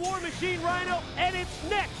against the War Machine Rhino, and it's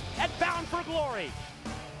next at Bound for Glory.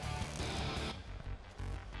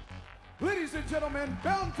 Ladies and gentlemen,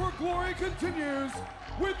 Bound for Glory continues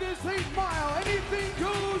with this 8-mile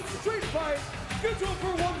anything-goes street fight scheduled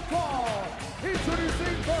for one fall.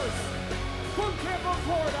 Introducing first, from Tampa,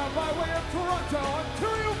 Florida, by way of Toronto,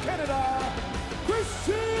 Ontario, Canada,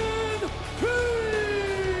 Christian Cage!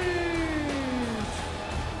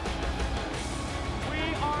 We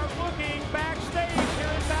are looking backstage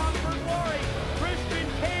here at Bound for Glory. Christian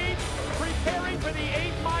Cage preparing for the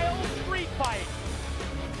 8-mile street fight.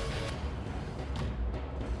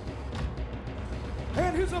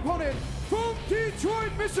 And his opponent from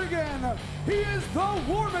Detroit, Michigan, he is the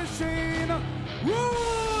War Machine,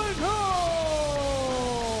 Rhino!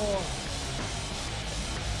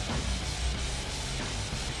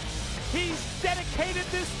 He's dedicated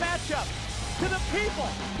this matchup to the people,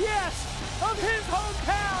 yes, of his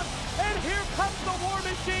hometown. And here comes the War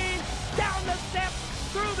Machine down the steps,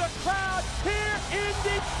 through the crowd here in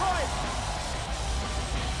Detroit.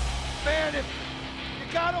 Man, if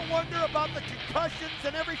you gotta wonder about the concussions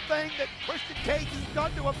and everything that Christian Cage has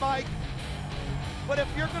done to him, Mike. But if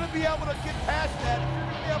you're gonna be able to get past that, if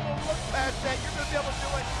you're gonna be able to look past that, you're gonna be able to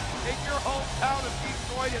do it in your hometown of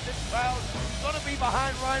Detroit, and this crowd is gonna be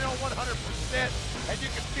behind Rhino 100%. And you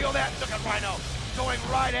can feel that. Look at Rhino going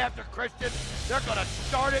right after Christian. They're gonna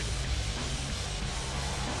start it.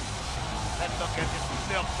 And look at this,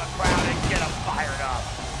 milk the crowd and get them fired up.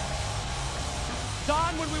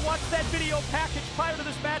 Don, when we watched that video package prior to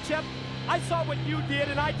this matchup, I saw what you did,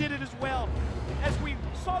 and I did it as well. As we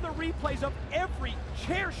saw the replays of every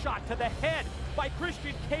chair shot to the head by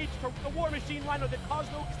Christian Cage to the War Machine Rhino that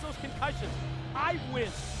caused those concussions. I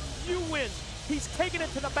win, you win. He's taking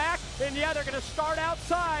it to the back, and yeah, they're gonna start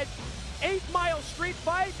outside. 8-mile street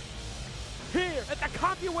fight here at the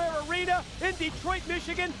Compuware Arena in Detroit,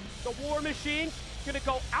 Michigan. The War Machine gonna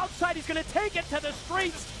go outside. He's gonna take it to the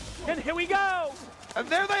streets, and here we go. And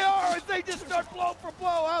there they are as they just start blow for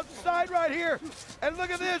blow outside right here. And look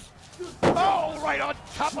at this. Oh, right on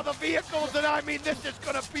top of the vehicles. And I mean, this is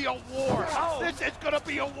going to be a war. Oh. This is going to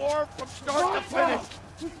be a war from start to finish.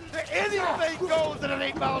 Anything goes in an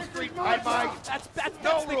 8-mile street fight, Mike. That's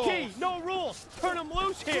no the rules. key. No rules. Turn him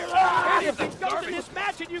loose here. Anything goes in this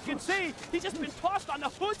match, and you can see he's just been tossed on the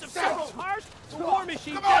hoods of several cars. The War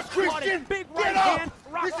Machine just caught a big right hand.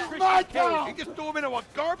 This is my town. He just threw him into a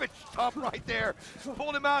garbage dump right there.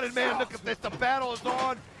 Pulled him out, and man, look at this. The battle is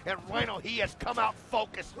on, and Rhino, he has come out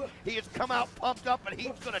focused. He has come out pumped up, and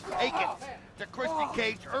he's going to take it to Christian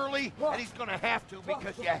Cage early, and he's going to have to,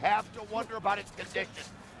 because you have to wonder about his condition.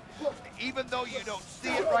 Even though you don't see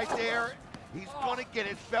it right there, he's going to get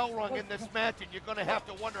his bell rung in this match, and you're going to have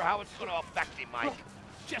to wonder how it's going to affect him, Mike.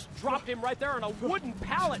 Just dropped him right there on a wooden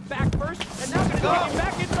pallet back first, and now going to take him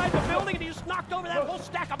back inside the building, and he just knocked over that whole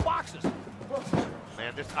stack of boxes.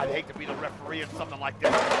 Man, I'd hate to be the referee in something like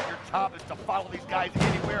this. Your job is to follow these guys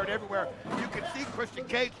anywhere and everywhere. You can see Christian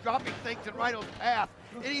Cage dropping things in Rhino's path.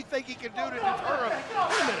 Anything he can do to deter him.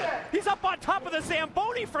 Wait a minute. He's up on top of the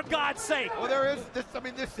Zamboni, for God's sake. Well,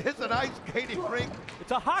 this is an ice skating rink.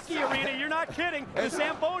 It's a hockey arena, you're not kidding. The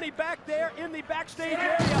Zamboni back there in the backstage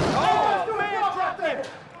area. Oh, man, dropped him.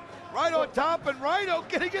 Right on top, and Rhino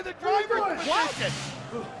getting in the driver's position.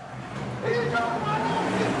 He's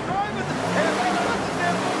driving the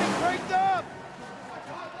Zamboni cranked up.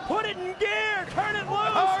 Put it in gear, turn it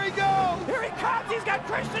loose. There he goes. Here he comes, he's got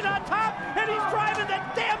Christian on top, and he's driving the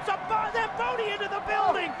damn Zamboni into the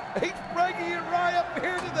building. He's bringing it right up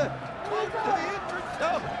here to the close to the entrance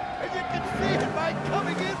zone, and you can see it by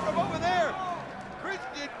coming in from over there.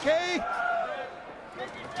 Christian Cage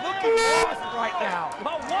looking lost right now.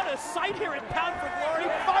 Oh, what a sight here at Bound for Glory.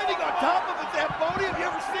 Fighting on top of a Zamboni. Have you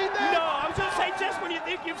ever seen that? No, I was going to say, just when you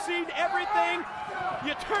think you've seen everything,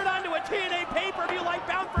 you turn onto a TNA pay-per-view like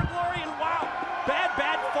Bound for Glory, and wow, bad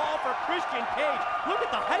fall for Christian Cage. Look at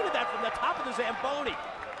the height of that from the top of the Zamboni.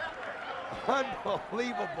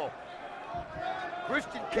 Unbelievable.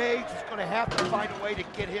 Christian Cage is going to have to find a way to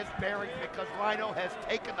get his bearings because Rhino has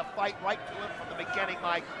taken the fight right to him from the beginning,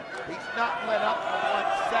 Mike. He's not let up for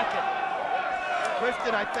 1 second.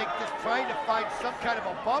 Christian, I think, just trying to find some kind of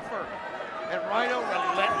a buffer. And Rhino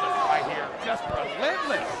relentless right here, just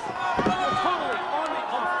relentless. Totally on the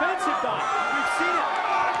offensive, Don. We've seen it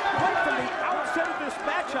right from the outset of this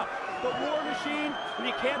matchup. The War Machine, and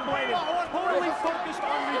you can't blame him, totally focused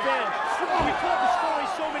on revenge. We've told the story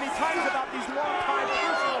so many times about these long-time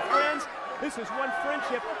personal friends. This is one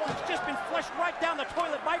friendship that's just been flushed right down the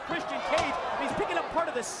toilet by Christian Cage. He's picking up part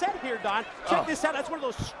of the set here, Don. Check this out. That's one of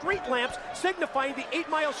those street lamps signifying the 8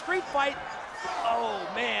 Mile street fight. Oh,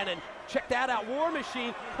 man, and check that out. War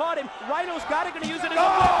Machine caught him. Rhino's got it, going to use it as a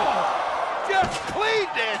weapon. Just cleaned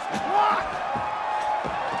his block.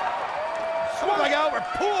 Swung like Albert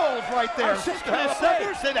Pujols right there. I was just going to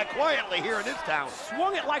say. Say that quietly here in this town.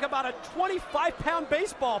 Swung it like about a 25-pound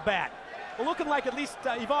baseball bat. Well, looking like at least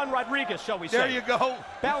Ivan Rodriguez, shall we say. There you go.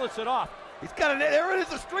 Balance it off. He's got there it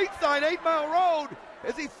is, a street sign, 8 Mile Road,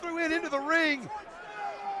 as he threw it into the ring.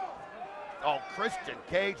 Oh, Christian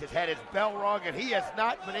Cage has had his bell rung, and he has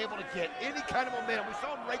not been able to get any kind of momentum. We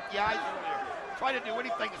saw him rake the eyes earlier, trying to do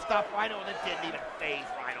anything to stop Rhino, and it didn't even faze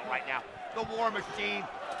Rhino right now. The War Machine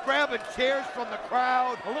grabbing chairs from the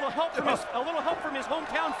crowd. A little help from his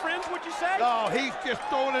hometown friends, would you say? No, he's just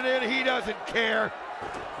throwing it in. He doesn't care.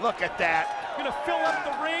 Look at that. Going to fill up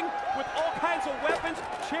the ring with all kinds of weapons,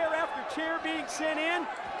 chair after chair being sent in.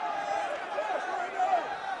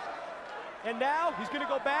 And now he's going to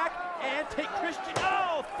go back and take Christian,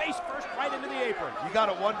 face first right into the apron. You got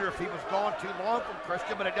to wonder if he was gone too long from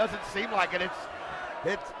Christian, but it doesn't seem like it.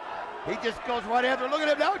 He just goes right after. Look at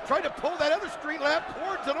him now, trying to pull that other street lamp,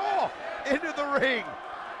 cords and all, into the ring.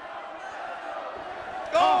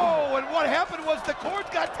 Oh, and what happened was the cords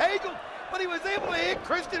got tangled, but he was able to hit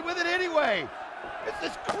Christian with it anyway. This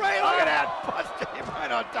is great. Look at that, busted him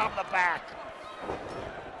right on top of the back.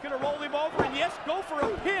 Gonna roll him over, and yes, go for a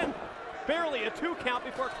pin. Barely a 2 count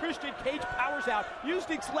before Christian Cage powers out. Used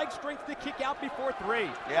his leg strength to kick out before 3.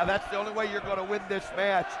 Yeah, that's the only way you're gonna win this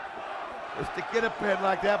match, is to get a pin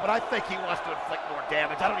like that, but I think he wants to inflict more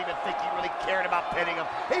damage. I don't even think he really cared about pinning him.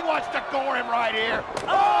 He wants to gore him right here.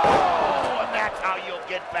 Oh, and that's how you'll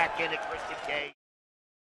get back into Christian Cage.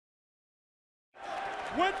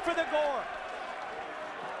 Went for the gore.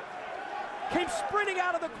 Came sprinting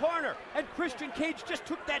out of the corner, and Christian Cage just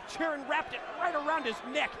took that chair and wrapped it right around his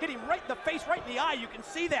neck. Hit him right in the face, right in the eye. You can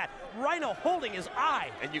see that. Rhino holding his eye.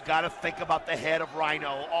 And you got to think about the head of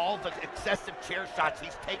Rhino. All the excessive chair shots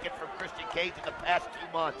he's taken from Christian Cage in the past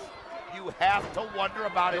 2 months. You have to wonder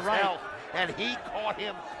about his health. And he caught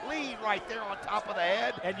him clean right there on top of the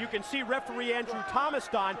head. And you can see referee Andrew Thomas,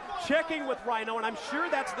 Don, checking with Rhino, and I'm sure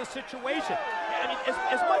that's the situation. I mean,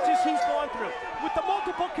 as much as he's gone through, with the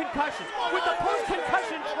multiple concussions, with the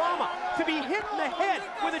post-concussion trauma, to be hit in the head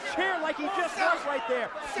with a chair like he just was right there,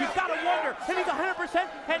 you've got to wonder, and he's 100%,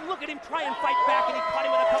 and look at him try and fight back, and he caught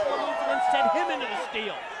him with a couple of moves and then sent him into the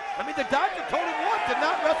steel. I mean, the doctor told him what, to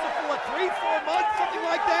not wrestle for 3-4 months, something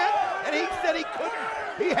like that, and he said he couldn't.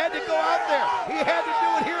 He had to go out there. He had to do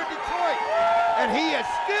it here in Detroit, and he is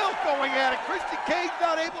still going at it. Christian Cage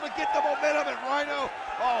not able to get the momentum, and Rhino,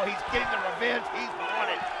 he's getting the revenge he's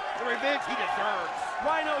wanted, the revenge he deserves.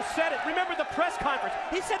 Rhino said it. Remember the press conference?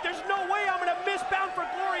 He said, "There's no way I'm going to miss Bound for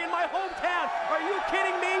Glory in my hometown. Are you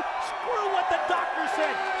kidding me? Screw what the doctor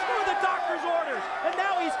said. Screw the doctor's orders." And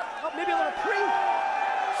now he's maybe a little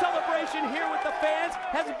celebration here with the fans.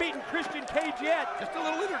 Hasn't beaten Christian Cage yet. Just a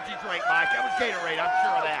little energy drink, Mike. That was Gatorade, I'm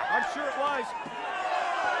sure of that. I'm sure it was.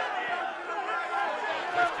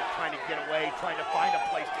 Christian trying to get away, trying to find a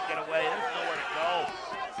place to get away. There's nowhere to go.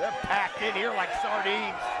 They're packed in here like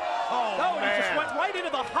sardines. Oh, no, man. He just went right into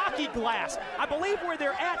the hockey glass. I believe where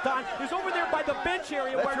they're at, Don, is over there by the bench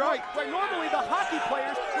area where normally the hockey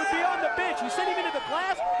players would be on the bench. He sent him into the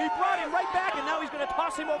glass, he brought him right back, and now he's going to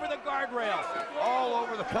toss him over the guardrail. All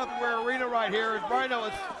over the Compuware Arena right here, as Rhino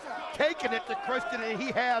is taking it to Christian, and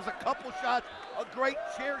he has a couple shots, a great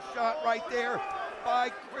chair shot right there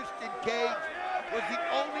by Christian Cage. Was the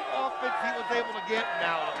only offense he was able to get.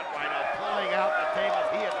 Now look at Rhino pulling out the tables.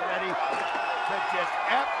 He is ready to just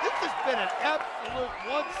this has been an absolute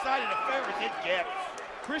one-sided affair as it gets.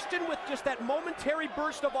 Christian with just that momentary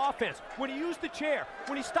burst of offense. When he used the chair,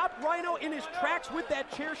 when he stopped Rhino in his tracks with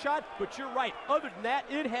that chair shot. But you're right, other than that,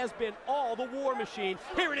 it has been all the War Machine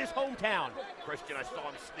here in his hometown. Christian, I saw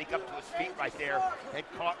him sneak up to his feet right there and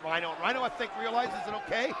caught Rhino. Rhino, I think, realizes it,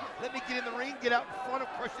 okay, let me get in the ring, get out in front of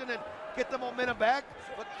Christian and get the momentum back.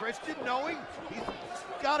 But Christian, knowing he's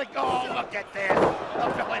got to go. Oh, look at this.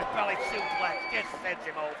 A belly-to-belly suplex just sends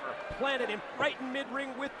him over. Planted him right in mid-ring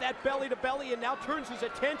with that belly-to-belly and now turns his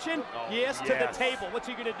attention, to the table. What's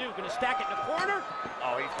he going to do? Going to stack it in the corner?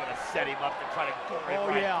 Oh, he's going to set him up to try to go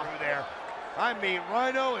through there. I mean,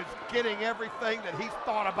 Rhino is getting everything that he's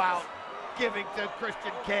thought about giving to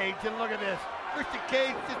Christian Cage. And look at this. Christian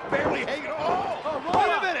Cage just barely hanging on. Wait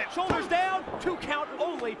a minute. Shoulders down. 2 count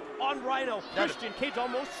only on Rhino. Christian Cage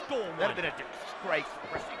almost stole one. That'd have been a disgrace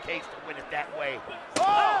for Christian Cage to win it that way.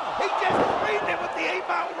 Oh! He just creamed him with the 8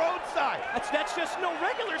 Mile Road sign. That's just no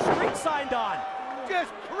regular street sign, Don.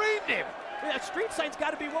 Just creamed him. That street sign's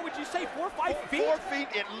got to be, what would you say, 4 or 5 feet? 4 feet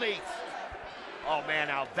at least. Oh, man,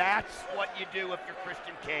 now that's what you do if you're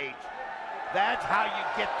Christian Cage. That's how you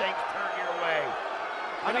get things turned your way.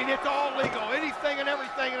 I mean, it's all legal. Anything and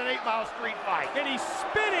everything in an 8 Mile street fight. And he's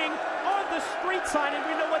spinning on the street sign, and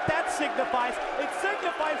we know what that signifies. It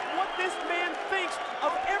signifies what this man thinks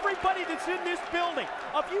of everybody that's in this building,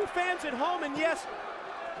 of you fans at home, and yes,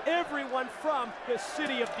 everyone from the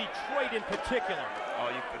city of Detroit in particular.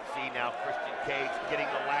 Oh, you can see now Christian Cage getting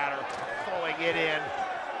the ladder, throwing it in,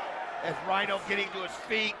 as Rhino getting to his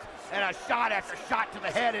feet, and a shot after shot to the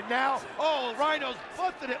head, and now, oh, Rhino's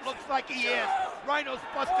busted, it looks like he is. Rhino's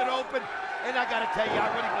busted open, and I gotta tell you, I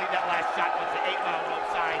really believe that last shot was the 8 Mile Road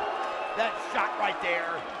sign. That shot right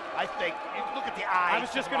there, I think, look at the eyes. I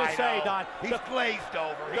was just gonna say, Don. He's glazed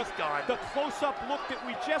over, he's done. The close-up look that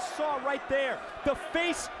we just saw right there, the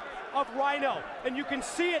face of Rhino, and you can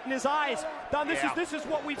see it in his eyes. Don, this is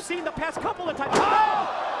what we've seen the past couple of times.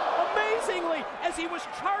 Oh! Amazingly, as he was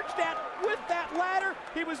charged at with that ladder,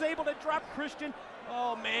 he was able to drop Christian.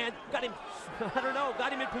 Oh man, got him,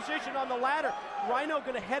 got him in position on the ladder. Rhino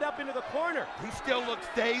gonna head up into the corner. He still looks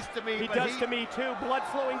dazed to me. He does to me too, blood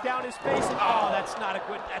flowing down his face. And, that's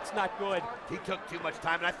not good. He took too much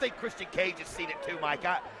time, and I think Christian Cage has seen it too, Mike.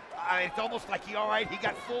 It's almost like he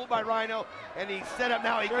got fooled by Rhino, and he set up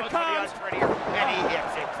now, he goes for the unprettier, and he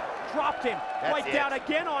hits it. Dropped him down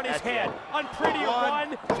again on his head. Unprettier,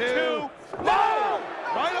 1, 2. No!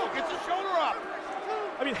 Rhino gets his shoulder up.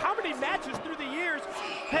 I mean, how many matches through the years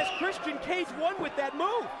has Christian Cage won with that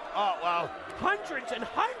move? Oh, well. Hundreds and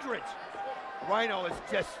hundreds. Rhino is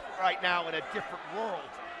just right now in a different world,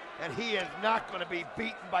 and he is not going to be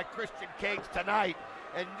beaten by Christian Cage tonight.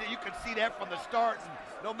 And you can see that from the start.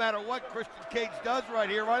 And no matter what Christian Cage does right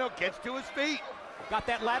here, Rhino gets to his feet. Got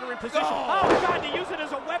that ladder in position. Oh, God, to use it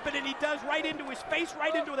as a weapon, and he does right into his face,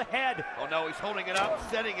 right into the head. Oh, no, he's holding it up,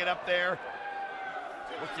 setting it up there.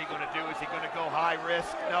 What's he going to do? Is he going to go high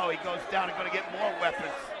risk? No, he goes down and going to get more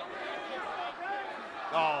weapons.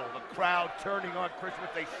 Oh, the crowd turning on Chris,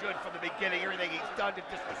 what they should from the beginning. Everything he's done to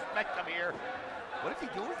disrespect him here. What is he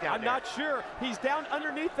doing down there? I'm not sure. He's down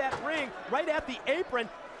underneath that ring, right at the apron,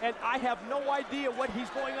 and I have no idea what he's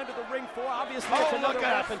going under the ring for. Obviously, it's another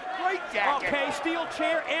weapon. Straight jacket. Okay, steel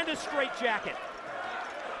chair and a straight jacket.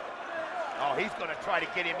 Oh, he's going to try to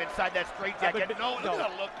get him inside that straight jacket. No, look at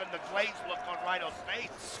the look and the glazed look on Rhino's face.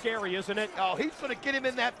 Scary, isn't it? Oh, he's going to get him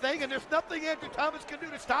in that thing, and there's nothing Andrew Thomas can do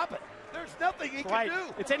to stop it. There's nothing he can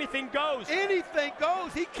do. It's anything goes. Anything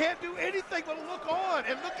goes. He can't do anything but look on.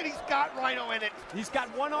 And look at, he's got Rhino in it. He's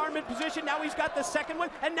got one arm in position. Now he's got the second one.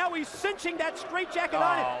 And now he's cinching that straight jacket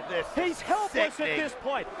on it. He's helpless at this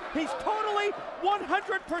point. He's totally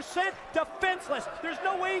 100% defenseless. There's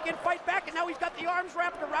no way he can fight back. And now he's got the arms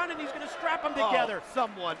wrapped around and he's going to strap them together.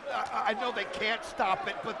 Someone. I know they can't stop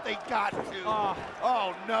it, but they got to.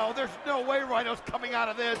 Oh, no. There's no way Rhino's coming out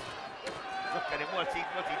of this. Look at him, what's he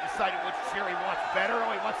decided which chair he wants better?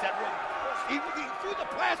 Oh, he wants that room. He threw the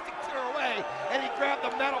plastic chair away, and he grabbed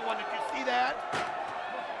the metal one. Did you see that?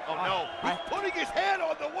 Oh, no. He's putting his head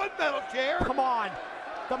on the one metal chair. Come on.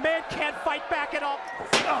 The man can't fight back at all.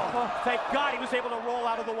 Oh, thank God he was able to roll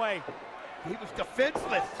out of the way. He was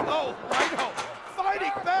defenseless. Oh, Rhino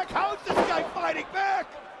fighting back. How is this guy fighting back?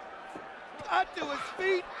 Got to his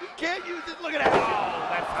feet. He can't use it. Look at that. Oh,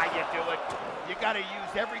 that's how you do it. You got to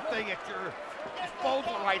use everything at your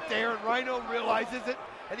disposal right there, and Rhino realizes it,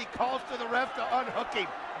 and he calls to the ref to unhook him.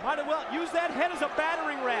 Might as well use that head as a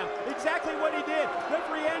battering ram. Exactly what he did.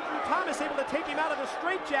 Referee Andrew Thomas able to take him out of the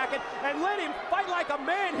straitjacket and let him fight like a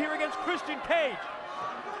man here against Christian Cage.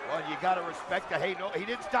 Well, you got to respect the, hey, no, he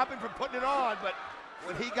didn't stop him from putting it on, but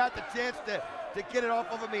when he got the chance to to get it off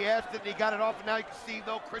of him. He asked it, and he got it off, and now you can see,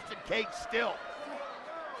 though, Christian Cage still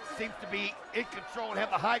seems to be in control and have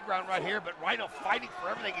the high ground right here, but Rhino fighting for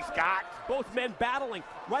everything he's got. Both men battling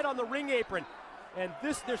right on the ring apron. And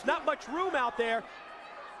there's not much room out there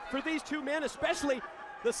for these two men, especially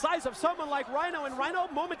the size of someone like Rhino. And Rhino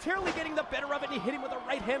momentarily getting the better of it, and he hit him with a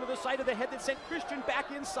right hand to the side of the head that sent Christian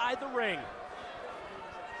back inside the ring.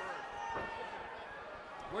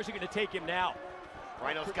 Where's he going to take him now?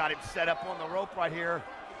 Rhino's got him set up on the rope right here.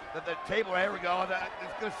 The table, there we go.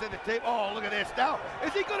 It's going to send the table. Oh, look at this. Now,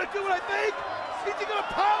 is he going to do what I think? Is he going to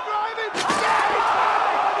pile drive him? Yeah, he's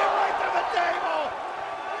driving him right to the table.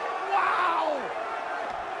 Wow.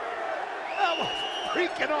 That was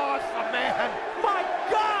freaking awesome, man. My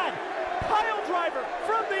God. Pile driver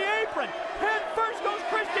from the apron. Head first goes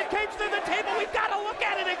Christian Cage to the table. We've got to look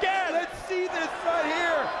at it again. Let's see this right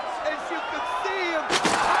here. As you can see him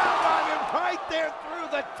pile drive him right there through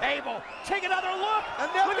the table. Take another look.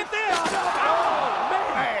 Look at this.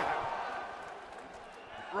 Oh, man.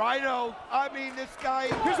 Rhino, I mean, this guy.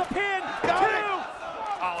 Here's a pin. Got it.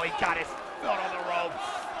 Oh, he got his foot on the ropes.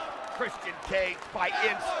 Christian Cage by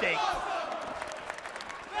instinct.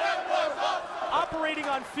 Operating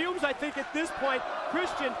on fumes, I think, at this point.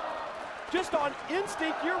 Christian, just on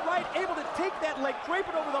instinct, you're right, able to take that leg, drape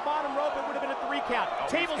it over the bottom rope. It would have been a 3 count.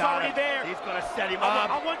 Table's already there. He's going to set him up.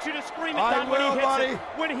 I want you to scream it down when he hits it.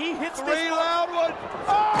 When he hits this 3 loud ones.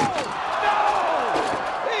 Oh, no!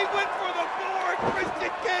 He went for the board.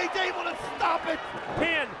 Christian Cage able to stop it.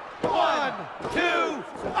 Pin. 1, 2.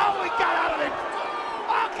 Oh, he got out of it.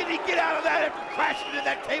 How can he get out of that after crashing into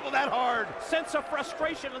that table that hard? Sense of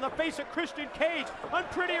frustration on the face of Christian Cage.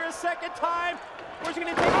 Unprettier a second time. Where's he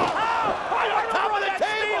going to take it? Oh! Right on top of the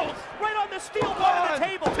table! Right on the steel part of the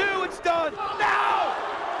table. 2, it's done. No!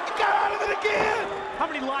 He got out of it again! How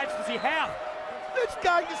many lives does he have? This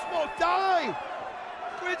guy just won't die.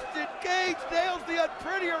 Christian Cage nails the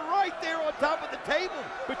unprettier right there on top of the table.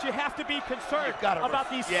 But you have to be concerned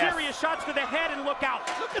about these serious shots to the head, and look out.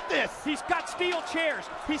 Look at this. He's got steel chairs.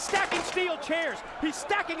 He's stacking steel chairs. He's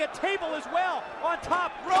stacking a table as well on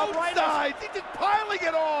top of Rhino's. Sides. He's just piling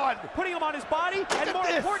it on. Putting him on his body, and more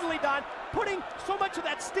importantly, Don, putting so much of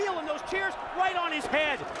that steel in those chairs right on his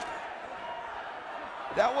head.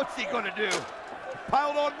 Now what's he going to do?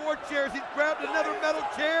 Piled on more chairs. He's grabbed another metal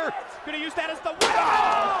chair. Going to use that as the weapon.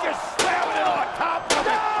 Oh, just slamming it on top of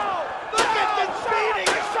it. Look at the beating.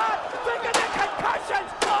 Shot. Look at the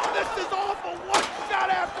concussions. Oh, this is awful. One shot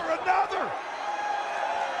after another.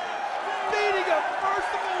 Beating him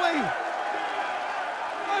mercifully.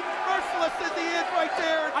 Unmerciless as he is right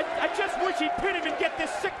there. I just wish he'd pin him and get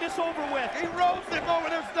this sickness over with. He rolls him over.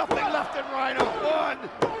 There's nothing left in Rhino. 1,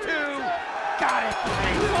 2. Got it.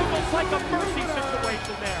 Almost like a mercy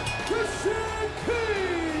situation there.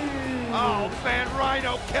 Oh, man,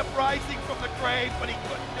 Rhino kept rising from the grave, but he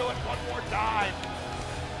couldn't do it one more time.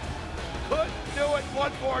 Couldn't do it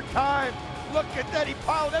one more time. Look at that. He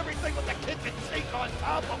piled everything with the kitchen sink on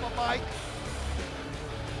top of him, Mike.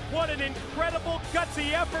 What an incredible,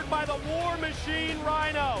 gutsy effort by the War Machine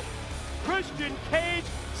Rhino. Christian Cage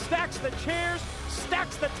stacks the chairs,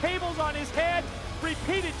 stacks the tables on his head,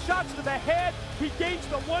 repeated shots to the head. He gains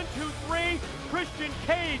the 1, 2, 3. Christian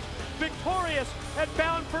Cage victorious and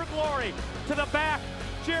bound for glory. To the back,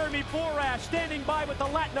 Jeremy Borash standing by with the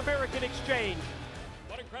Latin American Exchange.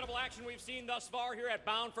 What incredible action we've seen thus far here at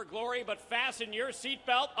Bound for Glory, but fasten your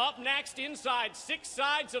seatbelt. Up next, inside 6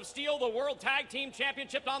 sides of steel, the World Tag Team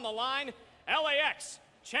Championship on the line. LAX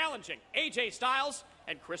challenging AJ Styles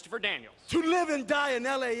and Christopher Daniels. To live and die in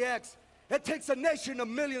LAX, it takes a nation of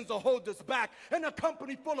millions to hold us back and a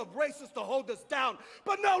company full of racists to hold us down.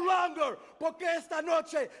 But no longer, porque esta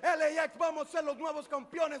noche LAX vamos a ser los nuevos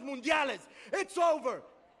campeones mundiales. It's over.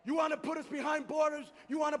 You want to put us behind borders?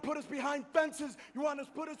 You want to put us behind fences? You want to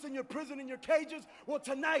put us in your prison, in your cages? Well,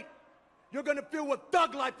 tonight, you're going to feel what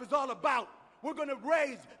thug life is all about. We're going to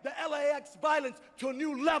raise the LAX violence to a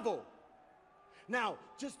new level. Now,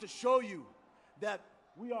 just to show you that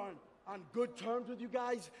we are on good terms with you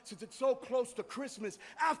guys, since it's so close to Christmas,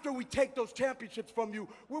 after we take those championships from you,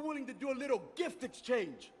 we're willing to do a little gift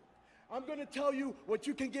exchange. I'm going to tell you what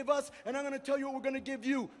you can give us, and I'm going to tell you what we're going to give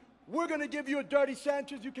you. We're going to give you a Dirty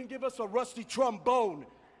Sanchez. You can give us a rusty trombone.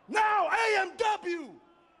 Now, AMW!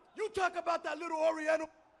 You talk about that little Oriental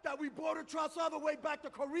that we border crossed all the way back to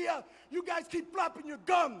Korea. You guys keep flapping your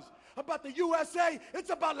gums about the USA.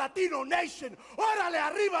 It's about Latino Nation. Órale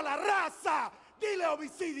arriba la raza. Dile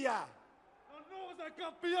homicidia. Los nuevos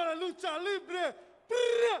campeones de lucha libre.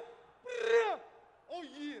 Oh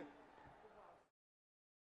yeah.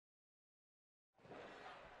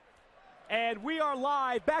 And we are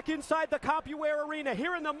live back inside the Compuware Arena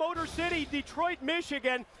here in the Motor City, Detroit,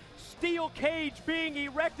 Michigan. Steel cage being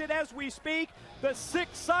erected as we speak. The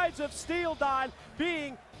 6 sides of steel, Don,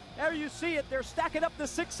 being, there you see it, they're stacking up the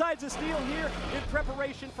 6 sides of steel here in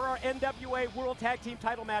preparation for our NWA World Tag Team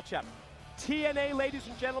title matchup. TNA, ladies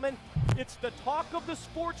and gentlemen, it's the talk of the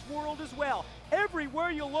sports world as well. Everywhere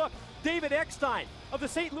you look, David Eckstein of the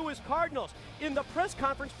St. Louis Cardinals in the press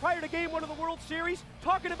conference prior to Game 1 of the World Series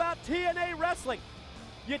talking about TNA wrestling.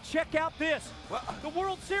 You check out this, the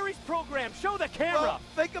World Series program. Show the camera. Well,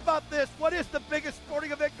 think about this. What is the biggest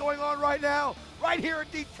sporting event going on right now? Right here in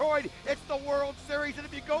Detroit, it's the World Series. And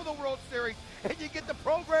if you go to the World Series and you get the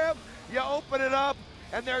program, you open it up,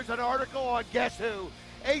 and there's an article on guess who?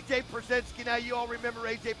 A.J. Przinsky. Now, you all remember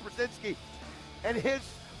A.J. Przinsky and his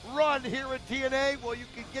run here at TNA. Well, you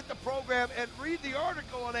can get the program and read the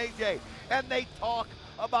article on A.J. And they talk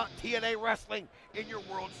about TNA wrestling in your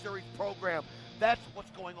World Series program. That's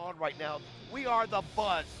what's going on right now. We are the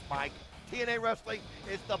buzz, Mike. TNA wrestling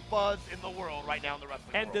is the buzz in the world right now in the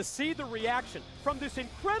wrestling world. And to see the reaction from this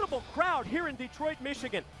incredible crowd here in Detroit,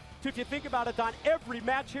 Michigan. So if you think about it, Don, every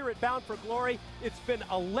match here at Bound for Glory, it's been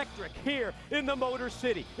electric here in the Motor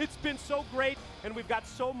City. It's been so great, and we've got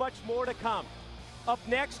so much more to come. Up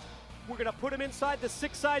next, we're going to put them inside the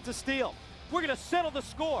 6 sides of steel. We're going to settle the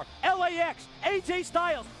score. LAX, AJ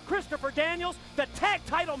Styles, Christopher Daniels. The tag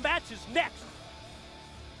title match is next.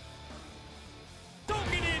 Don't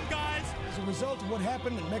get in, guys. As a result of what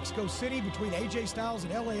happened in Mexico City between AJ Styles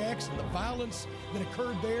and LAX and the violence that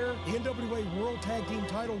occurred there, the NWA World Tag Team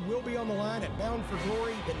title will be on the line at Bound for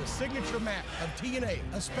Glory in the signature match of TNA,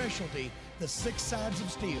 a specialty, the 6 sides of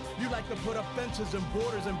steel. You like to put up fences and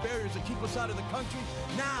borders and barriers to keep us out of the country?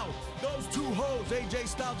 Now, those 2 hoes, AJ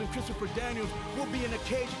Styles and Christopher Daniels, will be in a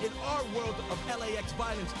cage in our world of LAX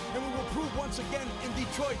violence. And we will prove once again in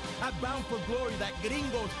Detroit at Bound for Glory that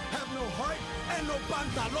gringos have no heart and no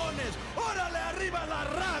pantalones. Órale arriba la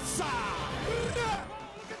raza!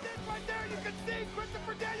 Look at this right there. You can see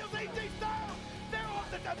Christopher Daniels, AJ Styles. They're on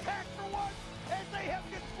the attack for once as they have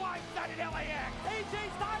been blindsided LAX. AJ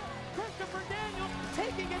Styles, Christopher Daniels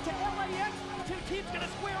taking it to LAX. 2 teams going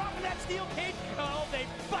to square off in that steel cage. Oh, they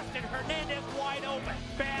busted Hernandez wide open.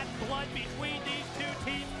 Bad blood between these 2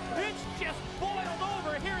 teams. It's just boiled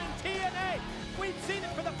over here in TNA. We've seen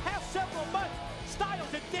it for the past several months.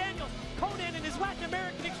 Styles and Daniels, Conan in his Latin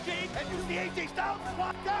American exchange. And you see AJ Styles is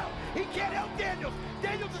locked out. He can't help Daniels.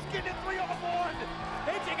 Daniels is getting it 3-on-1.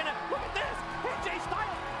 AJ gonna, look at this. AJ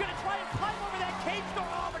Styles gonna try and climb over that cage door.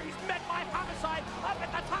 Oh, but he's met by Homicide up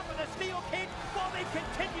at the top of the steel cage while they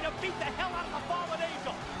continue to beat the hell out of the fallen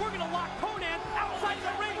angel. We're gonna lock Conan outside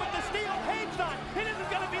the ring with the steel cage on. It isn't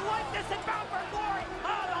gonna be like this at Bound for Glory.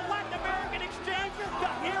 Oh, the Latin American exchange,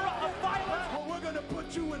 the era of violence. Well, we're gonna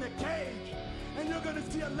put you in a cage. And you're going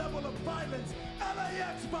to see a level of violence,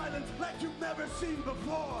 LAX violence, like you've never seen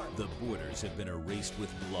before. The borders have been erased with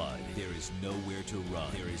blood. There is nowhere to run.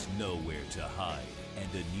 There is nowhere to hide. And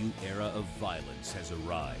a new era of violence has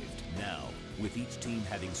arrived. Now, with each team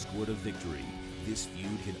having scored a victory, this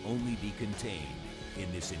feud can only be contained in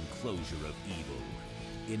this enclosure of evil.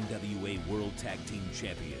 NWA World Tag Team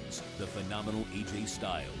Champions, the phenomenal AJ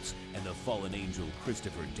Styles and the fallen angel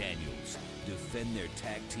Christopher Daniels, defend their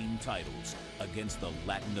tag team titles against the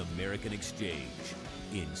Latin American Exchange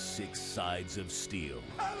in 6 sides of steel.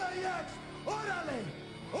 LAX, órale,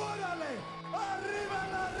 órale, arriba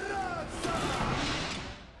la raza!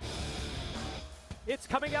 It's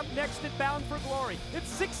coming up next at Bound for Glory. It's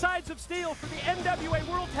 6 sides of steel for the NWA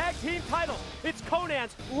World Tag Team title. It's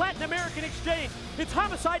Conan's Latin American Exchange. It's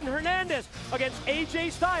Homicide and Hernandez against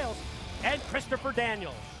AJ Styles and Christopher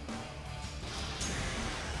Daniels.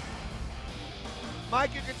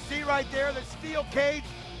 Mike, you can see right there the steel cage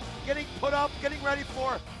getting put up, getting ready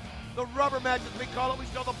for the rubber match, as we call it. We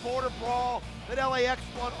saw the border brawl that LAX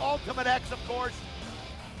won. Ultimate X, of course,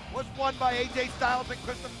 was won by AJ Styles and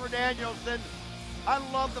Christopher Daniels. And I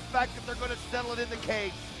love the fact that they're going to settle it in the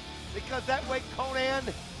cage, because that way Conan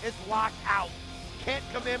is locked out. Can't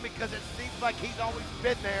come in because it seems like he's always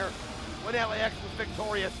been there when LAX was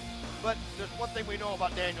victorious. But there's one thing we know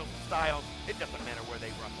about Daniels and Styles. It doesn't matter where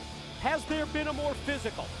they wrestle. Has there been a more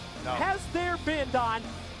physical? No. Has there been, Don,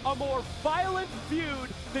 a more violent feud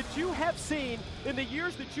that you have seen in the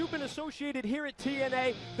years that you've been associated here at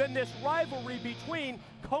TNA than this rivalry between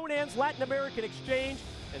Conan's Latin American Exchange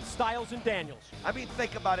and Styles and Daniels? I mean,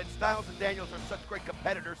 think about it. Styles and Daniels are such great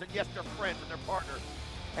competitors, and yes, they're friends and they're partners.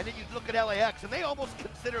 And then you look at LAX, and they almost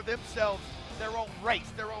consider themselves their own race,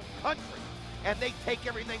 their own country. And they take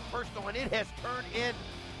everything personal, and it has turned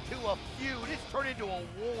into a feud. It's turned into a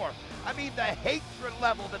war. I mean, the hatred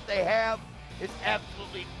level that they have is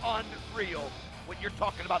absolutely unreal when you're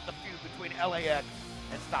talking about the feud between LAX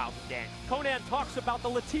and Styles and Daniels. Conan talks about the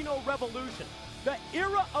Latino Revolution, the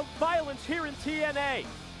era of violence here in TNA.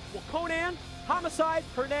 Well, Conan, Homicide,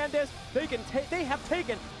 Hernandez, they have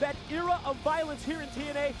taken that era of violence here in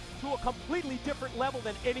TNA to a completely different level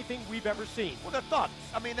than anything we've ever seen. Well, they're thugs.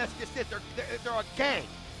 I mean, that's just it. They're a gang,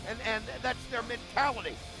 and that's their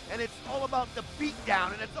mentality. And it's all about the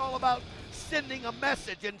beatdown, and it's all about sending a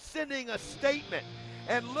message and sending a statement.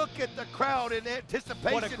 And look at the crowd in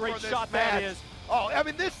anticipation what a great for this shot match. That is. Oh, I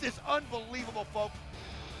mean, this is unbelievable, folks.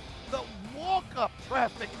 The walk-up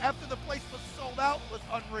traffic after the place was sold out was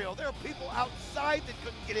unreal. There are people outside that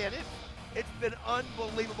couldn't get in. It's been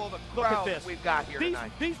unbelievable, the crowd that we've got here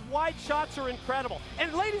tonight. These wide shots are incredible.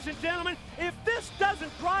 And ladies and gentlemen, if this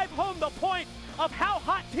doesn't drive home the point of how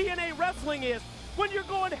hot TNA wrestling is, when you're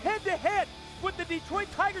going head-to-head with the Detroit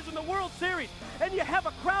Tigers in the World Series, and you have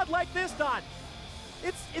a crowd like this, Don,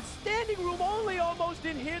 it's standing room only almost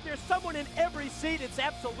in here. There's someone in every seat. It's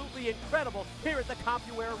absolutely incredible here at the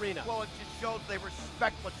Compuware Arena. Well, it just shows they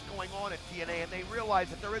respect what's going on at TNA, and they realize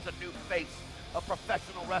that there is a new face of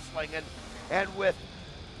professional wrestling. And with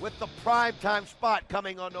the primetime spot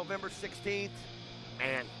coming on November 16th,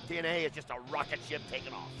 man, TNA is just a rocket ship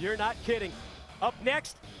taking off. You're not kidding. Up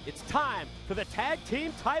next, it's time for the tag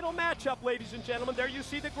team title matchup, ladies and gentlemen. There you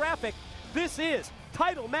see the graphic. This is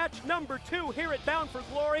title match number 2 here at Bound for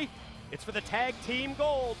Glory. It's for the tag team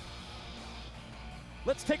gold.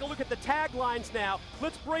 Let's take a look at the taglines now.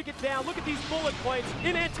 Let's break it down. Look at these bullet points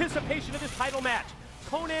in anticipation of this title match.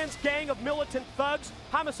 Conan's gang of militant thugs,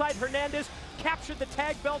 Homicide, Hernandez, captured the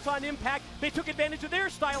tag belts on Impact. They took advantage of their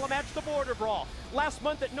style of match, the Border Brawl. Last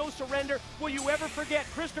month at No Surrender, will you ever forget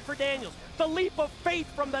Christopher Daniels? The leap of faith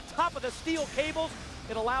from the top of the steel cables.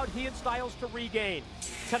 It allowed he and Styles to regain.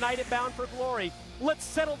 Tonight at Bound for Glory, let's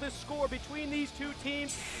settle this score between these two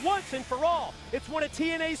teams once and for all. It's one of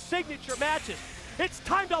TNA's signature matches. It's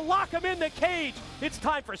time to lock them in the cage. It's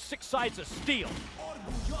time for 6 sides of steel.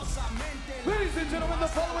 Ladies and gentlemen, the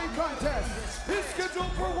following contest is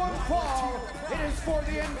scheduled for one fall. It is for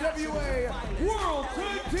the NWA World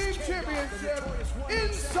Tag Team Championship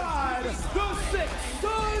inside the 6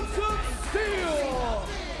 sides of steel.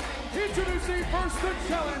 Introducing first the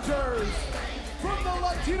challengers from the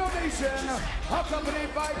Latino Nation,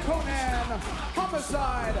 accompanied by Conan,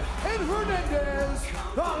 Homicide, and Hernandez,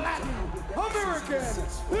 the Latin American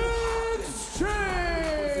Exchange.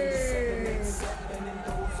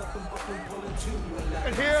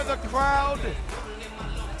 And hear the crowd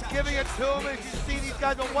giving it to them as you see these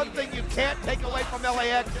guys. But one thing you can't take away from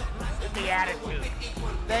LAX is the attitude.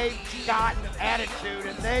 They've got attitude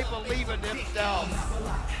and they believe in themselves.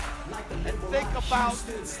 And think about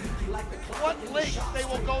what lengths they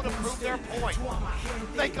will go to prove their point.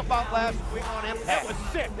 Think about last week on Impact. That was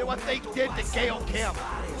sick. What they did to Gail Kim.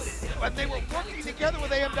 When they were working together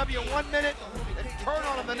with AMW 1 minute, and turn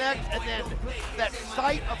on them the next, and then that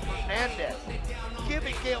sight of Hernandez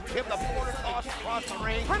giving Gail Kim the border toss across the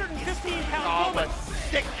ring. 115-pound woman.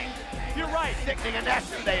 Sickening. You're right. Sickening, and that's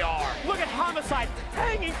who they are. Look at Homicide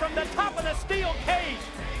hanging from the top of the steel cage.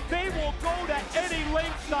 They will go to any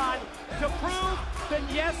length, Don, to prove that,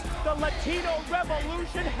 yes, the Latino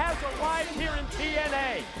Revolution has arrived here in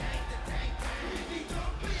TNA.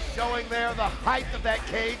 Showing there the height of that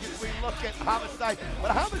cage as we look at Homicide.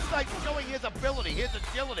 But Homicide showing his ability, his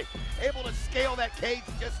agility, able to scale that cage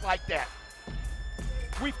just like that.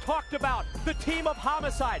 We've talked about the team of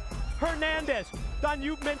Homicide, Hernandez. Don,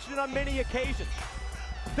 you've mentioned it on many occasions.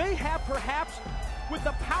 They have perhaps, with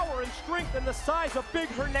the power and strength and the size of Big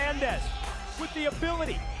Hernandez, with the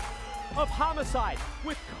ability of Homicide,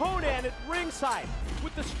 with Conan at ringside,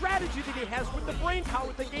 with the strategy that he has, with the brain power,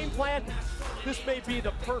 with the game plan, this may be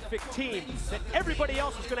the perfect team that everybody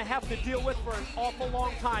else is going to have to deal with for an awful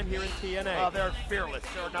long time here in TNA. They're fearless.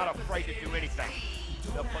 They're not afraid to do anything.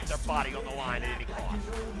 They'll put their body on the line at any cost.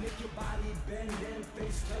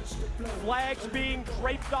 Flags being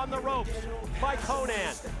draped on the ropes by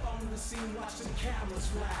Conan.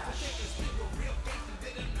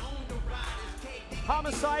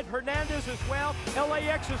 Homicide, Hernandez as well.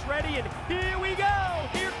 LAX is ready, and here we go.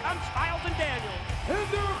 Here comes Styles and Daniels. And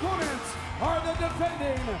their opponents are the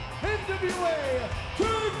defending NWA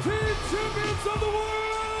Tag Team Champions of the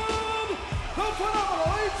World, the phenomenal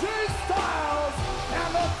AJ Styles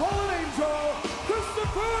and the fallen angel,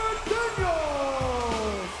 Christopher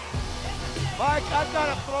Daniels. Mike, I've got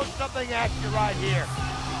to throw something at you right here.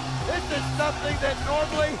 This is something that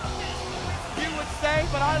normally you would say,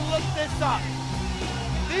 but I looked this up.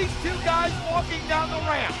 These two guys walking down the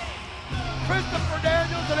ramp, Christopher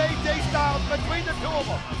Daniels and AJ Styles, between the two of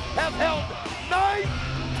them, have held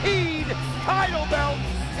 19 title belts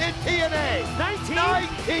in TNA. 19?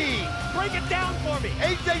 19! Break it down for me.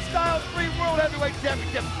 AJ Styles, 3 World Heavyweight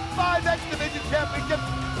Championships, 5 X Division Championships,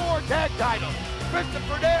 4 tag titles.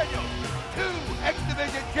 Christopher Daniels, 2 X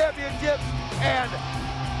Division Championships, and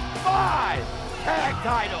 5 tag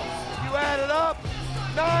titles. You add it up,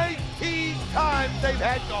 19 times they've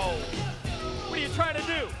had gold. What are you trying to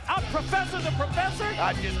do? Out-professor the professor?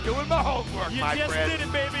 I'm just doing my homework, my friend. You just did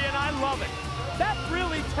it, baby, and I love it. That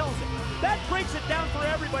really tells it. That breaks it down for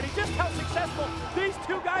everybody, just how successful these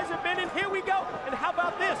two guys have been, and here we go. And how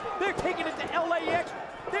about this? They're taking it to LAX.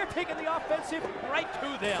 They're taking the offensive right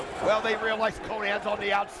to them. Well, they realized Conan's on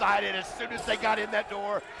the outside, and as soon as they got in that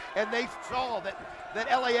door, and they saw that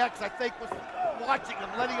LAX, I think, was watching them,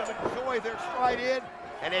 letting them enjoy their stride in.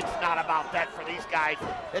 And it's not about that for these guys.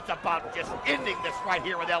 It's about just ending this right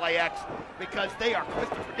here with LAX, because they are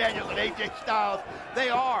Christopher Daniels and AJ Styles. They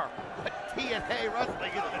are what TNA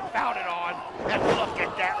wrestling has been founded on. And look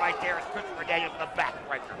at that right there. It's Christopher Daniels, the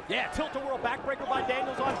backbreaker. Yeah, tilt-a-whirl backbreaker by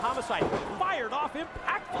Daniels on Homicide. Fired off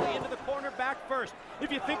impactfully into the corner back first.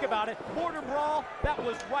 If you think about it, border brawl, that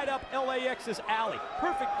was right up LAX's alley.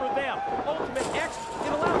 Perfect for them. Ultimate X,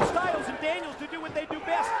 it allowed Styles and Daniels to do what they do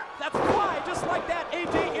best. That's why, just like that,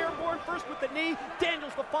 AJ airborne first with the knee,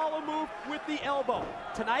 Daniels the follow move with the elbow.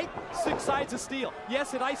 Tonight, 6 sides of steel.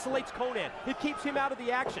 Yes, it isolates Conan. It keeps him out of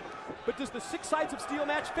the action. But does the 6 sides of steel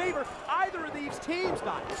match favor either of these teams,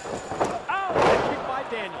 Don? Oh, that kick by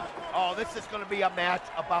Daniels. Oh, this is going to be a match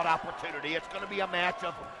about opportunity. It's going to be a match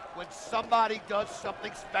of when somebody does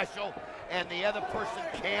something special and the other person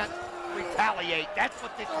can't retaliate. That's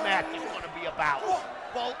what this match is going to be about.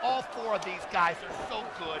 Well, all 4 of these guys are so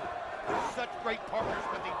good. They're such great partners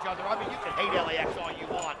with each other. I mean, you can hate LAX all you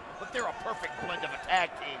want, but they're a perfect blend of a tag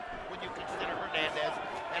team when you consider Hernandez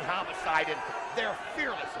and Homicide, and they're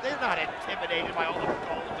fearless. They're not intimidated by all the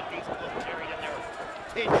gold that these two have carried in their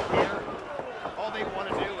tin here. All they want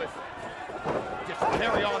to do is just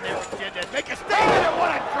carry on their agenda and make a statement. And what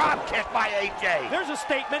a drop kick by AJ. There's a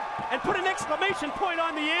statement, and put an exclamation point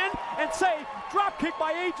on the end and say, drop kick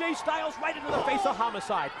by AJ Styles right into the face of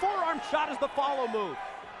Homicide. Forearm shot is the follow move.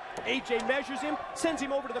 AJ measures him, sends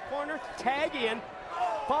him over to the corner, tag in.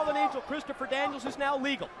 Fallen Angel Christopher Daniels is now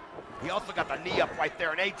legal. He also got the knee up right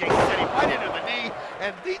there, and AJ set him right into the knee.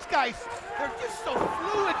 And these guys, they're just so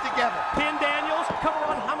fluid together. Pin Daniels, cover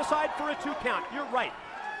on Homicide for a 2 count. You're right.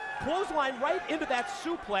 Clothesline right into that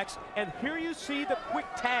suplex, and here you see the quick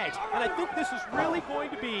tags. And I think this is really going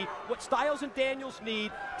to be what Styles and Daniels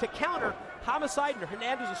need to counter Homicide and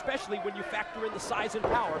Hernandez, especially when you factor in the size and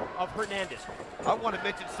power of Hernandez. I want to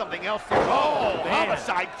mention something else here. Oh,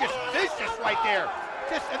 Homicide just vicious right there.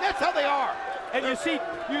 And that's how they are. And you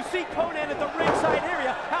see Conan at the ringside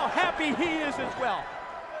area, how happy he is as well.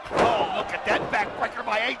 Oh, look at that backbreaker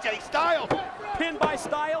by AJ Styles. Pinned by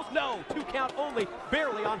Styles? No, 2 count only,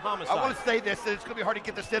 barely on Homicide. I want to say this, and it's going to be hard to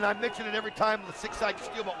get this in. I mention it every time with the 6-sided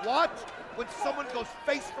steel, but watch when someone goes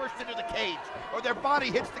face first into the cage or their body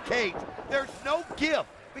hits the cage. There's no give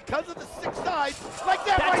because of the 6 sides, like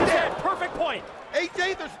that right there. Perfect point.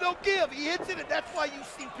 AJ, there's no give. He hits it, and that's why you've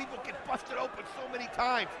seen people get busted open so many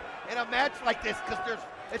times in a match like this, because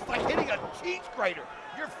it's like hitting a cheese grater.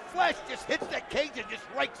 Your flesh just hits that cage and just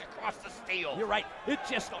rakes across the steel. You're right.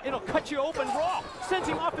 It'll cut you open raw. Sends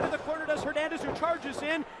him off into the corner, does Hernandez, who charges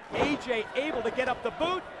in. AJ able to get up the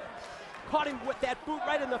boot. Caught him with that boot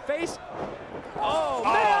right in the face. Oh,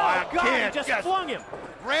 man, God, he just flung him.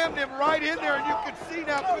 Rammed him right in there, and you can see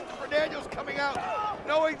now Christopher Daniels coming out,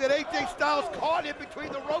 knowing that AJ Styles caught him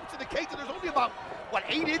between the ropes and the cage, and there's only about,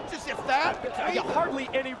 8 inches, if that? Hardly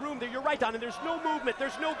any room there. You're right, Don, and there's no movement.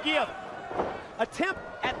 There's no give. Attempt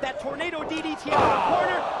at that tornado DDT out of the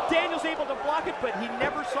corner. Daniels able to block it, but he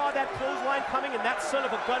never saw that clothesline coming, and that son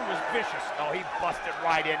of a gun was vicious. Oh, he busted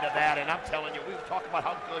right into that, and I'm telling you, we were talking about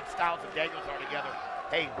how good Styles and Daniels are together.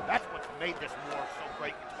 Hey, that's what's made this war so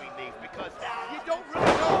great between these, because you don't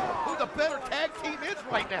really know who the better tag team is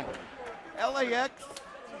right now. LAX,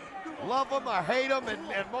 love them or hate them,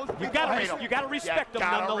 and most people hate them. You got to respect them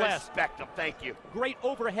nonetheless. Respect them, thank you. Great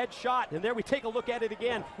overhead shot, and there we take a look at it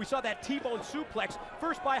again. We saw that T-bone suplex,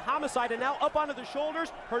 first by Homicide, and now up onto the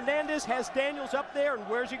shoulders. Hernandez has Daniels up there, and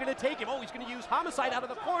where's he going to take him? Oh, he's going to use Homicide out of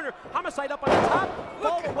the corner. Homicide up on the top,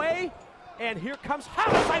 fall away. And here comes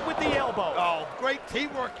Homicide with the elbow. Oh, great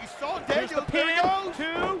teamwork. You saw Daniels. The pin, there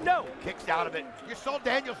 2, no. Kicks out of it. You saw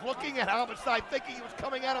Daniels looking at Homicide, thinking he was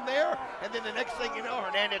coming at him there. And then the next thing you know,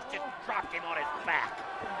 Hernandez just dropped him on his back.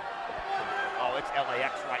 Oh, it's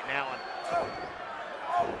LAX right now.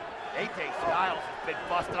 And AJ Styles has been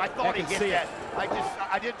busted. I thought he hit that.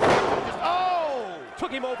 I didn't see it. Oh!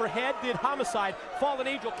 Took him overhead, did Homicide. Fallen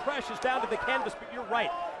Angel crashes down to the canvas, but you're right.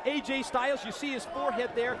 AJ Styles, you see his forehead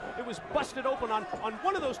there. It was busted open on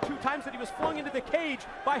one of those 2 times that he was flung into the cage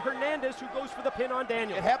by Hernandez, who goes for the pin on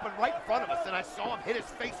Daniels. It happened right in front of us, and I saw him hit his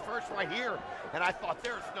face first right here, and I thought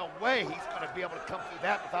there's no way he's going to be able to come through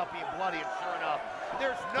that without being bloody, and sure enough,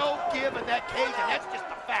 there's no give in that cage, and that's just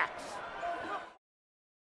the facts.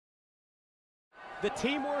 The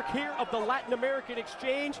teamwork here of the Latin American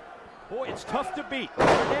Exchange, boy, it's tough to beat.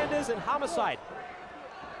 Hernandez and Homicide.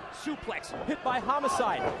 Suplex, hit by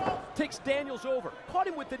Homicide. Takes Daniels over. Caught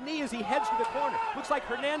him with the knee as he heads to the corner. Looks like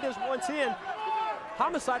Hernandez wants in.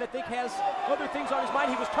 Homicide, I think, has other things on his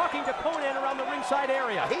mind. He was talking to Conan around the ringside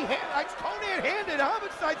area. Conan handed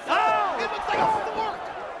Homicide something. It looks like a fork.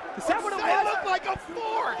 Is that what it was? It looked like a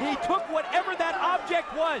fork. He took whatever that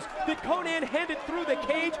object was that Conan handed through the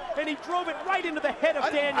cage, and he drove it right into the head of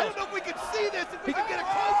Daniels. I don't know if we can see this, if we can get a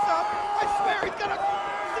close-up. I swear he's got a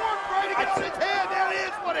fork right against his head. That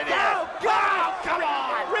is what it is. Oh, come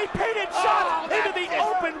on! Repeated shots into the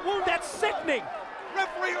open wound. That's sickening.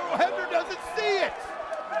 Referee Hebner doesn't see it.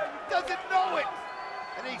 Doesn't know it.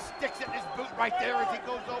 And he sticks it in his boot right there as he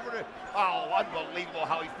goes over to... Oh, unbelievable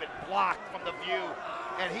how he's been blocked from the view.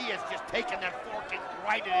 And he has just taken that fork and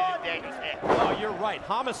grinded it into Daniels' head. Oh, you're right.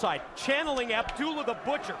 Homicide channeling Abdullah the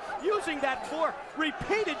Butcher, using that fork.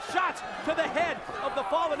 Repeated shots to the head of the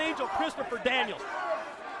fallen angel, Christopher Daniels.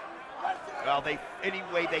 Well, any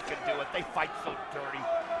way they can do it. They fight so dirty.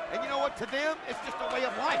 And you know what? To them, it's just a way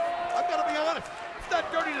of life. I've got to be honest. It's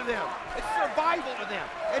not dirty to them. It's survival to them.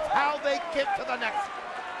 It's how they get to the next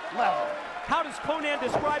level. How does Conan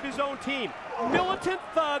describe his own team? Militant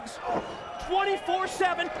thugs, 24/7,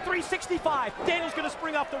 365. Daniel's going to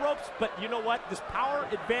spring off the ropes, but you know what? This power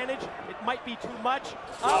advantage, it might be too much.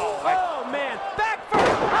 Oh man. Back first.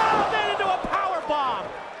 Oh, then into a power bomb.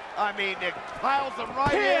 I mean, it piles them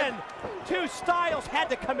right in. Two Styles had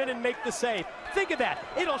to come in and make the save. Think of that.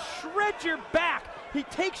 It'll shred your back. He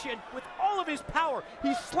takes you with all of his power.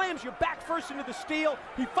 He slams your back first into the steel.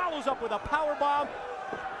 He follows up with a power bomb.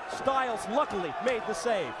 Styles luckily made the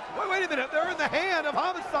save. Wait a minute, they're in the hand of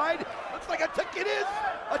Homicide. Looks like it is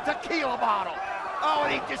a tequila bottle. Oh,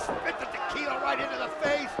 and he just spit the tequila right into the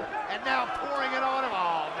face, and now pouring it on him.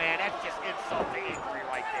 Oh man, that's just insult to injury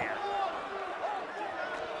right there.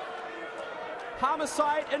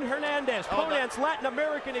 Homicide and Hernandez, Conan's Latin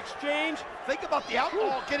American Exchange. Think about the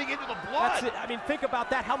alcohol getting into the blood. That's it. I mean, think about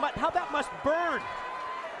that. How that must burn.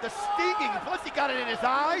 The stinging, plus he got it in his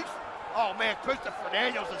eyes. Oh man, Christopher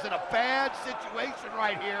Daniels is in a bad situation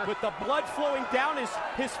right here. With the blood flowing down his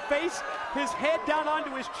face, his head down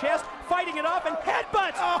onto his chest, fighting it off, and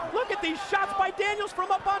headbutts. Oh, look at these shots by Daniels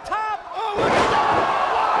from up on top. Oh, look at that!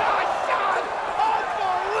 What a shot!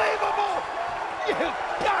 Unbelievable! You've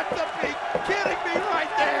got to be kidding me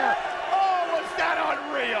right there. Oh, was that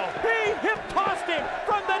unreal? He hip-tossed him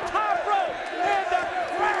from the top rope, and the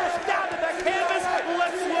crash down to the canvas.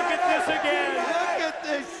 Let's look at this again. Look at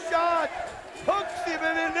this shot. Hooks him,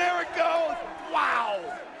 and then there it goes. Wow.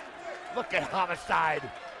 Look at Homicide.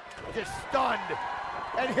 Just stunned.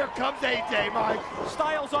 And here comes AJ, Mike.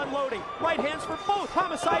 Styles unloading. Right hands for both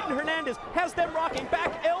Homicide and Hernandez. Has them rocking.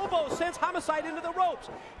 Back elbow sends Homicide into the ropes.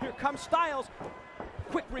 Here comes Styles.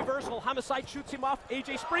 Quick reversal. Homicide shoots him off.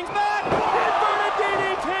 AJ springs back. Inverted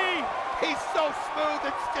DDT. He's so smooth.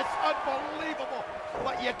 It's just unbelievable.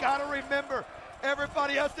 But you got to remember,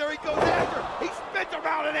 everybody else there he goes after. He spins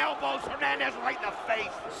around and elbows Hernandez right in the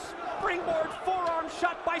face. Springboard forearm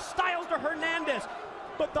shot by Styles to Hernandez.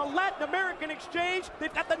 But the Latin American Exchange,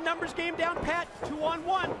 they've got the numbers game down pat.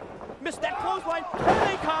 2-on-1. Missed that clothesline. Here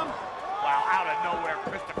they come. Wow, out of nowhere,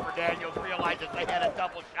 Christopher Daniels realizes they had a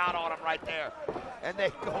double shot on him right there. And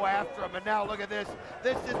they go after him. And now look at this.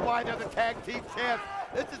 This is why they're the tag team champs.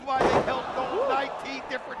 This is why they held gold 19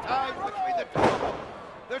 different times between the two of them.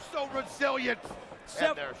 They're so resilient.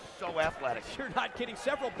 And they're so athletic. You're not kidding.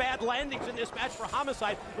 Several bad landings in this match for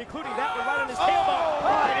Homicide, including that one right on his tailbone.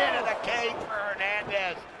 Right into the cage for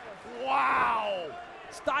Hernandez. Wow.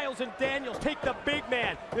 Styles and Daniels take the big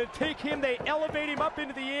man. They take him, they elevate him up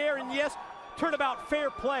into the air, and yes, turnabout fair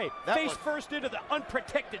play. Face first into the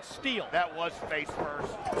unprotected steel. That was face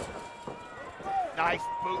first. Nice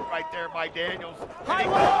boot right there by Daniels. High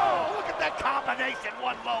low! Look at that combination,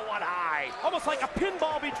 one low, one high. Almost like a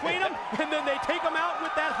pinball between them, and then they take them out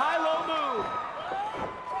with that high-low move.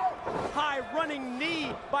 High running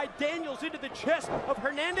knee by Daniels into the chest of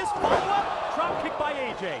Hernandez. Follow-up, drop kick by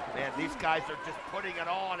AJ. Man, these guys are just putting it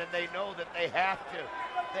on, and they know that they have to.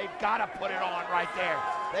 They've got to put it on right there.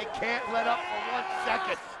 They can't let up for 1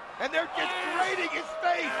 second. And they're just grating his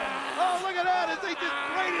face. Oh, look at that as they just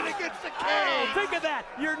grate it against the cage. Oh, think of that.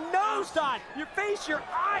 Your nose on, your face, your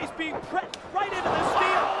eyes being pressed right into the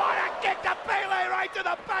steel. Oh, what a kick to Pele right to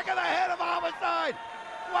the back of the head of Homicide.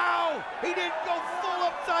 Wow, he didn't go full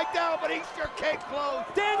upside down, but he sure came close.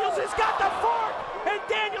 Daniels has got the fork, and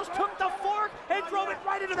Daniels took the fork and drove it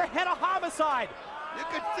right into the head of Homicide. You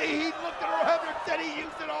can see he looked at Roebuck and said he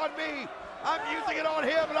used it on me. I'm using it on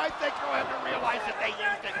him, and I think Roebuck realized that they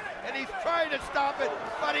used it, and he's trying to stop it,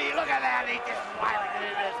 but look at that, he just firing it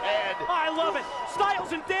in his head. I love it.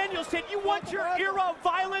 Styles and Daniels said, you want your era of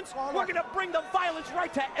violence? We're going to bring the violence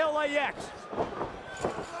right to LAX.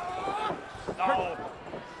 No.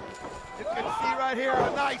 You can see right here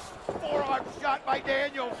a nice forearm shot by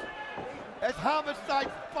Daniels. As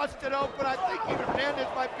Homicide busted open, I think even Hernandez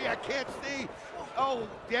might be, I can't see. Oh,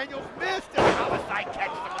 Daniels missed, and Homicide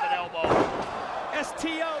catches him with an elbow.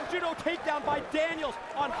 STO, judo takedown by Daniels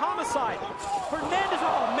on Homicide. Hernandez,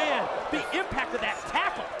 oh man, the impact of that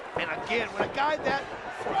tackle. And again, when a guy that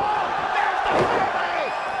strong, there's the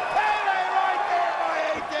Pele! Pele right there by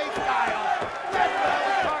AJ Styles. That's what I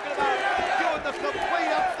was talking about, doing the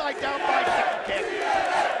complete upside down bicycle kick.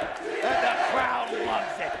 And the crowd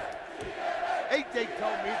loves it. AJ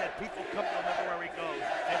told me that people come to him everywhere he goes.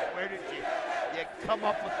 And where did you come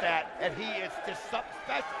up with that? And he is just something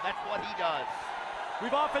special. That's what he does.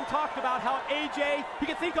 We've often talked about how AJ, he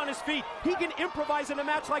can think on his feet. He can improvise in a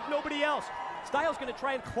match like nobody else. Styles going to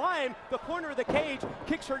try and climb the corner of the cage,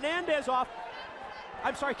 kicks Hernandez off.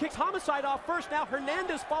 Kicks Homicide off first. Now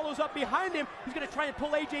Hernandez follows up behind him. He's going to try and pull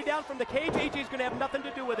AJ down from the cage. AJ's going to have nothing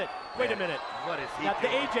to do with it. Wait a minute. What is he doing?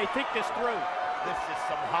 doing? AJ, think this through. This is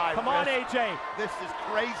some high Come risk. on, AJ. This is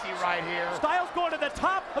crazy right here. Styles going to the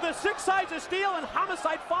top of the 6 sides of steel, and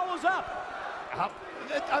Homicide follows up.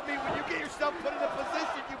 I mean, when you get yourself put in a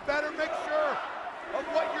position, you better make sure of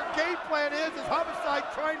what your game plan is. Is Homicide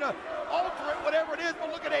trying to alter it, whatever it is, but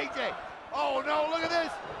look at AJ. Oh, no, look at this.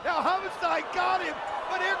 Now Homicide got him,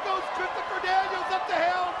 but here goes Christopher Daniels up the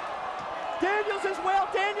hill. Daniels as well.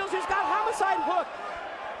 Daniels has got Homicide hooked.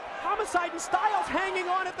 Homicide and Styles hanging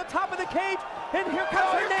on at the top of the cage. And here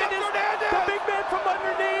comes Hernandez, the big man from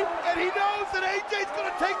underneath. And he knows that AJ's going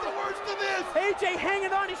to take the worst of this. AJ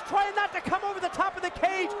hanging on. He's trying not to come over the top of the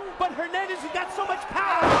cage. But Hernandez has got so much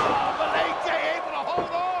power. Oh, but AJ able to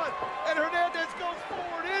hold on. And Hernandez goes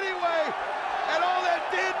forward anyway. And all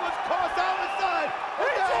that did was cost Homicide.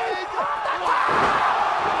 AJ!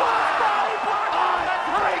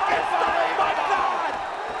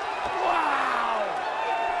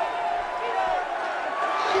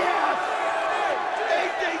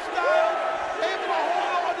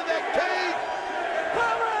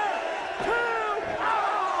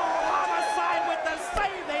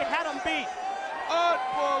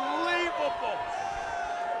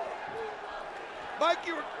 Mike,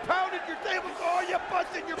 you were pounding your table, oh, you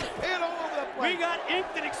busted your pin all over the place. We got ink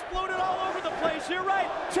that exploded all over the place. You're right.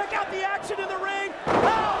 Check out the action in the ring.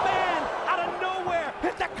 Oh, man, out of nowhere.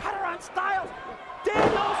 Hit the cutter on Styles.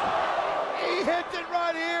 Daniels. He hits it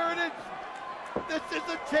right here, and this is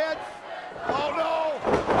a chance. Oh, no.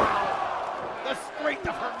 Wow. The strength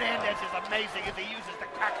of Hernandez is amazing as he uses the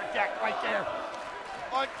cracker jack right there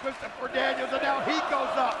on Christopher Daniels, and now he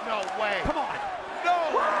goes up. No way. Come on. No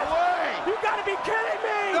way! You gotta be kidding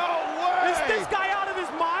me! No way! Is this guy out of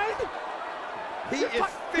his mind? He is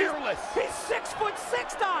fearless. He's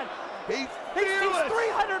 6'6", Don. He's He's fearless.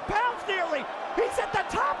 300 pounds nearly. He's at the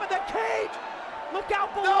top of the cage. Look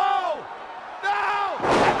out below. No! No!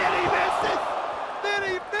 And then he misses. Then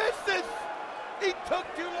he misses. He took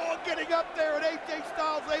too long getting up there, and AJ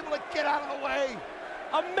Styles able to get out of the way.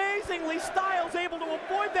 Amazingly, Styles able to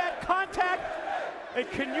avoid that contact. And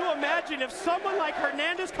can you imagine if someone like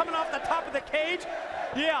Hernandez coming off the top of the cage?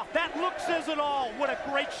 Yeah, that look says it all. What a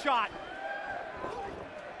great shot.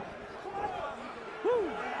 Woo.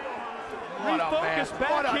 Refocus back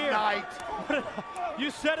what a here. night. You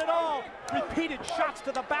said it all. Repeated shots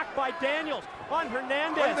to the back by Daniels on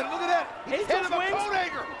Hernandez. Wait a minute, look at that. He handed him a coat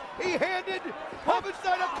hanger. He handed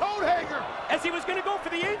Homicide a coat hanger. As he was going to go for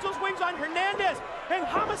the Angel's wings on Hernandez. And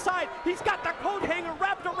Homicide, he's got the coat hanger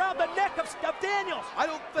wrapped around the neck of Daniels. I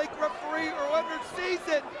don't think referee or sees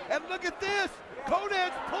it. And look at this.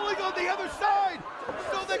 Conan's pulling on the other side.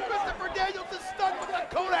 So that Christopher Daniels is stuck with the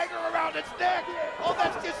coat hanger around his neck. Oh,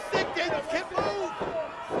 that's just sick. Daniels can't move.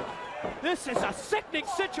 This is a sickening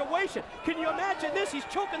situation. Can you imagine this? He's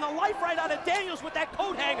choking the life right out of Daniels with that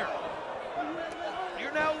coat hanger.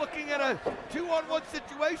 You're now looking at a 2-on-1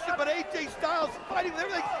 situation, but AJ Styles fighting with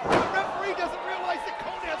everything. The referee doesn't realize that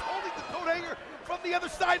Conan's holding the coat hanger from the other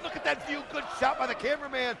side. Look at that view. Good shot by the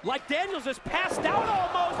cameraman. Like Daniels is passed out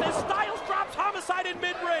almost as Styles drops Homicide in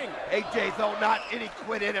mid-ring. AJ, though, not any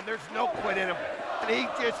quit in him. There's no quit in him. And he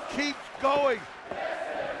just keeps going.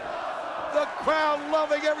 The crowd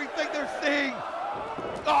loving everything they're seeing.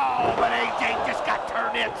 Oh, but AJ just got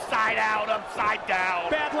turned inside out, upside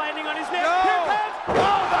down. Bad landing on his neck. No! Here comes.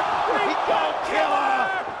 Oh, the Rhino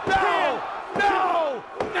killer! No! No!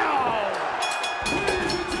 No!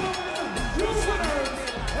 Ladies and gentlemen, your winners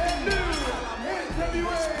and new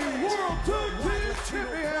NWA World Tag Team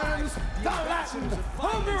Champions, the Latin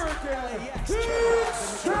American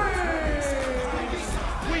Exchange.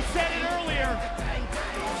 We said it earlier.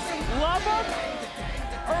 Love him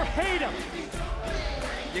or hate him.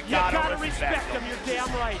 You gotta respect him, you're damn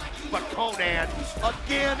right. But Conan,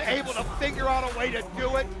 again, able to figure out a way to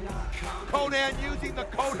do it. Conan using the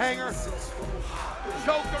coat hanger,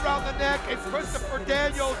 choke around the neck, and Christopher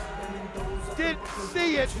Daniels didn't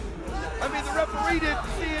see it. I mean, the referee didn't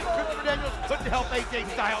see it. Christopher Daniels couldn't help AJ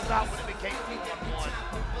Styles out when it became 2-1-1.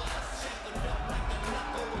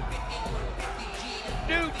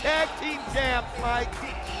 New tag team champs, Mike.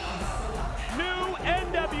 New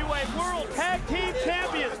NWA World Tag Team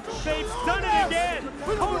Champions. They've done it again.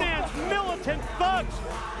 Conan's Militant Thugs.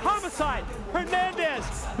 Homicide, Hernandez,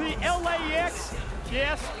 the LAX.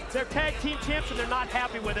 Yes, they're tag team champs and they're not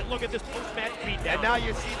happy with it. Look at this post-match beatdown. And now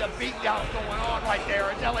you see the beatdown going on right there.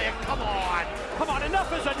 And LAX, come on. Come on,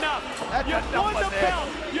 enough is enough. You've won the belt.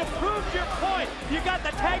 You proved your point. You got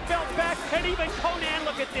the tag belt back. And even Conan,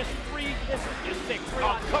 look at this. This is just sick.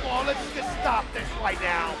 Oh, come on, let's just stop this right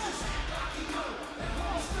now.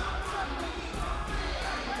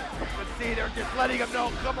 See, they're just letting him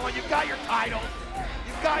know, come on, you've got your titles.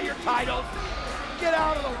 You've got your titles. Get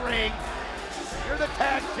out of the ring. You're the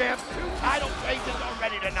tag champs. 2 title changes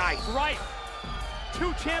already tonight. Right.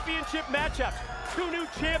 2 championship matchups. 2 new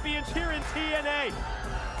champions here in TNA.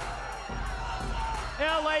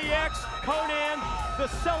 LAX, Conan, the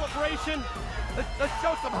celebration. Let's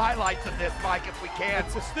show some highlights of this, Mike, if we can.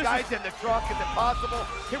 Guys in the truck, is it possible?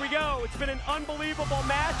 Here we go. It's been an unbelievable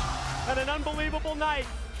match and an unbelievable night.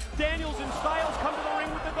 Daniels and Styles come to the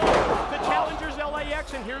ring with the gold. The challengers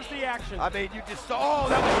LAX, and here's the action. I mean, you just saw, oh,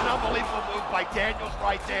 that was an unbelievable move by Daniels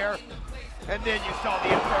right there. And then you saw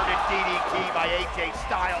the inverted DDT by AJ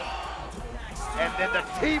Styles. And then the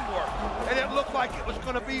teamwork. And it looked like it was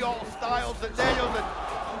going to be all Styles and Daniels and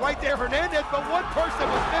right there Hernandez, but one person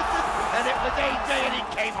was missing, and it was AJ, and he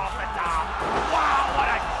came off the top. Wow, what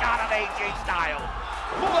a shot of AJ Styles.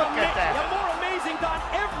 Look at that. Yeah, more amazing, Don,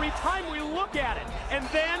 every time we look at it. And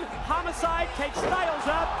then Homicide takes Styles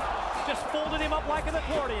up, just folded him up like an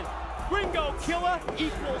accordion. Gringo Killer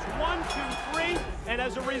equals 1, 2, 3, and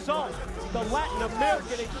as a result, the Latin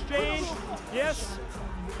American Exchange, yes,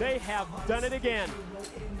 they have done it again.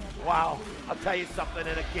 Wow, I'll tell you something,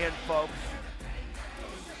 and again, folks,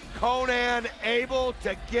 Conan able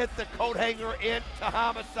to get the coat hanger into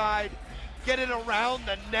Homicide, get it around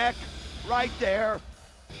the neck right there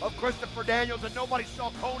of Christopher Daniels, and nobody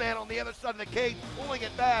saw Conan on the other side of the cage pulling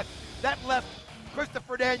it back. That left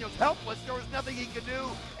Christopher Daniels helpless. There was nothing he could do.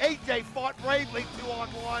 AJ fought bravely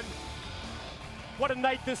 2-on-1. What a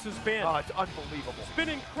night this has been. Oh, it's unbelievable. It's been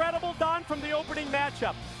incredible, Don, from the opening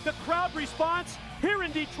matchup. The crowd response here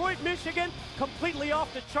in Detroit, Michigan, completely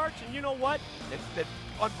off the charts, and you know what? It's been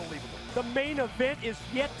unbelievable. The main event is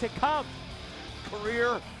yet to come.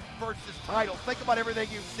 Career versus title. Think about everything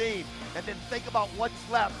you've seen, and then think about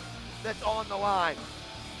what's left that's on the line.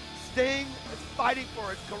 Sting is fighting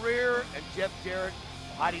for his career, and Jeff Jarrett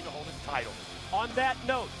fighting to hold his title. On that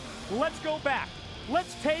note, let's go back.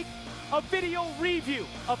 Let's take a video review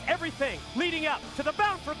of everything leading up to the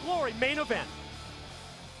Bound for Glory main event.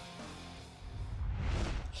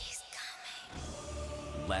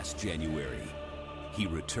 Last January, he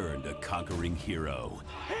returned a conquering hero.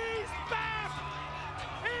 He's back!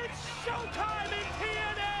 It's showtime in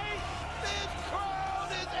TNA! This crowd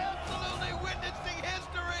is absolutely witnessing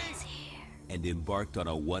history! And embarked on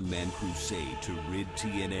a one-man crusade to rid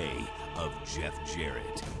TNA of Jeff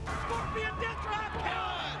Jarrett. Scorpion Death Drop!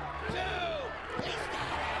 1, 2, he's got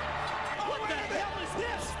it! What the hell is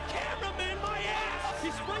this? Cameraman, my ass!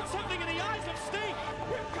 He sprayed something in the eyes of Sting!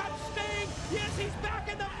 Here comes Sting! Yes, he's back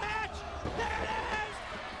in the match! There it is!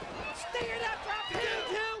 Stinger Death Drop! 2!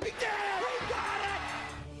 He did it! He got it!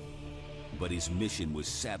 But his mission was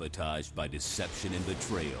sabotaged by deception and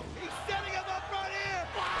betrayal. He's setting him up right here!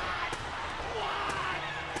 What?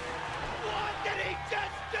 What did he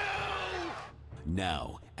just do?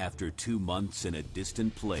 Now, After 2 months in a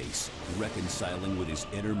distant place, reconciling with his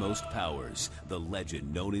innermost powers, the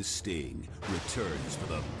legend known as Sting returns for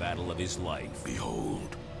the battle of his life.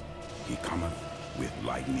 Behold, he cometh with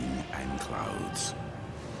lightning and clouds.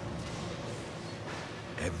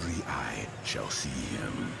 Every eye shall see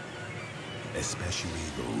him, especially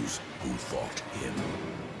those who fought him.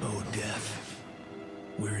 Oh, death,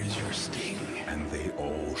 where is your sting? And they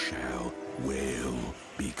all shall wail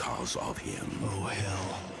because of him. Oh,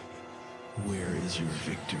 hell, where is your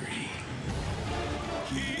victory?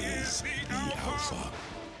 He is the Alpha,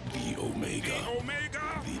 the Omega,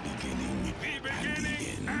 the beginning and the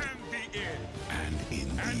end. And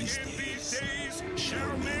in these days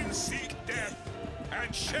shall men seek death,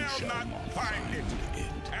 and shall not find it,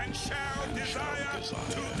 and shall desire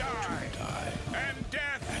to die, and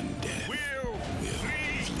death will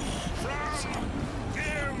flee from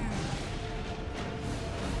them.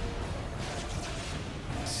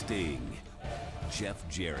 Sting, Jeff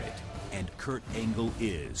Jarrett, and Kurt Angle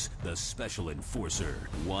is the Special Enforcer.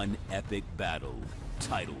 One epic battle,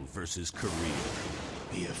 title versus career.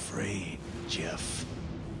 Be afraid, Jeff.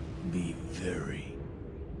 Be very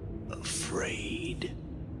afraid.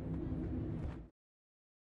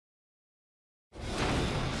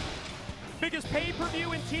 Biggest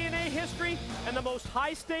pay-per-view in TNA history and the most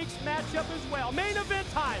high-stakes matchup as well. Main event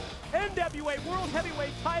time, NWA World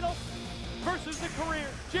Heavyweight title versus the career,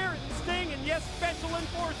 Jarrett and Sting, and yes, Special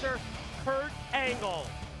Enforcer, Kurt Angle.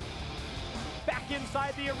 Back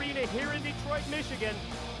inside the arena here in Detroit, Michigan.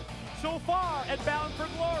 So far at Bound for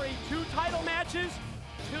Glory, 2 title matches,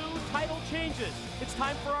 2 title changes. It's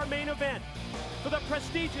time for our main event for the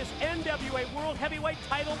prestigious NWA World Heavyweight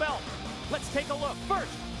title belt. Let's take a look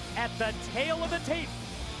first at the tail of the tape.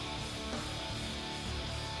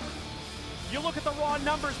 You look at the raw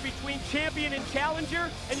numbers between champion and challenger,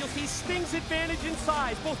 and you'll see Sting's advantage in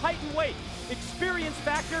size, both height and weight. Experience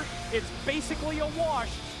factor, it's basically a wash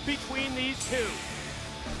between these two.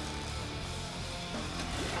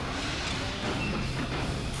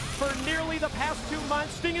 For nearly the past 2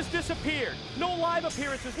 months, Sting has disappeared. No live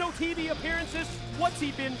appearances, no TV appearances. What's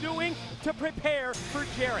he been doing to prepare for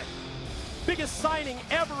Jarrett? Biggest signing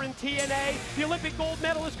ever in TNA, the Olympic gold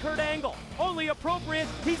medalist Kurt Angle. Only appropriate,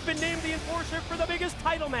 he's been named the enforcer for the biggest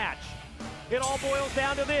title match. It all boils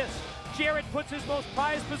down to this. Jarrett puts his most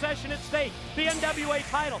prized possession at stake, the NWA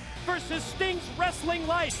title, versus Sting's wrestling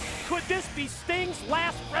life. Could this be Sting's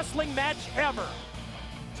last wrestling match ever?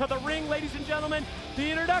 To the ring, ladies and gentlemen, the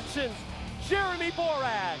introductions, Jeremy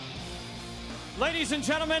Borash. Ladies and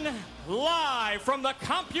gentlemen, live from the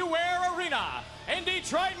Compuware Arena in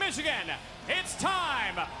Detroit, Michigan, it's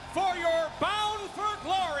time for your Bound for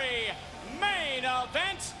Glory main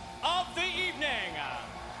event of the evening.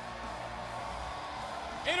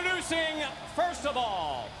 Introducing, first of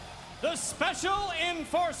all, the Special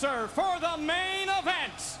Enforcer for the main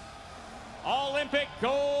event, Olympic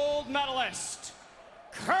gold medalist,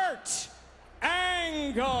 Kurt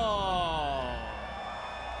Angle.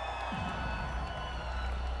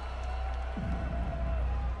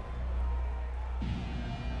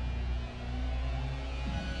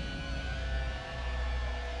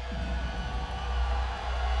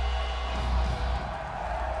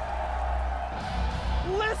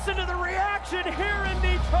 Listen to the reaction here in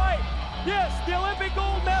Detroit. Yes, the Olympic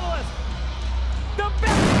gold medalist, the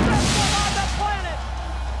best wrestler on the planet,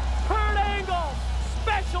 Kurt Angle,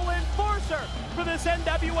 Special Enforcer for this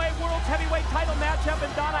NWA World Heavyweight title matchup.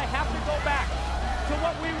 And Don, I have to go back to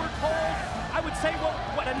what we were told, I would say,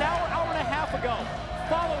 what an hour and a half ago,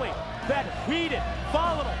 following that heated,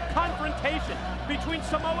 volatile confrontation between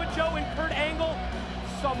Samoa Joe and Kurt Angle.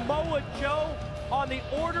 Samoa Joe, on the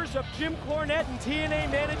orders of Jim Cornette and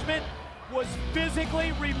TNA management, was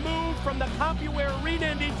physically removed from the Compuware Arena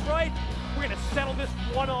in Detroit. We're going to settle this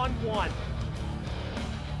one-on-one.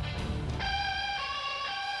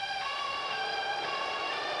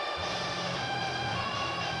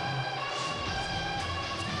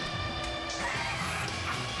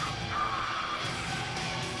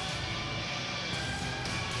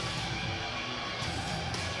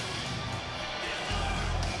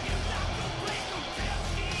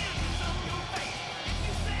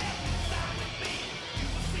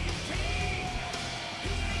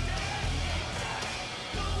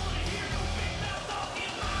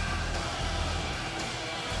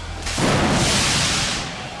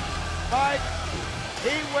 Mike,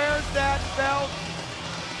 he wears that belt.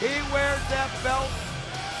 He wears that belt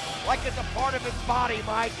like it's a part of his body,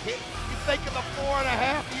 Mike. You think of the 4.5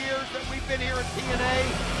 years that we've been here at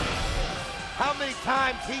TNA, how many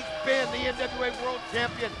times he's been the NWA World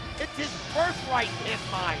Champion. It's his birthright in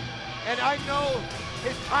his mind. And I know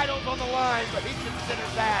his title's on the line, but he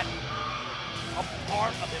considers that a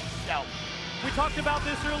part of himself. We talked about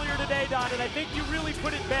this earlier today, Don, and I think you really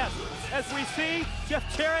put it best. As we see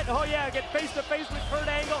Jeff Jarrett, oh yeah, get face-to-face with Kurt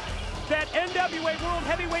Angle. That NWA World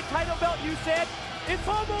Heavyweight title belt, you said, it's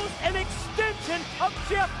almost an extension of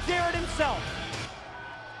Jeff Jarrett himself.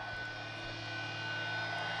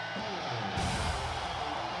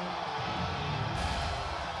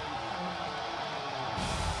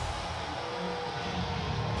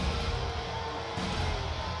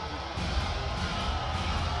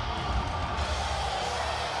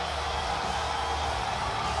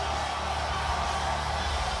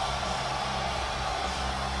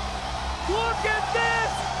 Look at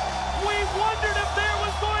this! We wondered if there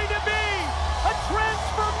was going to be a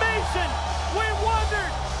transformation. We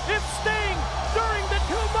wondered if Sting, during the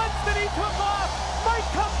 2 months that he took off, might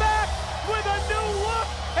come back with a new look.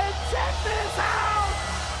 And check this out!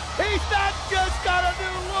 He's not just got a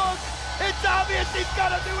new look. It's obvious he's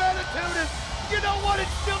got a new attitude. And you know what? It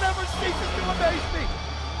still never ceases to amaze me.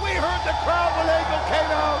 We heard the crowd when Angle came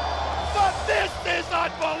out. But this is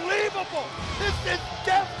unbelievable. This is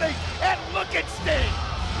deafening. And look at Sting.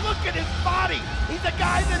 Look at his body. He's a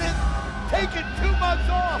guy that has taken 2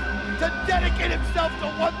 months off to dedicate himself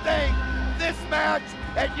to one thing, this match.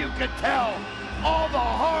 And you can tell all the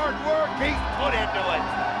hard work he's put into it.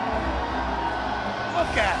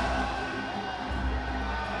 Look at it.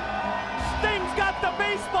 Sting's got the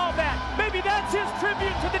baseball bat. Maybe that's his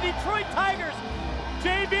tribute to the Detroit Tigers.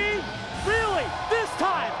 JB, really, this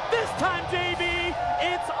time, JB,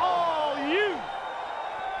 it's all you.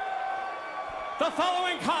 The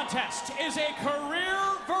following contest is a career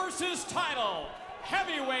versus title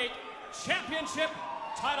heavyweight championship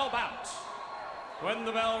title bout. When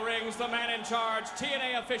the bell rings, the man in charge,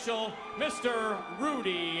 TNA official, Mr.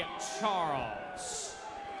 Rudy Charles.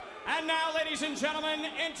 And now, ladies and gentlemen,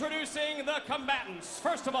 introducing the combatants.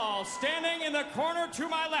 First of all, standing in the corner to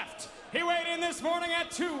my left, he weighed in this morning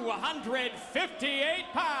at 258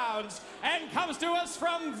 pounds and comes to us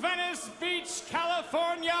from Venice Beach,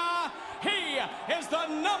 California. He is the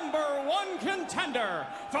 #1 contender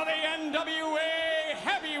for the NWA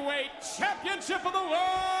Heavyweight Championship of the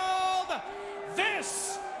World.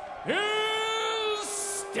 This is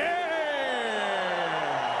Sting.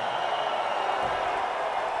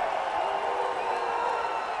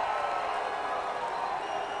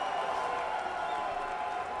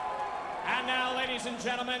 And now, ladies and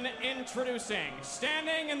gentlemen, introducing,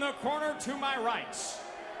 standing in the corner to my right.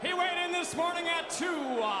 He weighed in this morning at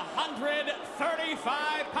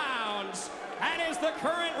 235 pounds and is the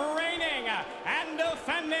current reigning and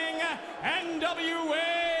defending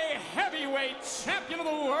NWA Heavyweight Champion of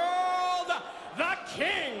the World, the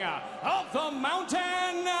King of the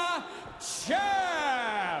Mountain,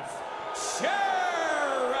 Jeff Jarrett.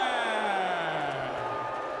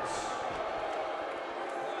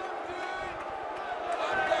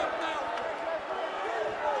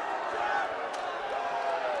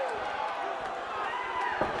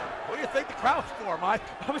 What do you think the crowd's for, Mike?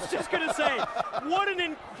 I was just going to say, what an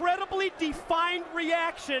incredibly defined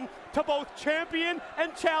reaction to both champion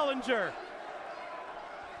and challenger.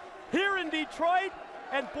 Here in Detroit,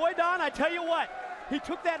 and boy, Don, I tell you what, he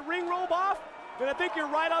took that ring robe off, and I think you're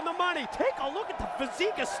right on the money. Take a look at the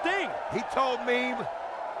physique of Sting. He told me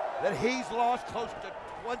that he's lost close to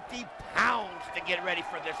 20 pounds to get ready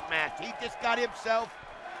for this match. He just got himself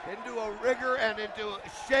into a rigor and into a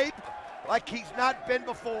shape like he's not been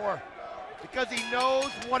before, because he knows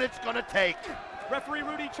what it's going to take. Referee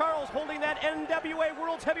Rudy Charles holding that NWA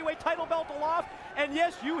World Heavyweight title belt aloft. And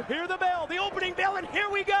yes, you hear the bell, the opening bell, and here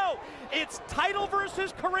we go. It's title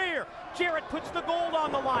versus career. Jarrett puts the gold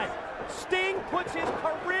on the line. Sting puts his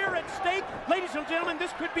career at stake. Ladies and gentlemen,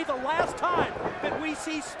 this could be the last time that we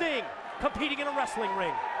see Sting competing in a wrestling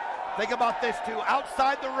ring. Think about this, too.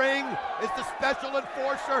 Outside the ring is the special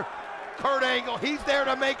enforcer, Kurt Angle. He's there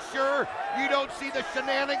to make sure you don't see the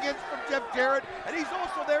shenanigans from Jeff Jarrett, and he's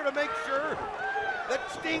also there to make sure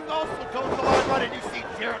that Sting also toes the line right, and you see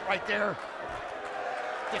Jarrett right there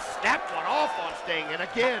just snapped one off on Sting. And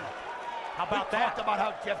again, how about we that? talked about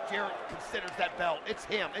how Jeff Jarrett considers that belt. It's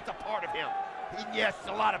him. It's a part of him. Yes,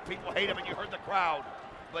 a lot of people hate him, and you heard the crowd.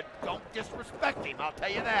 But don't disrespect him, I'll tell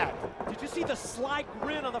you that. Did you see the sly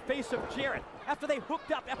grin on the face of Jarrett after they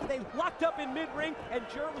hooked up, after they locked up in mid-ring, and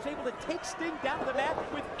Jarrett was able to take Sting down to the mat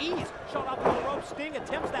with ease. Shot off the rope, Sting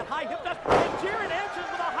attempts that high hip toss, and Jarrett answers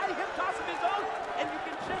with a high hip toss of his own, and you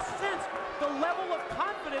can just sense the level of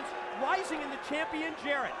confidence rising in the champion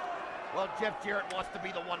Jarrett. Well, Jeff Jarrett wants to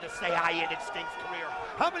be the one to say, I ended Sting's career.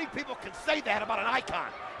 How many people can say that about an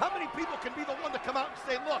icon? How many people can be the one to come out and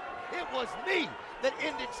say, look, it was me that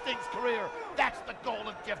ended Sting's career? That's the goal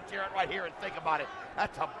of Jeff Jarrett right here, and think about it.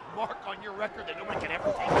 That's a mark on your record that nobody can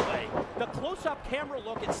ever take away. The close-up camera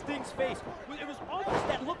look at Sting's face, it was almost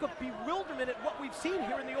that look of bewilderment at what we've seen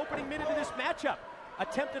here in the opening minute of this matchup.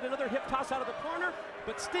 Attempted another hip toss out of the corner,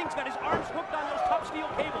 but Sting's got his arms hooked on those top steel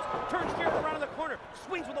cables. Turns Jarrett around in the corner,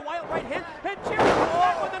 swings with a wild right hand, and Jarrett comes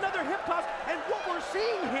back with another hip toss. And what we're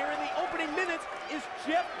seeing here in the opening minutes is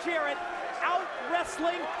Jeff Jarrett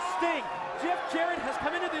out-wrestling Sting. Jeff Jarrett has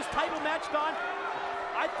come into this title match, Don,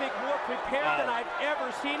 I think more prepared than I've ever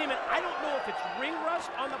seen him, and I don't know if it's ring rust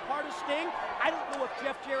on the part of Sting. I don't know if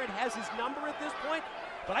Jeff Jarrett has his number at this point,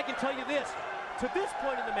 but I can tell you this. To this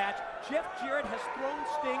point in the match, Jeff Jarrett has thrown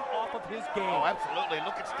Sting off of his game. Oh, absolutely.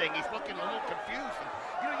 Look at Sting. He's looking a little confused. And,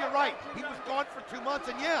 you know, you're right. He was gone for 2 months,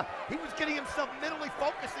 and yeah, he was getting himself mentally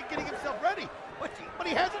focused and getting himself ready. But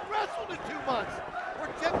he hasn't wrestled in 2 months. Where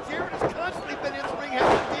Jeff Jarrett has constantly been in the ring, having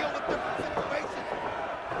to deal with different situations.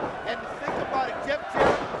 And think about it, Jeff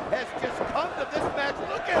Jarrett has just come to this match.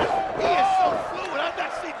 Look at him. He is so fluid. I've not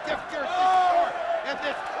seen Jeff Jarrett this short and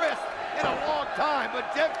this crisp in a long time. But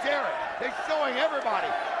Jeff Jarrett is showing everybody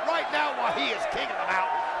right now why he is king of the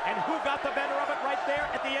mountain. And who got the better of it right there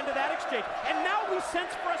at the end of that exchange? And now we sense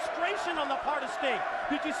frustration on the part of Sting.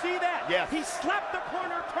 Did you see that? Yes. He slapped the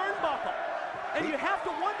corner turnbuckle. And you have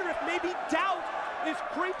to wonder if maybe doubt is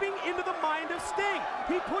creeping into the mind of Sting.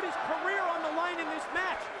 He put his career on the line in this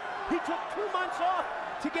match. He took 2 months off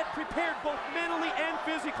to get prepared both mentally and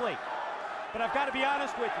physically. But I've got to be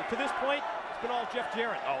honest with you, to this point, it's been all Jeff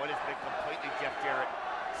Jarrett. Oh, it has been completely Jeff Jarrett.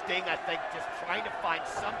 Sting, I think, just trying to find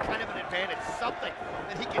some kind of an advantage, something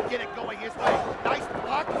that he can get it going his way. Nice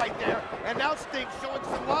block right there, and now Sting showing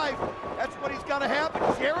some life. That's what he's got to happen.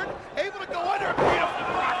 Jarrett able to go under. Beautiful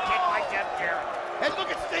drop kick by Jeff Jarrett. And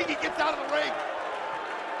look at Sting, he gets out of the ring.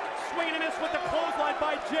 Swing and a miss with the clothesline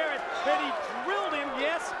by Jarrett. Then he drilled him,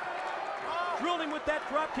 yes. Drilled him with that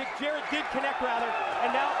drop kick. Jarrett did connect, rather.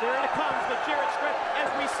 And now there it comes, the Jarrett stretch. As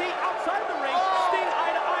we see outside the ring, Sting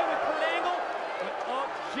eye to eye with Kurt Angle. But,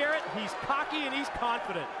 Jarrett, he's cocky and he's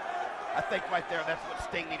confident. I think right there, that's what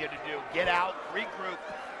Sting needed to do. Get out, regroup,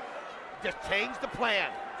 just change the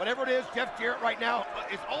plan. Whatever it is, Jeff Jarrett right now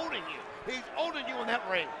is owning you. He's owning you in that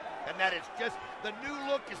ring. And that is just, the new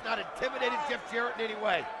look is not intimidating Jeff Jarrett in any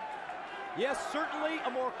way. Yes, certainly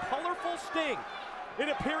a more colorful Sting in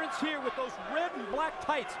appearance here with those red and black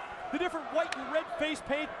tights, the different white and red face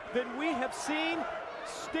paint than we have seen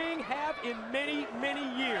Sting have in many, many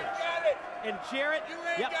years. And Jarrett,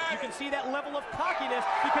 yep, you can see that level of cockiness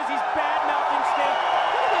because he's bad-mouthing Sting.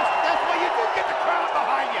 Look at this. That's what you do, get the crowd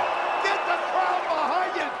behind you. Get the crowd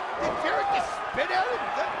behind you. Did Jarrett just spit at him?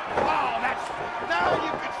 Wow, now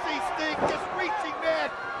you can see Sting just reaching back,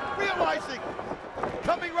 realizing,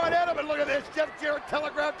 coming right at him, and look at this, Jeff Jarrett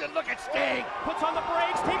telegraphed it, look at Sting. Puts on the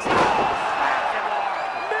brakes, takes it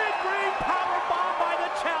out. Mid-ring powerbomb by the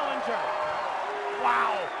challenger.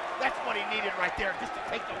 Wow, that's what he needed right there, just to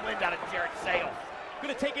take the wind out of Jarrett's sails.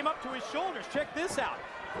 Gonna take him up to his shoulders, check this out.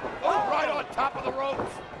 Oh, right on top of the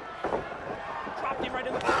ropes. Dropped him right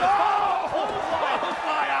in the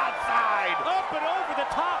fly outside. Up and over the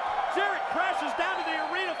top. Jarrett crashes down to the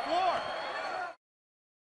arena floor.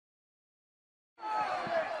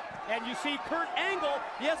 And you see Kurt Angle,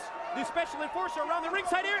 yes, the special enforcer around the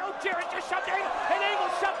ringside area. Oh, Jarrett just shoved Angle, and Angle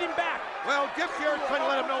shoved him back. Well, Jeff Jarrett trying to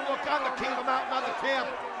let him know, look, I'm the king of the mountain, I'm the champ.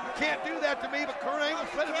 You can't do that to me, but Kurt Angle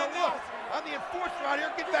said, no, look, I'm the enforcer out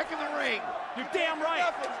here, get back in the ring. You're damn right.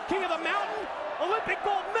 King of the mountain, Olympic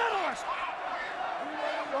gold medalist.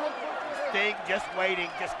 Sting just waiting,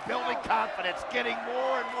 just building confidence, getting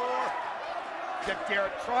more and more. Jeff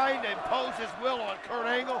Jarrett trying to impose his will on Kurt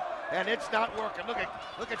Angle, and it's not working. Look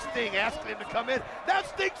at Sting asking him to come in. Now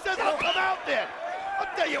Sting says, I'll come out then. I'll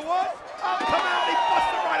tell you what, I'll come out. He busts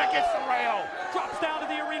him right against the rail. Drops down to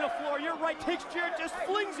the arena floor. You're right, takes Jarrett, just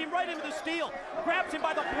flings him right into the steel. Grabs him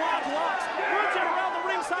by the blonde locks, runs him around the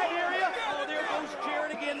ringside area. Oh, there goes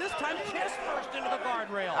Jarrett again, this time chest first into the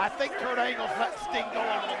guardrail. I think Kurt Angle's let Sting go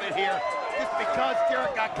a little bit here, just because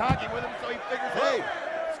Jarrett got cocky with him, so he figures, hey,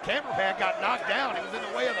 this cameraman got knocked down. He was in the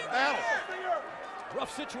way of the battle.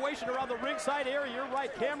 Rough situation around the ringside area. You're right.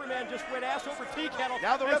 Cameraman just went ass over tea kettle.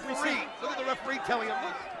 Now the referee. Look at the referee telling him,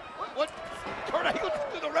 look, what Kurt Angle just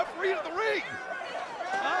threw the referee into the ring.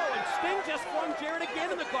 Oh, and Sting just flung Jarrett again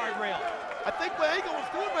in the guardrail. I think what Angle was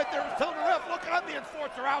doing right there was telling the ref, look, I'm the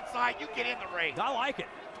enforcer outside. You get in the ring. I like it.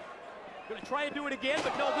 Going to try and do it again,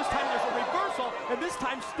 but no, this time there's a reversal, and this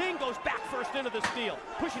time Sting goes back first into the steel,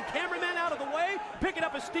 pushing cameraman out of the way, picking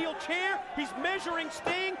up a steel chair. He's measuring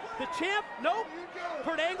Sting. The champ, nope.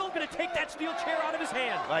 Kurt Angle gonna take that steel chair out of his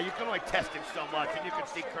hand. Well, you can only test him so much, and you can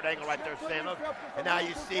see Kurt Angle right there saying, look, and now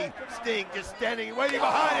you see Sting just standing, waiting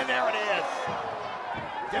behind, and there it is.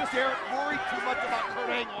 Jeff Jarrett worried too much about Kurt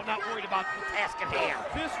Angle, not worried about the task at hand.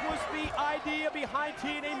 This was the idea behind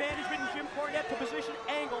TNA management and Jim Cornette to position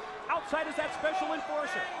Angle outside as that special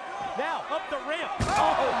enforcer. Now, up the ramp.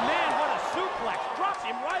 Oh, man, what a suplex. Drops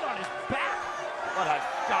him right on his back. What a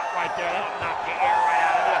shot right there. That'll knock the air right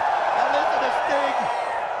out of there. Now listen to Sting,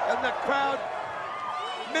 and the crowd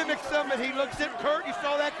mimics him, and he looks at Kurt. You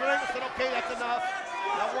saw that? Kurt Angle said, okay, that's enough.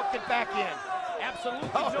 Now work it back in. Absolutely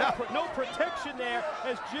no protection there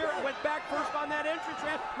as Jarrett went back first on that entrance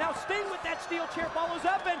ramp. Now Sting with that steel chair follows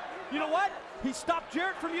up, and you know what? He stopped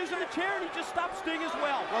Jarrett from using the chair, and he just stopped Sting as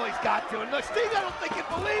well. Well, he's got to. And look, Sting, I don't think he'd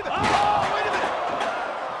believe it. Oh, wait a minute.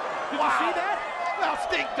 Did you see that? Well,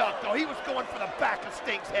 Sting ducked, though. He was going for the back of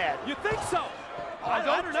Sting's head. You think so? I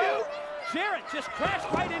don't know. Jarrett just crashed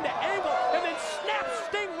right into Angle and then snapped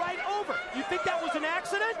Sting right over. You think that was an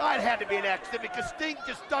accident? It had to be an accident because Sting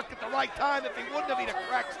just ducked at the right time. If he wouldn't have, he'd have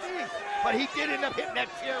cracked Sting. But he did end up hitting that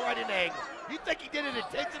chair right into Angle. You think he did it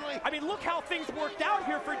intentionally? I mean, look how things worked out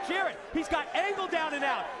here for Jarrett. He's got Angle down and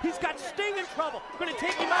out. He's got Sting in trouble. Going to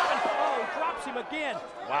take him out and, drops him again.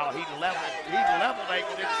 Wow, he leveled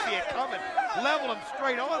Angle, didn't see it coming. Leveled him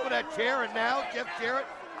straight on with that chair, and now Jeff Jarrett,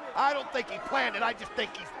 I don't think he planned it. I just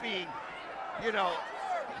think he's being, you know,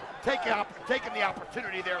 taking the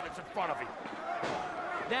opportunity there that's in front of him.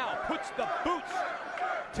 Now puts the boots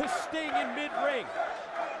to Sting in mid-ring.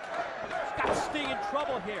 Got Sting in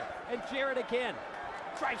trouble here. And Jarrett again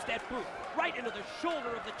drives that boot right into the shoulder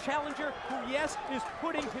of the challenger, who, yes, is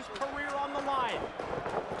putting his career on the line.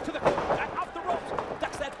 To the off the ropes,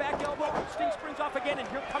 ducks that back elbow. Sting springs off again, and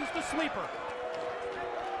here comes the sleeper.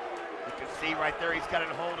 You can see right there he's got it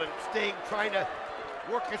holding. Sting trying to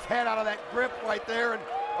work his head out of that grip right there, and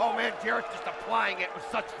oh man, Jarrett's just applying it with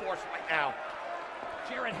such force right now.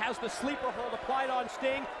 Jarrett has the sleeper hold applied on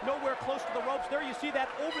Sting, nowhere close to the ropes. There you see that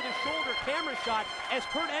over-the-shoulder camera shot as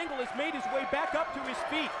Kurt Angle has made his way back up to his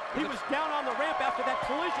feet. He was down on the ramp after that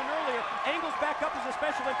collision earlier. Angle's back up as a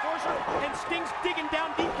special enforcer, and Sting's digging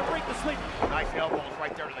down deep to break the sleeper. Nice elbows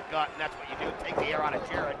right there to the gut, and that's what you do. Take the air out of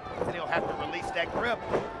Jarrett, and he'll have to release that grip.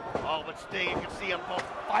 Oh, but Sting, you can see them both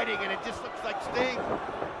fighting, and it just looks like Sting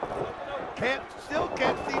still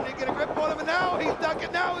can't seem to get a grip on him, and now he's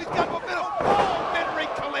ducking. Now he's got momentum. Oh, mid-ring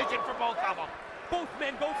collision for both of them. Both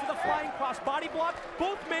men go for the flying cross body block.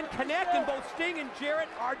 Both men connect, and both Sting and Jarrett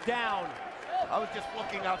are down. I was just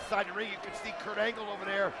looking outside the ring. You can see Kurt Angle over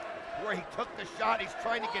there where he took the shot. He's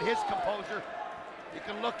trying to get his composure. You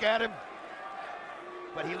can look at him,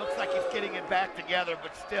 but he looks like he's getting it back together,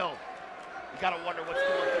 but still, you got to wonder what's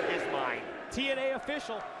going through his mind. TNA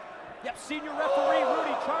official. Yep, senior referee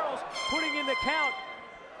Rudy Charles putting in the count.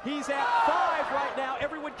 He's at 5 right now.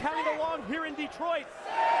 Everyone counting along here in Detroit.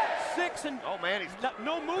 6 and oh man, he's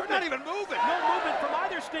no movement. They're not even moving. No movement from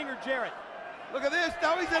either Sting or Jarrett. Look at this.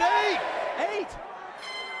 Now he's at 8. 8.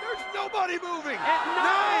 There's nobody moving.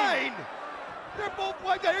 At 9. They're both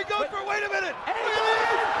like that. Here he goes for. Wait a minute. 8.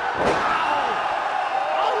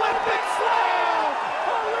 Wow. Olympic slam.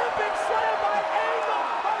 Olympic slam by Angle.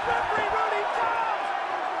 Referee Rudy Charles.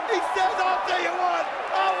 He says, I'll tell you what,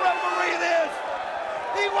 I'll referee this.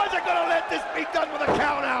 He wasn't going to let this be done with a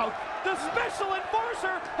count out. The special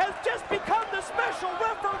enforcer has just become the special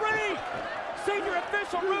referee. Senior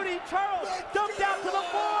official Rudy Charles dumped out to the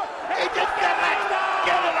floor. He just said, let's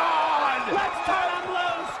get it on. Let's turn him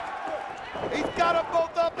loose. He's got them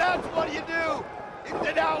both up. That's what you do. He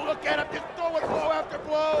said, now look at him, just throwing blow after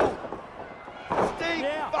blow. Sting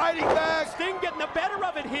fighting back. Sting getting the better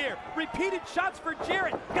of it here. Repeated shots for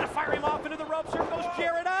Jarrett. Gonna fire him off into the ropes. Here goes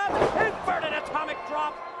Jarrett up. Inverted atomic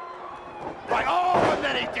drop. Right, oh, and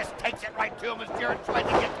then he just takes it right to him as Jarrett tries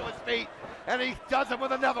to get to his feet. And he does it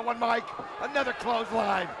with another one, Mike. Another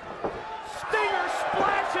clothesline. Stinger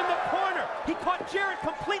splash in the corner. He caught Jarrett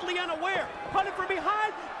completely unaware. Hunted from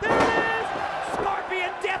behind. There it is.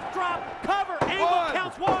 Scorpion death drop. Cover. Angle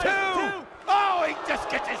counts 1, 2. Oh, he just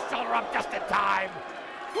gets his shoulder up just in time.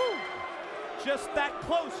 Woo. Just that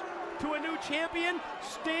close to a new champion.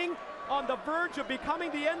 Sting on the verge of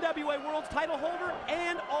becoming the NWA World title holder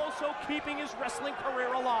and also keeping his wrestling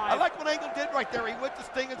career alive. I like what Angle did right there. He went to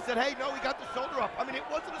Sting and said, hey, no, he got the shoulder up. I mean, it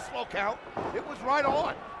wasn't a slow count. It was right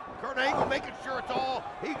on. Kurt Angle making sure it's all.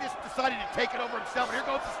 He just decided to take it over himself. And here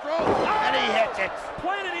goes the stroke. And he hits it.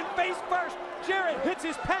 Planted him face first. Jarrett hits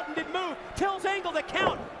his patented move. Tells Angle to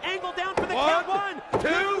count. Angle down for the count. 1,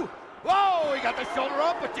 2. Whoa, he he got the shoulder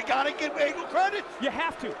up, but you got to give Angle credit. You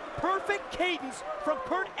have to. Perfect cadence from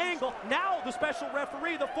Kurt Angle, now the special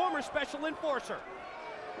referee, the former special enforcer.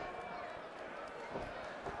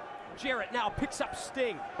 Jarrett now picks up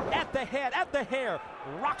Sting at the head, at the hair,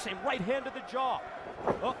 rocks him right hand to the jaw.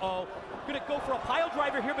 Uh-oh. Gonna go for a pile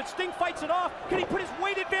driver here, but Sting fights it off. Can he put his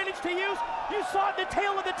weight advantage to use? You saw it in the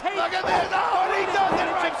tail of the tape. Look at this. Oh, and he does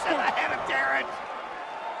it right to the head of Jarrett.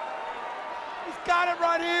 He's got it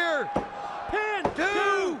right here. Pin.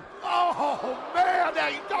 Two. Oh, man. Now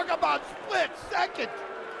you talk about split second.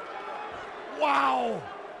 Wow.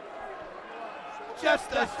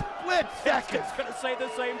 Just a split second. It's gonna say the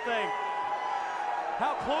same thing.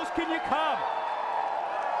 How close can you come?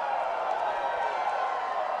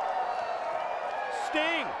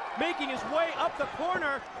 Sting making his way up the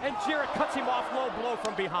corner, and Jarrett cuts him off low blow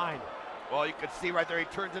from behind. Well, you can see right there, he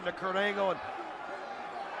turns into Kurt Angle, and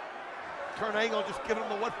Kurt Angle just giving him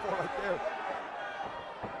the what for right there.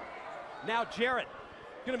 Now Jarrett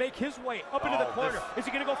gonna make his way up into the corner. Is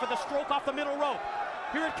he gonna go for the stroke off the middle rope?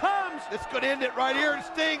 Here it comes. This could end it right here, and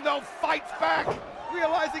Sting, though, fights back,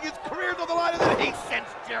 realizing his career's on the line, and then he sends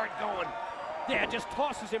Jarrett going. Yeah, just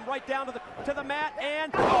tosses him right down to the mat,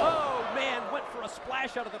 and oh man, went for a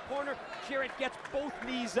splash out of the corner. Jarrett gets both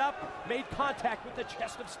knees up, made contact with the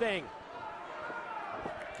chest of Sting.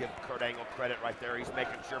 Give Kurt Angle credit right there. He's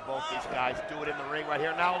making sure both these guys do it in the ring right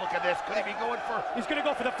here. Now look at this. Could he be going for? He's going to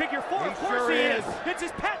go for the figure four. Of course he is. It's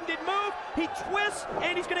his patented move. He twists,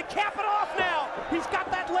 and he's going to cap it off now. He's got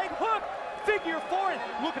that leg hook. Figure four, and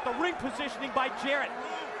look at the ring positioning by Jarrett.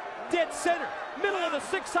 Dead center, middle of the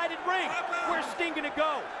six-sided ring. Where's Sting going to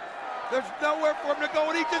go? There's nowhere for him to go,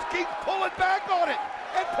 and he just keeps pulling back on it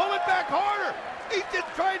and pulling back harder. He's just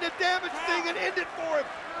trying to damage Sting and end it for him.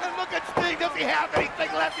 And look at Sting. Does he have anything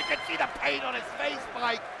left? You can see the pain on his face,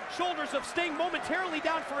 Mike. Shoulders of Sting momentarily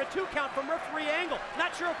down for a 2 count from referee Angle.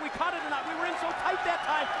 Not sure if we caught it or not. We were in so tight that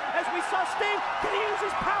time as we saw Sting. Can he use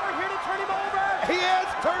his power here to turn him over? He has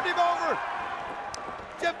turned him over.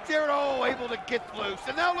 Jeff Jarrett, able to get loose.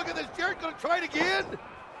 And now look at this. Jarrett going to try it again.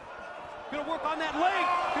 Going to work on that leg.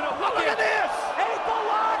 Look at this. Ankle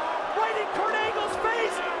lock right in Kurt Angle's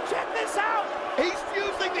face. Check this out. He's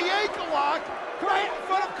using the ankle lock right in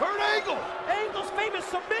front of Kurt Angle. Angle's famous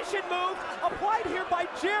submission move applied here by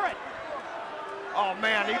Jarrett. Oh,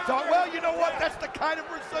 man, he thought, well, you know what? That's the kind of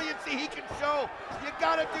resiliency he can show. You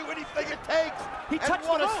got to do anything it takes. He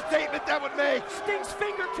touched what the a ropes. statement that would make. Sting's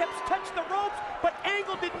fingertips touched the ropes, but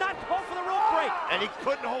Angle did not call for the rope break. And he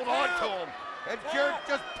couldn't hold on to him. And Jarrett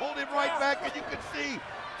just pulled him right back, and you can see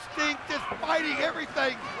Sting just fighting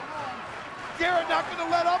everything. Jarrett not going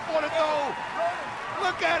to let up on it, though.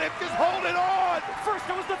 Look at him, just holding on. First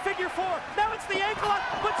it was the figure four, now it's the ankle lock,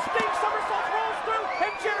 but Sting somersault rolls through,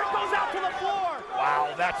 and Jarrett goes out to the floor.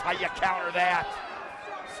 Wow, that's how you counter that.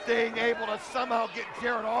 Sting able to somehow get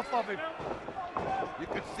Jarrett off of him. You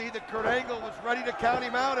could see that Kurt Angle was ready to count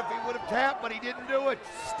him out if he would have tapped, but he didn't do it.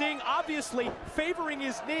 Sting obviously favoring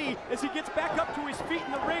his knee as he gets back up to his feet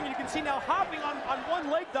in the ring. You can see now hopping on one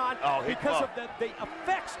leg, Don, because of the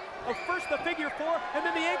effects of first the figure four and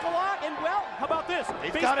then the ankle lock. And well, how about this?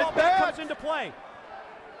 He's baseball got his bat bat. comes into play.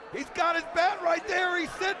 He's got his bat right there. He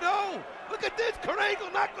said no. Look at this. Kurt Angle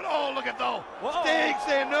not going to. Oh, look at though. Sting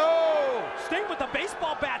saying no. Sting with the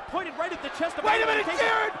baseball bat pointed right at the chest of. Wait a minute,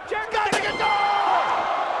 Jarrett. Jarrett's got the guitar.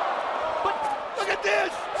 But look at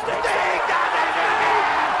this. Sting does it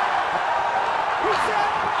again. He said,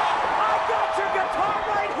 "I got your guitar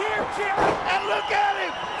right here, Jarrett." And look at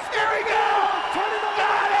him. Here he goes. Turn him over.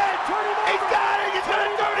 Got it. Turn him over. He's got it. He's going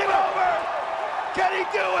to turn him over. Can he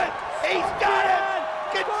do it? He's got it.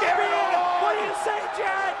 Get Jarrett on. What do you say,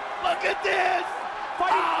 Jarrett? Look at this.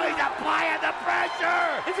 Oh, he's applying the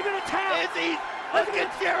pressure. Is he going to tap? Is he? Look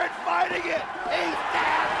at Jarrett fighting it. He's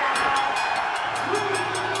tapped out.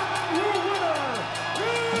 Your winner,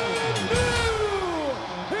 the new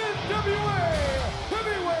NWA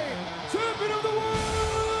Heavyweight Champion of the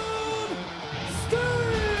World,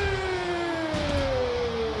 Sting!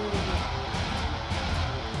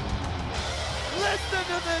 Listen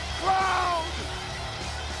to this crowd.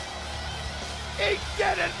 He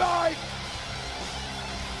did it, Mike!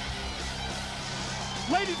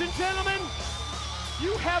 Ladies and gentlemen,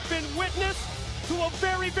 you have been witness to a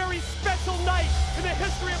very, very special night in the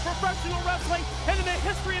history of professional wrestling and in the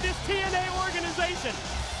history of this TNA organization.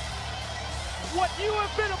 What you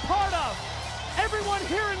have been a part of, everyone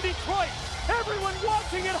here in Detroit, everyone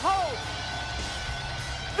watching at home,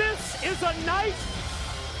 this is a night,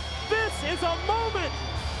 this is a moment,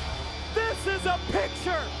 this is a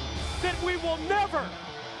picture that we will never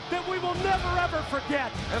ever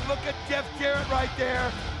forget. And look at Jeff Jarrett right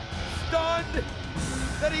there. stunned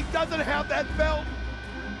that he doesn't have that belt.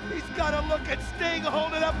 He's got to look at Sting,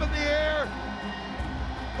 hold it up in the air.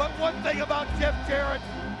 But one thing about Jeff Jarrett,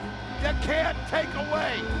 you can't take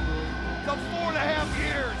away the 4.5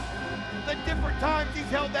 years, the different times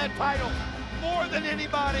he's held that title, more than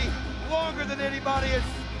anybody, longer than anybody, as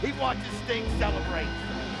he watches Sting celebrate.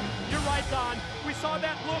 You're right, Don. We saw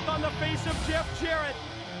that look on the face of Jeff Jarrett,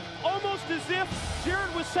 almost as if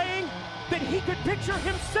Jarrett was saying that he could picture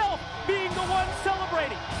himself being the one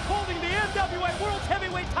celebrating, holding the NWA World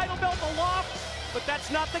Heavyweight title belt aloft, but that's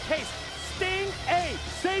not the case. Sting, A,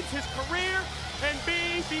 saves his career, and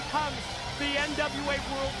B, becomes the NWA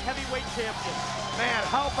World Heavyweight Champion. Man,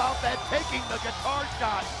 how about that taking the guitar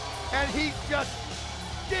shot, and he just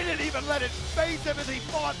didn't even let it phase him as he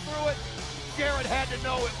fought through it. Jarrett had to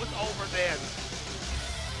know it was over then.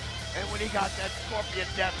 And when he got that Scorpion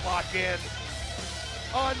Deathlock in,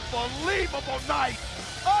 unbelievable night!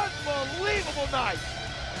 Unbelievable night!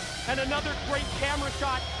 And another great camera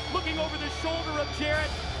shot, looking over the shoulder of Jarrett.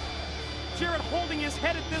 Jarrett holding his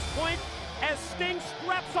head at this point as Sting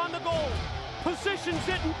straps on the gold, positions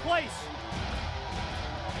it in place.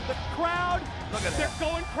 The crowd, they're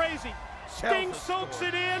going crazy. Sting soaks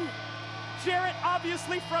it in. Jarrett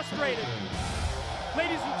obviously frustrated.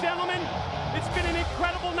 Ladies and gentlemen, it's been an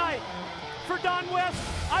incredible night. For Don West,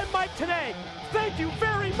 I'm Mike Tenay. Thank you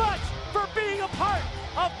very much for being a part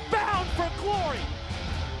of Bound for Glory.